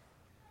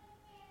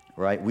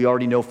 right? We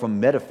already know from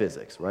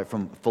metaphysics, right,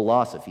 from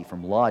philosophy,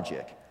 from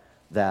logic,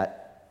 that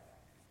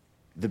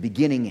the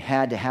beginning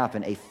had to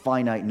happen a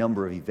finite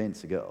number of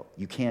events ago.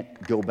 You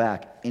can't go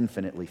back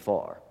infinitely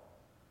far,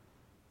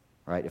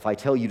 right? If I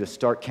tell you to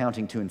start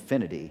counting to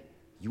infinity,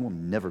 you will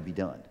never be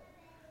done.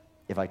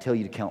 If I tell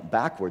you to count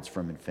backwards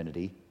from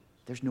infinity,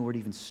 there's nowhere to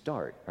even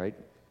start, right?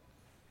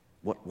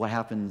 What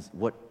happens,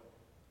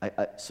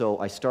 so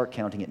I start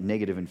counting at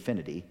negative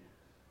infinity.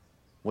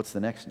 What's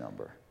the next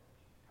number,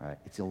 right?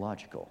 It's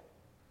illogical.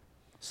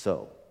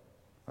 So,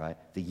 right,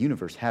 the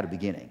universe had a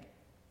beginning.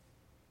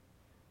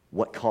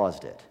 What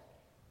caused it?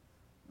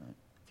 Right?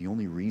 The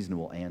only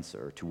reasonable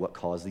answer to what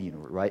caused the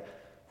universe, right?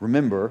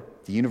 Remember,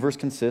 the universe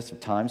consists of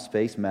time,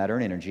 space, matter,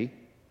 and energy,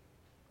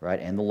 right,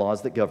 and the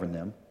laws that govern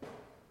them.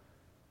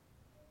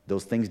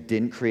 Those things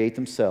didn't create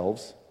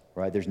themselves,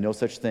 right? There's no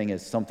such thing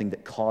as something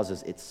that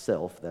causes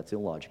itself. That's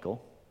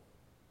illogical,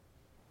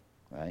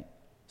 right?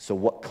 So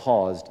what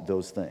caused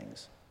those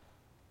things?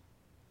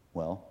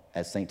 Well,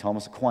 as St.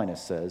 Thomas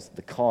Aquinas says,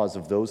 the cause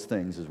of those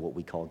things is what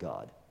we call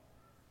God.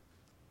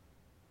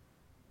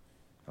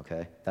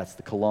 Okay? That's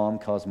the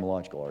Kalam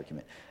cosmological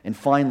argument. And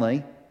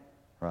finally,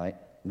 right,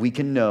 we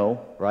can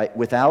know, right,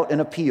 without an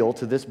appeal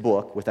to this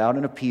book, without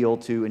an appeal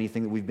to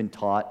anything that we've been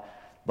taught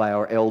by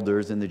our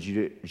elders in the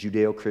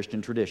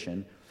Judeo-Christian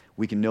tradition,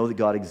 we can know that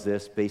God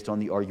exists based on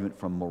the argument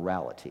from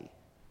morality,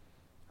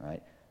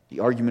 right? The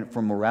argument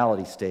from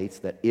morality states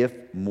that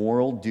if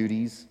moral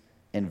duties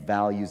and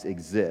values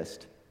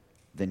exist,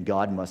 then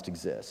God must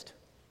exist,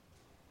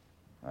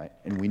 right?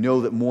 And we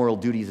know that moral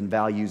duties and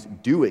values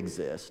do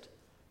exist.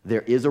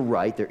 There is a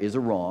right, there is a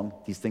wrong.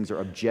 These things are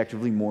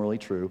objectively morally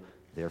true.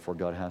 Therefore,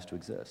 God has to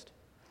exist,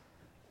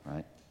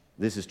 right?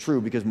 This is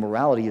true because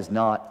morality is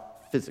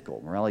not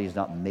physical. Morality is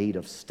not made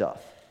of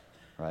stuff,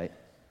 right?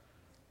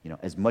 You know,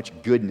 as much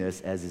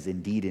goodness as is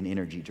indeed in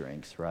energy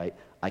drinks, right?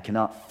 I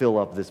cannot fill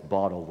up this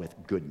bottle with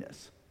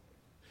goodness,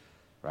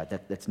 right?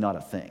 That's not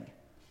a thing,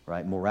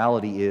 right?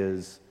 Morality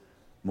is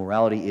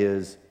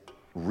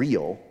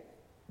real,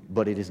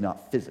 but it is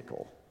not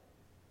physical,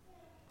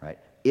 right?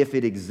 If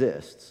it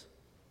exists,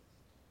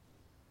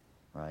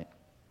 right?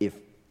 If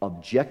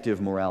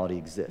objective morality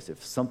exists,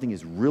 if something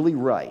is really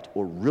right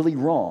or really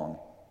wrong,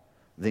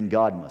 then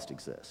God must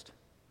exist.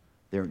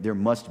 There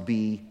must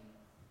be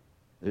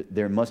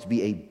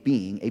a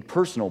being, a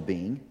personal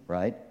being,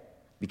 right?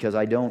 Because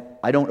I don't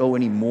owe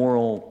any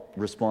moral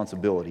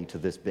responsibility to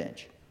this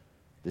bench.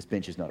 This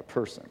bench is not a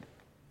person.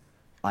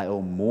 I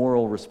owe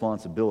moral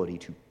responsibility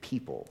to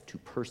people, to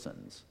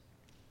persons,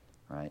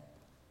 right?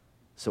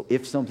 So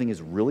if something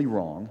is really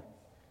wrong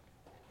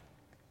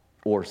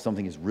or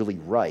something is really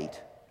right,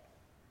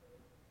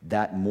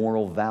 that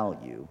moral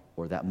value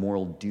or that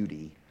moral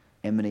duty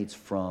emanates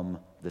from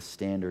the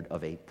standard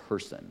of a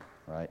person,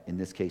 right? In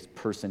this case,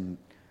 person,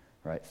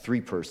 right?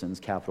 Three persons,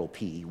 capital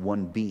P,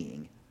 one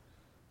being,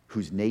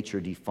 whose nature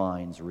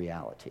defines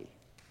reality,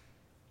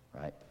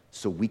 right?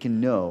 So we can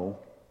know,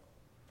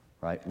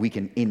 right? We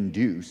can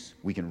induce,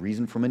 we can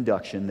reason from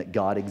induction that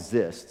God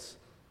exists,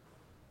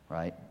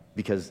 right?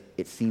 Because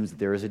it seems that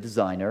there is a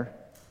designer,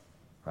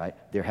 right?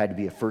 There had to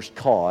be a first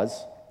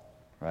cause,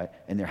 right?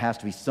 And there has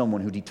to be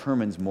someone who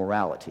determines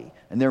morality.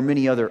 And there are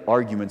many other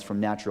arguments from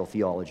natural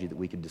theology that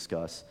we could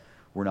discuss.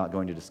 We're not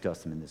going to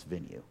discuss them in this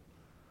venue.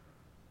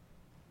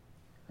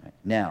 Right.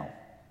 Now,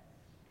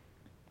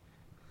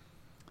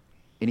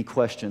 any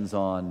questions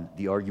on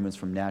the arguments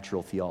from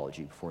natural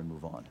theology before we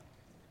move on?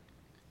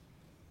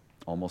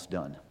 Almost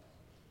done.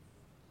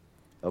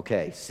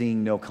 Okay,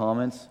 seeing no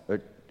comments,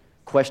 or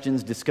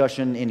questions,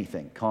 discussion,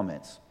 anything,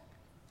 comments.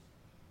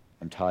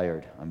 I'm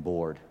tired, I'm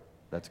bored.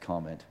 That's a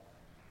comment.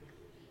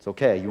 It's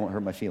okay, you won't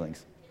hurt my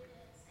feelings.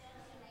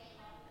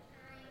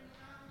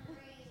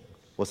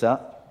 What's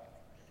that?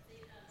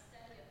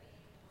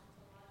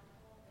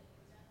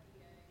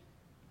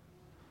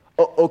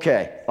 Oh,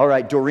 okay, all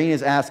right, Doreen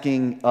is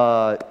asking,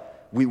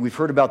 we've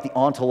heard about the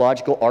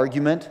ontological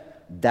argument.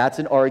 That's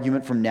an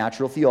argument from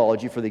natural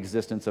theology for the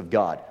existence of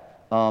God.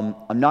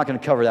 I'm not going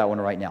to cover that one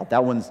right now.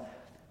 That one's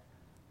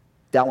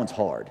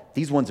hard.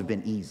 These ones have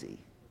been easy,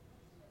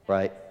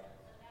 right?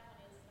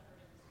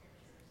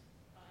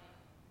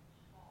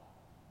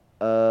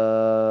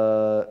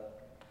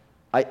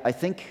 I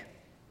think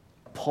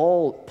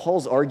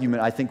Paul's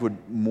argument, I think, would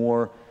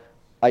more,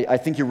 I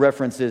think your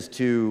reference is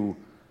to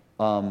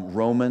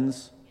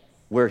Romans,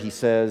 where he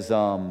says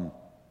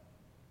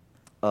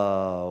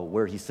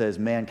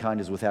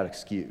mankind is without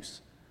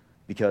excuse,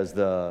 because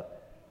the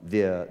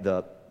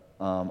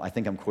I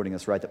think I'm quoting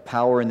this right, that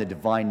power in the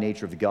divine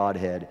nature of the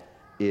Godhead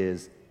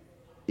is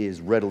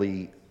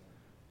readily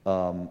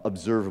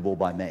observable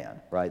by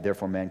man, right?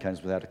 Therefore, mankind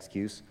is without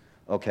excuse.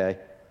 Okay.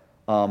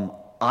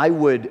 I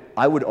would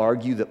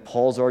argue that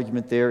Paul's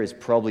argument there is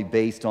probably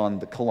based on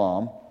the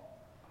Kalam,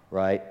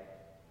 right?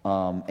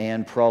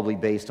 And probably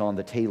based on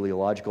the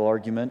teleological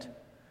argument,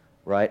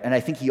 right? And I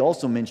think he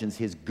also mentions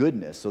his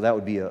goodness, so that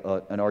would be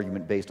an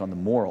argument based on the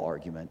moral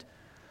argument.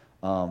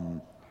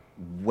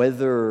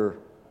 Whether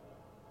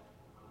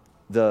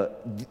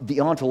the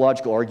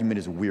ontological argument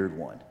is a weird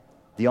one.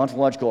 The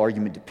ontological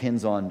argument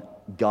depends on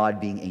God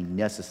being a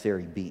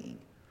necessary being,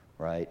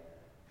 right?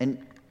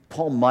 And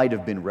Paul might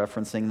have been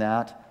referencing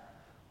that.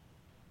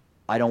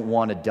 I don't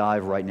want to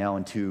dive right now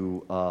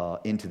into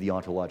the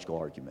ontological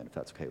argument, if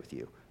that's okay with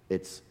you.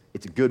 It's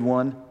a good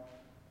one,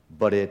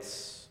 but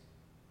it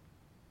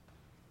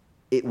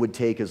would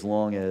take as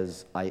long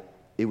as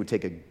it would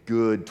take a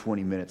good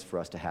 20 minutes for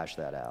us to hash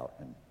that out.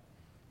 And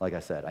like I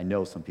said, I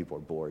know some people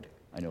are bored.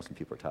 I know some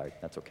people are tired.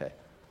 That's okay.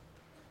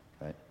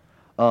 Right?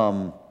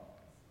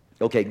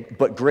 Okay,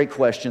 but great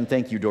question.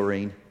 Thank you,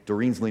 Doreen.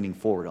 Doreen's leaning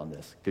forward on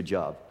this. Good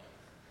job.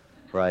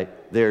 Right?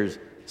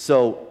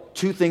 So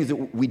two things that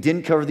we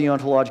didn't cover the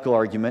ontological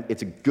argument.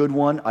 It's a good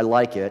one. I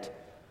like it.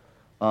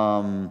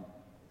 And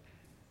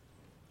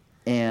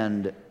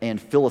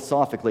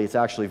philosophically, it's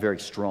actually very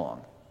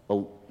strong.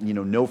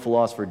 No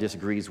philosopher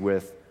disagrees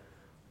with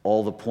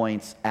all the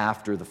points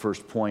after the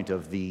first point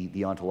of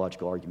the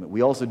ontological argument.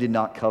 We also did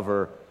not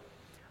cover,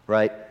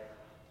 right?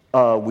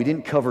 We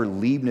didn't cover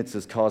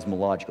Leibniz's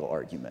cosmological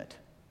argument,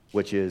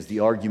 which is the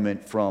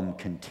argument from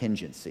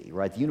contingency,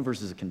 right? The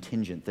universe is a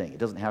contingent thing. It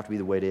doesn't have to be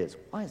the way it is.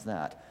 Why is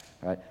that?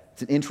 Right?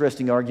 It's an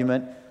interesting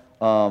argument.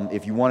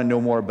 If you want to know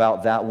more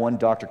about that one,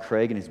 Dr.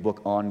 Craig in his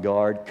book On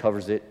Guard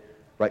covers it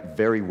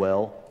very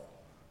well,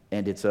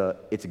 and it's a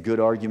good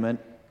argument.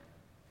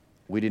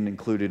 We didn't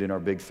include it in our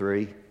big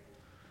three.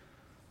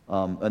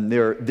 And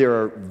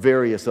there are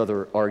various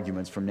other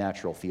arguments from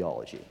natural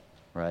theology,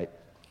 right?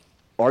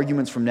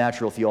 Arguments from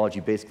natural theology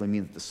basically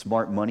mean that the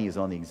smart money is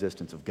on the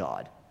existence of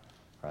God,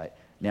 right?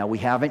 Now, we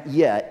haven't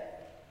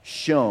yet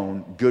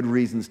shown good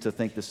reasons to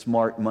think the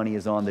smart money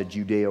is on the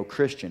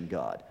Judeo-Christian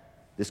God.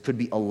 This could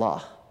be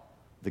Allah,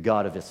 the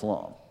God of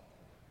Islam,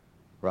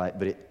 right?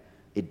 But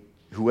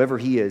whoever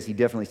he is, he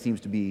definitely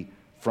seems to be,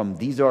 from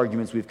these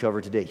arguments we've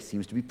covered today, he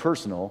seems to be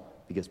personal,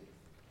 because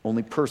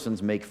only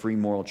persons make free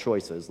moral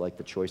choices, like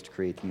the choice to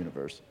create the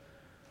universe,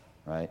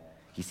 right?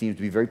 He seems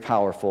to be very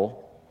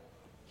powerful.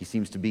 He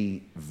seems to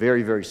be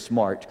very, very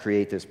smart to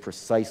create this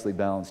precisely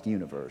balanced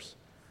universe,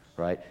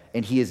 right?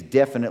 And he is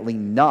definitely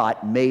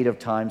not made of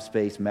time,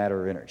 space,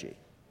 matter, or energy,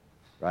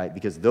 right?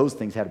 Because those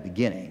things had a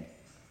beginning.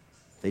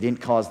 They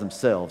didn't cause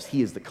themselves.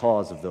 He is the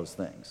cause of those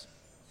things.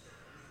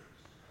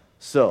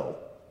 So,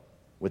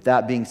 with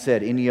that being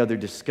said, any other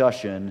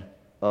discussion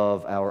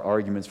of our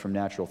arguments from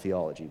natural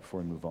theology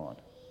before we move on?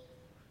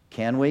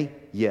 Can we?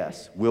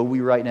 Yes. Will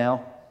we right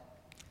now?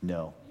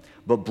 No.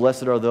 But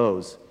blessed are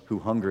those who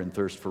hunger and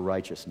thirst for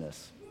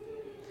righteousness,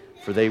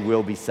 for they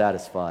will be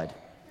satisfied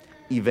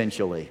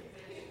eventually.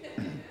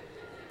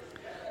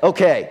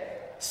 Okay,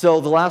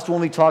 so the last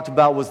one we talked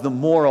about was the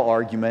moral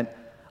argument.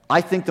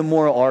 I think the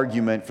moral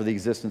argument for the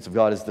existence of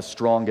God is the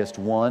strongest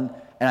one,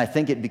 and I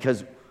think it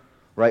because,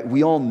 right,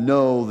 we all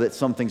know that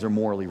some things are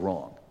morally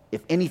wrong.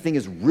 If anything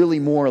is really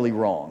morally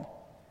wrong,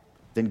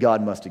 then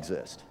God must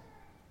exist,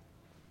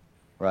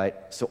 right?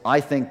 So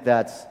I think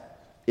that's,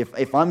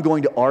 if I'm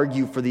going to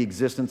argue for the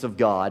existence of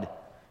God,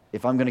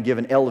 if I'm going to give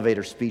an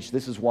elevator speech,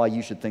 this is why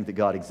you should think that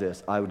God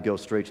exists, I would go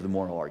straight to the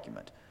moral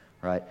argument,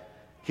 right?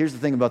 Here's the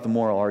thing about the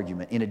moral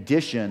argument. In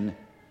addition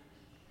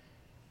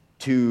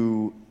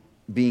to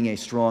being a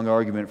strong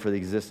argument for the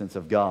existence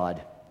of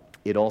God,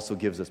 it also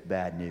gives us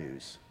bad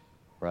news,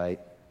 right?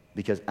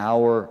 Because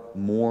our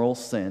moral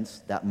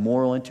sense, that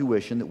moral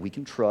intuition that we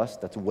can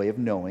trust, that's a way of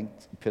knowing,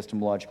 it's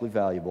epistemologically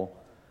valuable,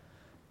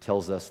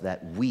 tells us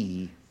that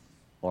we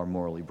are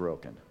morally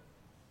broken,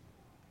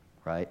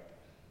 right?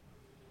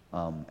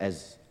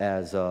 As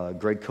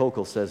Greg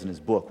Kokel says in his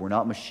book, we're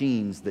not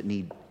machines that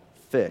need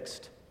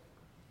fixed.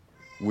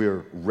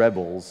 We're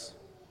rebels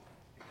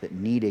that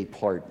need a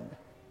pardon,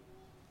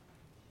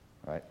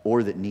 right?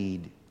 Or that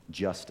need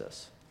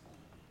justice,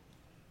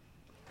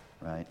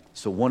 right?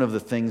 So one of the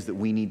things that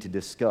we need to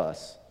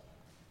discuss,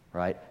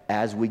 right,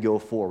 as we go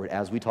forward,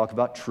 as we talk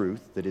about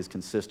truth that is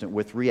consistent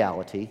with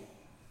reality,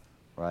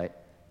 right,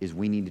 is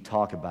we need to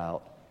talk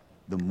about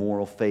the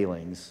moral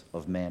failings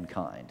of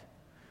mankind.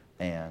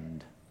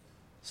 And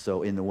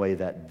so in the way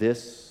that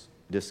this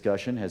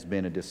discussion has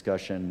been a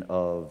discussion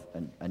of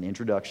an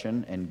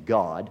introduction and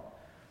God,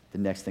 the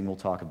next thing we'll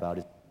talk about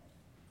is...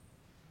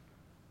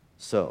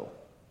 So,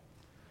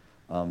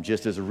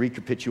 just as a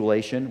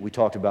recapitulation, we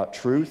talked about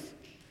truth.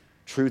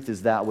 Truth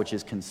is that which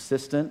is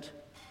consistent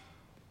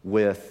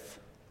with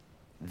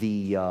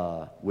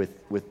the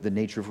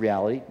nature of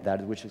reality,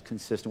 that which is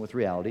consistent with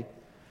reality,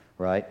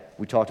 right?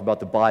 We talked about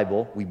the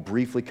Bible. We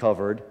briefly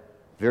covered,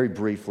 very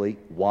briefly,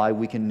 why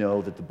we can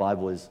know that the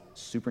Bible is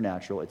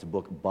supernatural. It's a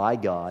book by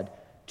God,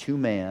 to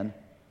man,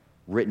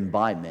 written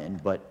by men,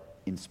 but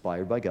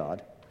inspired by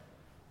God,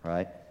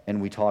 right?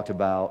 And we talked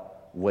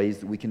about ways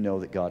that we can know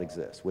that God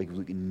exists, ways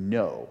we can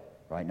know,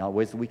 right? Not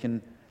ways that we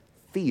can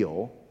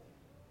feel,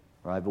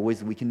 right? But ways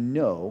that we can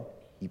know,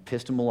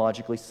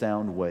 epistemologically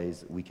sound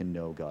ways that we can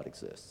know God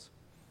exists,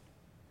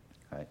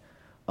 right?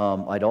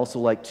 I'd also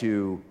like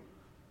to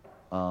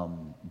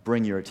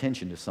bring your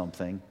attention to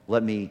something.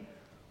 Let me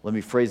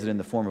phrase it in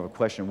the form of a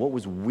question. What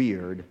was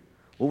weird?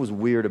 What was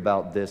weird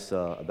about this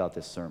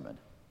sermon?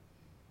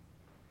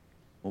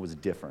 What was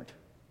different?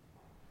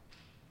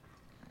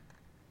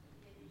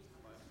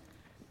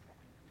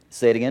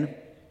 Say it again.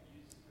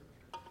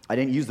 I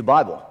didn't use the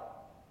Bible,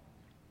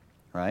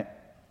 right?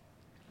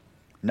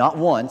 Not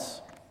once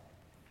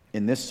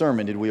in this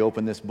sermon did we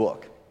open this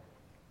book.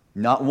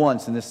 Not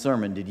once in this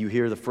sermon did you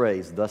hear the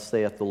phrase, "Thus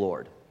saith the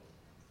Lord."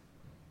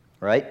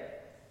 Right?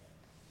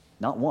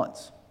 Not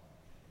once.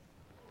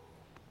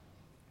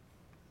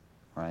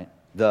 Right?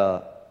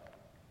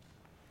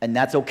 And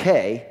that's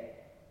okay,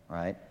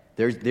 right?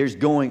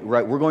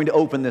 We're going to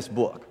open this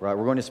book, right?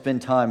 We're going to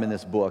spend time in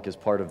this book as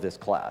part of this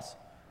class,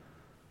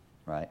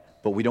 right?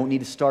 But we don't need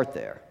to start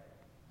there,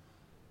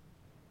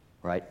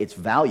 right? It's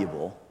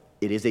valuable.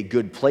 It is a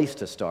good place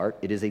to start.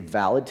 It is a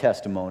valid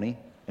testimony,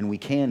 and we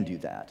can do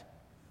that.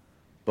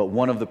 But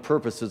one of the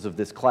purposes of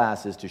this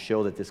class is to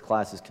show that this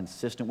class is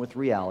consistent with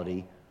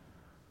reality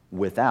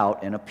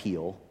without an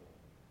appeal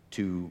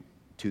to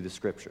the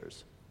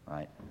Scriptures,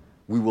 right?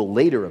 We will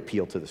later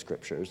appeal to the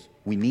Scriptures.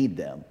 We need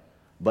them.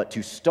 But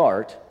to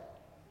start,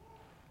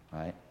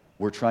 right,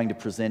 we're trying to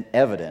present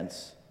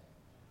evidence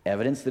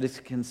that is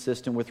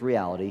consistent with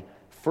reality,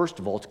 first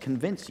of all, to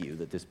convince you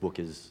that this book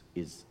is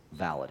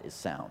valid, is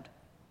sound,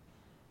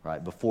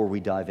 right, before we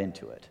dive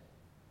into it.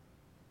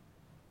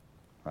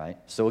 Right?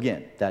 So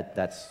again,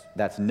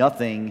 that's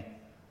nothing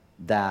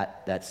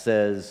that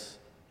says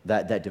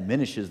that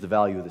diminishes the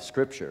value of the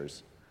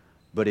Scriptures,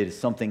 but it is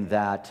something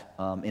that,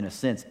 in a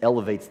sense,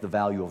 elevates the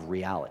value of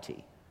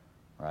reality.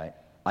 Right?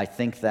 I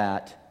think,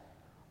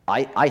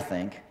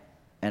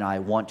 and I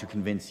want to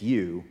convince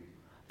you,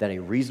 that a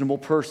reasonable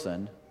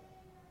person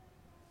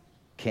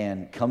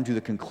can come to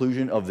the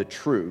conclusion of the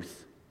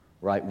truth.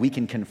 Right? We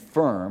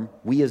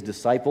as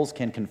disciples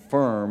can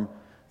confirm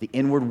the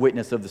inward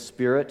witness of the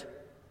Spirit,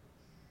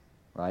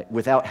 right?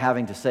 Without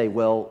having to say,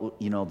 well,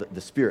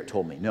 the Spirit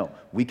told me. No,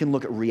 we can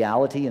look at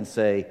reality and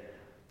say,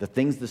 the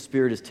things the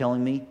Spirit is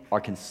telling me are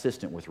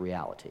consistent with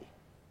reality.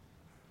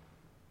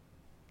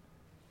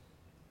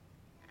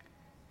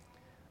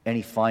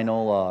 Any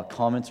final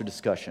comments or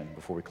discussion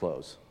before we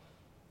close?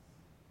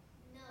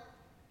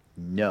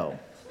 No.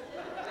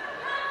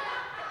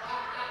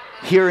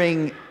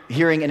 Hearing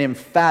an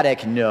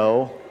emphatic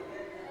no,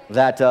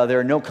 that there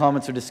are no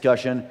comments or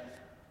discussion.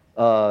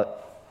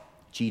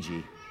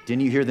 Gigi,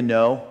 didn't you hear the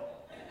no?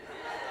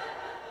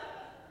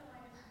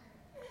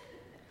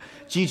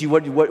 Gigi,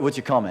 what's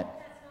your comment?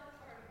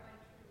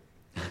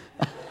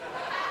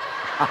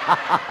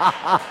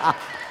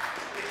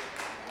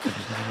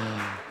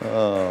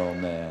 Oh,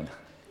 man.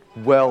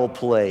 Well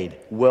played.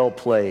 Well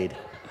played.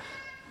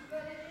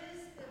 But it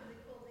is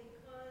biblical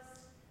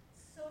because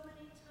so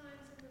many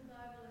times in the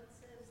Bible it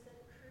says that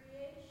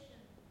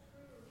creation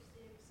proves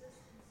the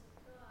existence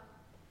of God.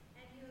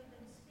 And you have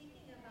been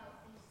speaking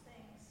about these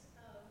things,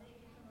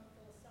 maybe from a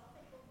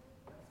philosophical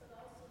viewpoint, but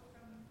also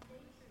from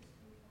nature's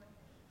viewpoint.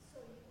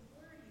 So you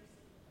were using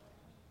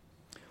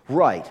the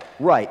Bible.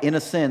 Right. In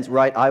a sense,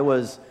 right,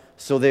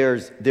 so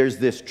there's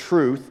this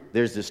truth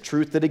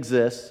that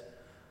exists,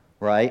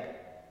 right?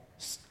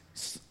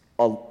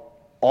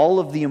 All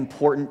of the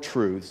important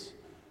truths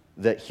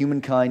that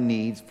humankind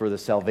needs for the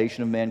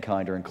salvation of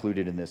mankind are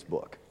included in this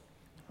book,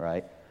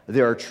 right?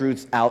 There are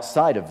truths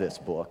outside of this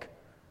book,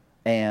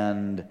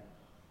 and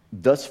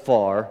thus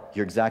far,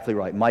 you're exactly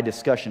right. My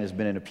discussion has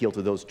been an appeal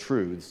to those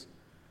truths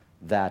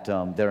that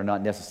are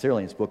not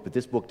necessarily in this book, but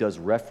this book does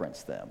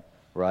reference them,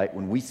 right?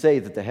 When we say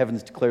that the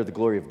heavens declare the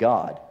glory of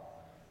God,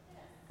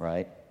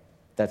 right,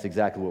 that's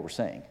exactly what we're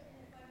saying.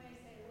 If I may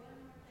say one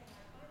more thing,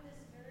 I find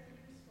this very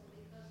useful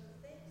because the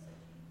things that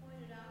you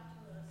pointed out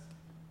to us,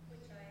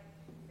 which I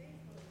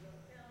faithfully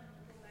wrote down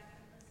and go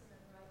back and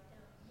listen and write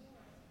down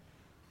more,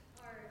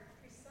 are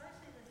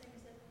precisely the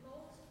things that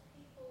most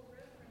people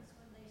reference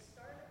when they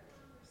start a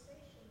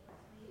conversation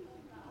with me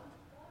about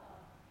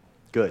God.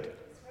 Good.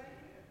 It's right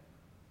here.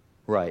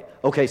 Right.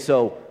 Okay,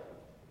 so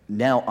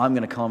now I'm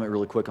going to comment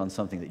really quick on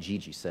something that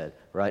Gigi said,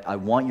 right? I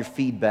want your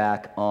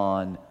feedback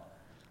on,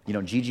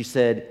 Gigi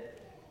said,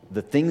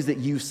 the things that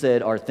you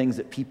said are things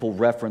that people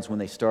reference when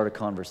they start a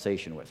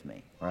conversation with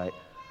me, right?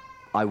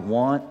 I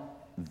want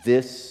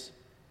this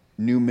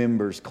new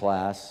members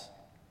class,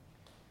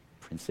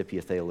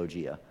 Principia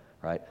Theologia,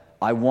 right?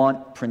 I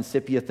want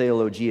Principia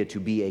Theologia to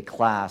be a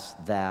class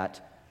that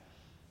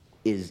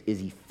is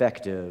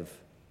effective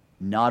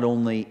not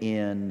only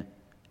in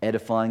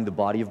edifying the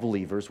body of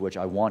believers, which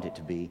I want it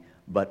to be,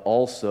 but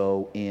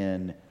also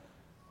in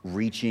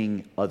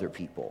reaching other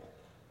people,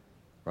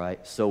 right?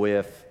 So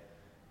if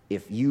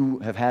you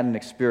have had an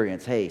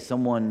experience, hey,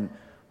 someone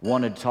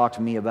wanted to talk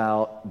to me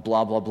about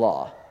blah, blah,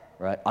 blah,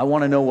 right? I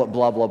want to know what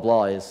blah, blah,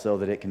 blah is so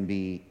that it can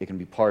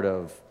be part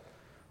of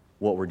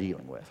what we're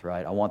dealing with,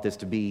 right? I want this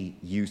to be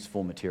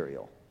useful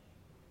material.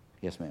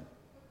 Yes, ma'am.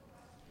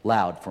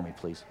 Loud for me,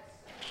 please.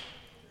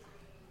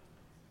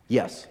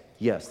 Yes,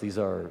 these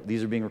are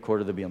being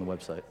recorded. They'll be on the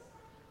website.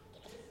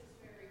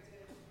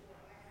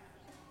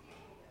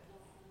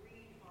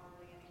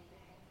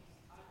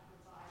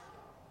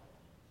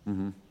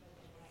 Mm-hmm.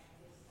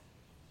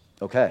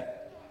 Okay.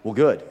 Well,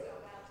 good.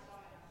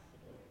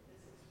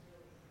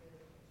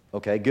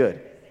 Okay,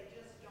 good.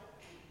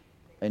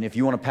 And if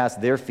you want to pass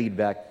their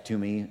feedback to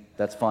me,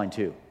 that's fine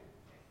too.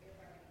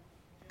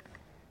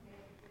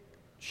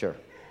 Sure.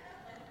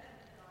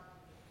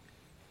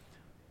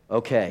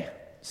 Okay.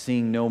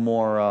 Seeing no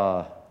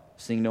more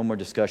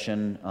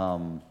discussion,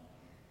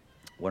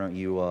 why don't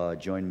you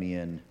join me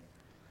in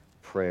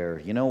prayer?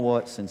 You know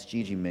what? Since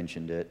Gigi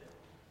mentioned it,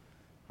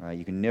 right,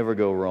 you can never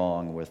go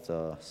wrong with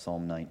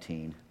Psalm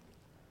 19.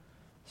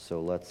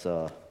 So let's.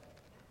 I'm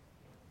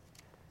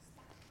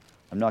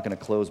not going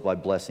to close by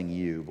blessing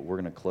you, but we're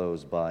going to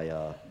close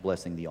by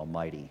blessing the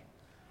Almighty.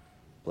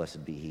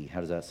 Blessed be He. How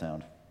does that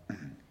sound?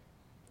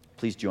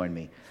 Please join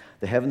me.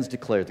 The heavens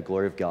declare the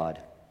glory of God,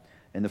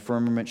 and the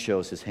firmament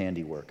shows His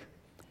handiwork.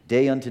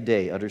 Day unto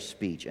day utters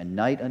speech, and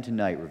night unto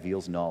night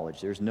reveals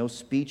knowledge. There is no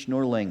speech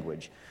nor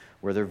language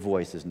where their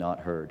voice is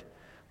not heard.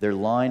 Their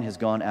line has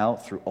gone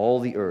out through all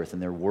the earth,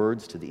 and their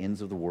words to the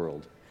ends of the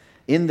world.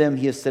 In them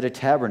He has set a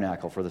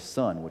tabernacle for the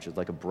sun, which is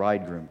like a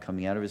bridegroom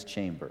coming out of his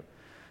chamber.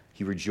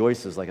 He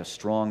rejoices like a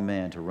strong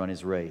man to run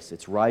his race.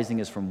 Its rising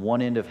is from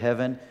one end of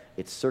heaven,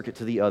 its circuit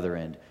to the other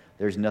end.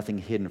 There is nothing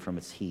hidden from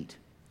its heat.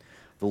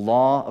 The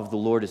law of the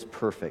Lord is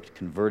perfect,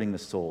 converting the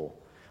soul.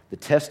 The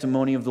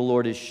testimony of the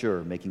Lord is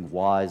sure, making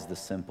wise the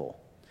simple.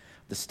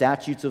 The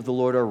statutes of the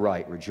Lord are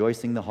right,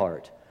 rejoicing the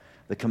heart.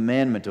 The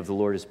commandment of the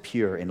Lord is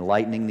pure,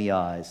 enlightening the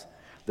eyes.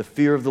 The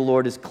fear of the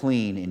Lord is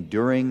clean,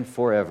 enduring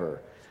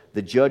forever.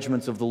 The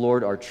judgments of the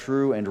Lord are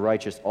true and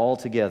righteous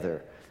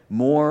altogether.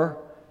 More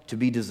to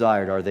be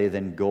desired are they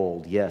than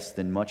gold, yes,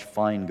 than much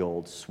fine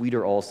gold,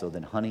 sweeter also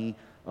than honey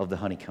of the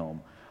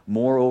honeycomb.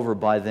 Moreover,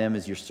 by them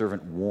is your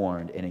servant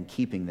warned, and in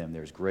keeping them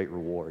there is great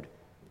reward.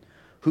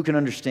 Who can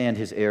understand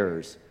his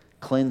errors?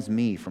 Cleanse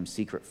me from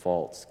secret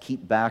faults.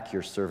 Keep back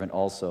your servant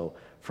also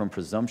from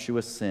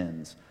presumptuous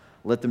sins.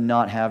 Let them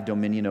not have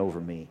dominion over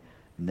me,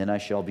 and then I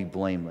shall be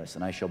blameless,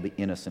 and I shall be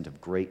innocent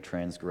of great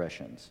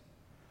transgressions.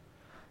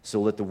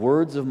 So let the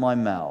words of my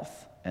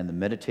mouth and the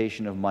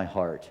meditation of my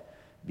heart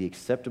be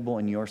acceptable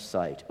in your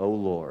sight, O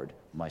Lord,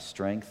 my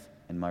strength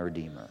and my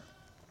Redeemer.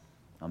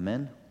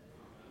 Amen.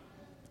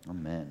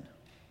 Amen.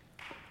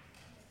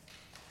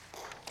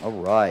 All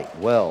right,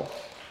 well,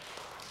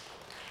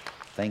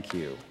 thank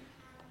you.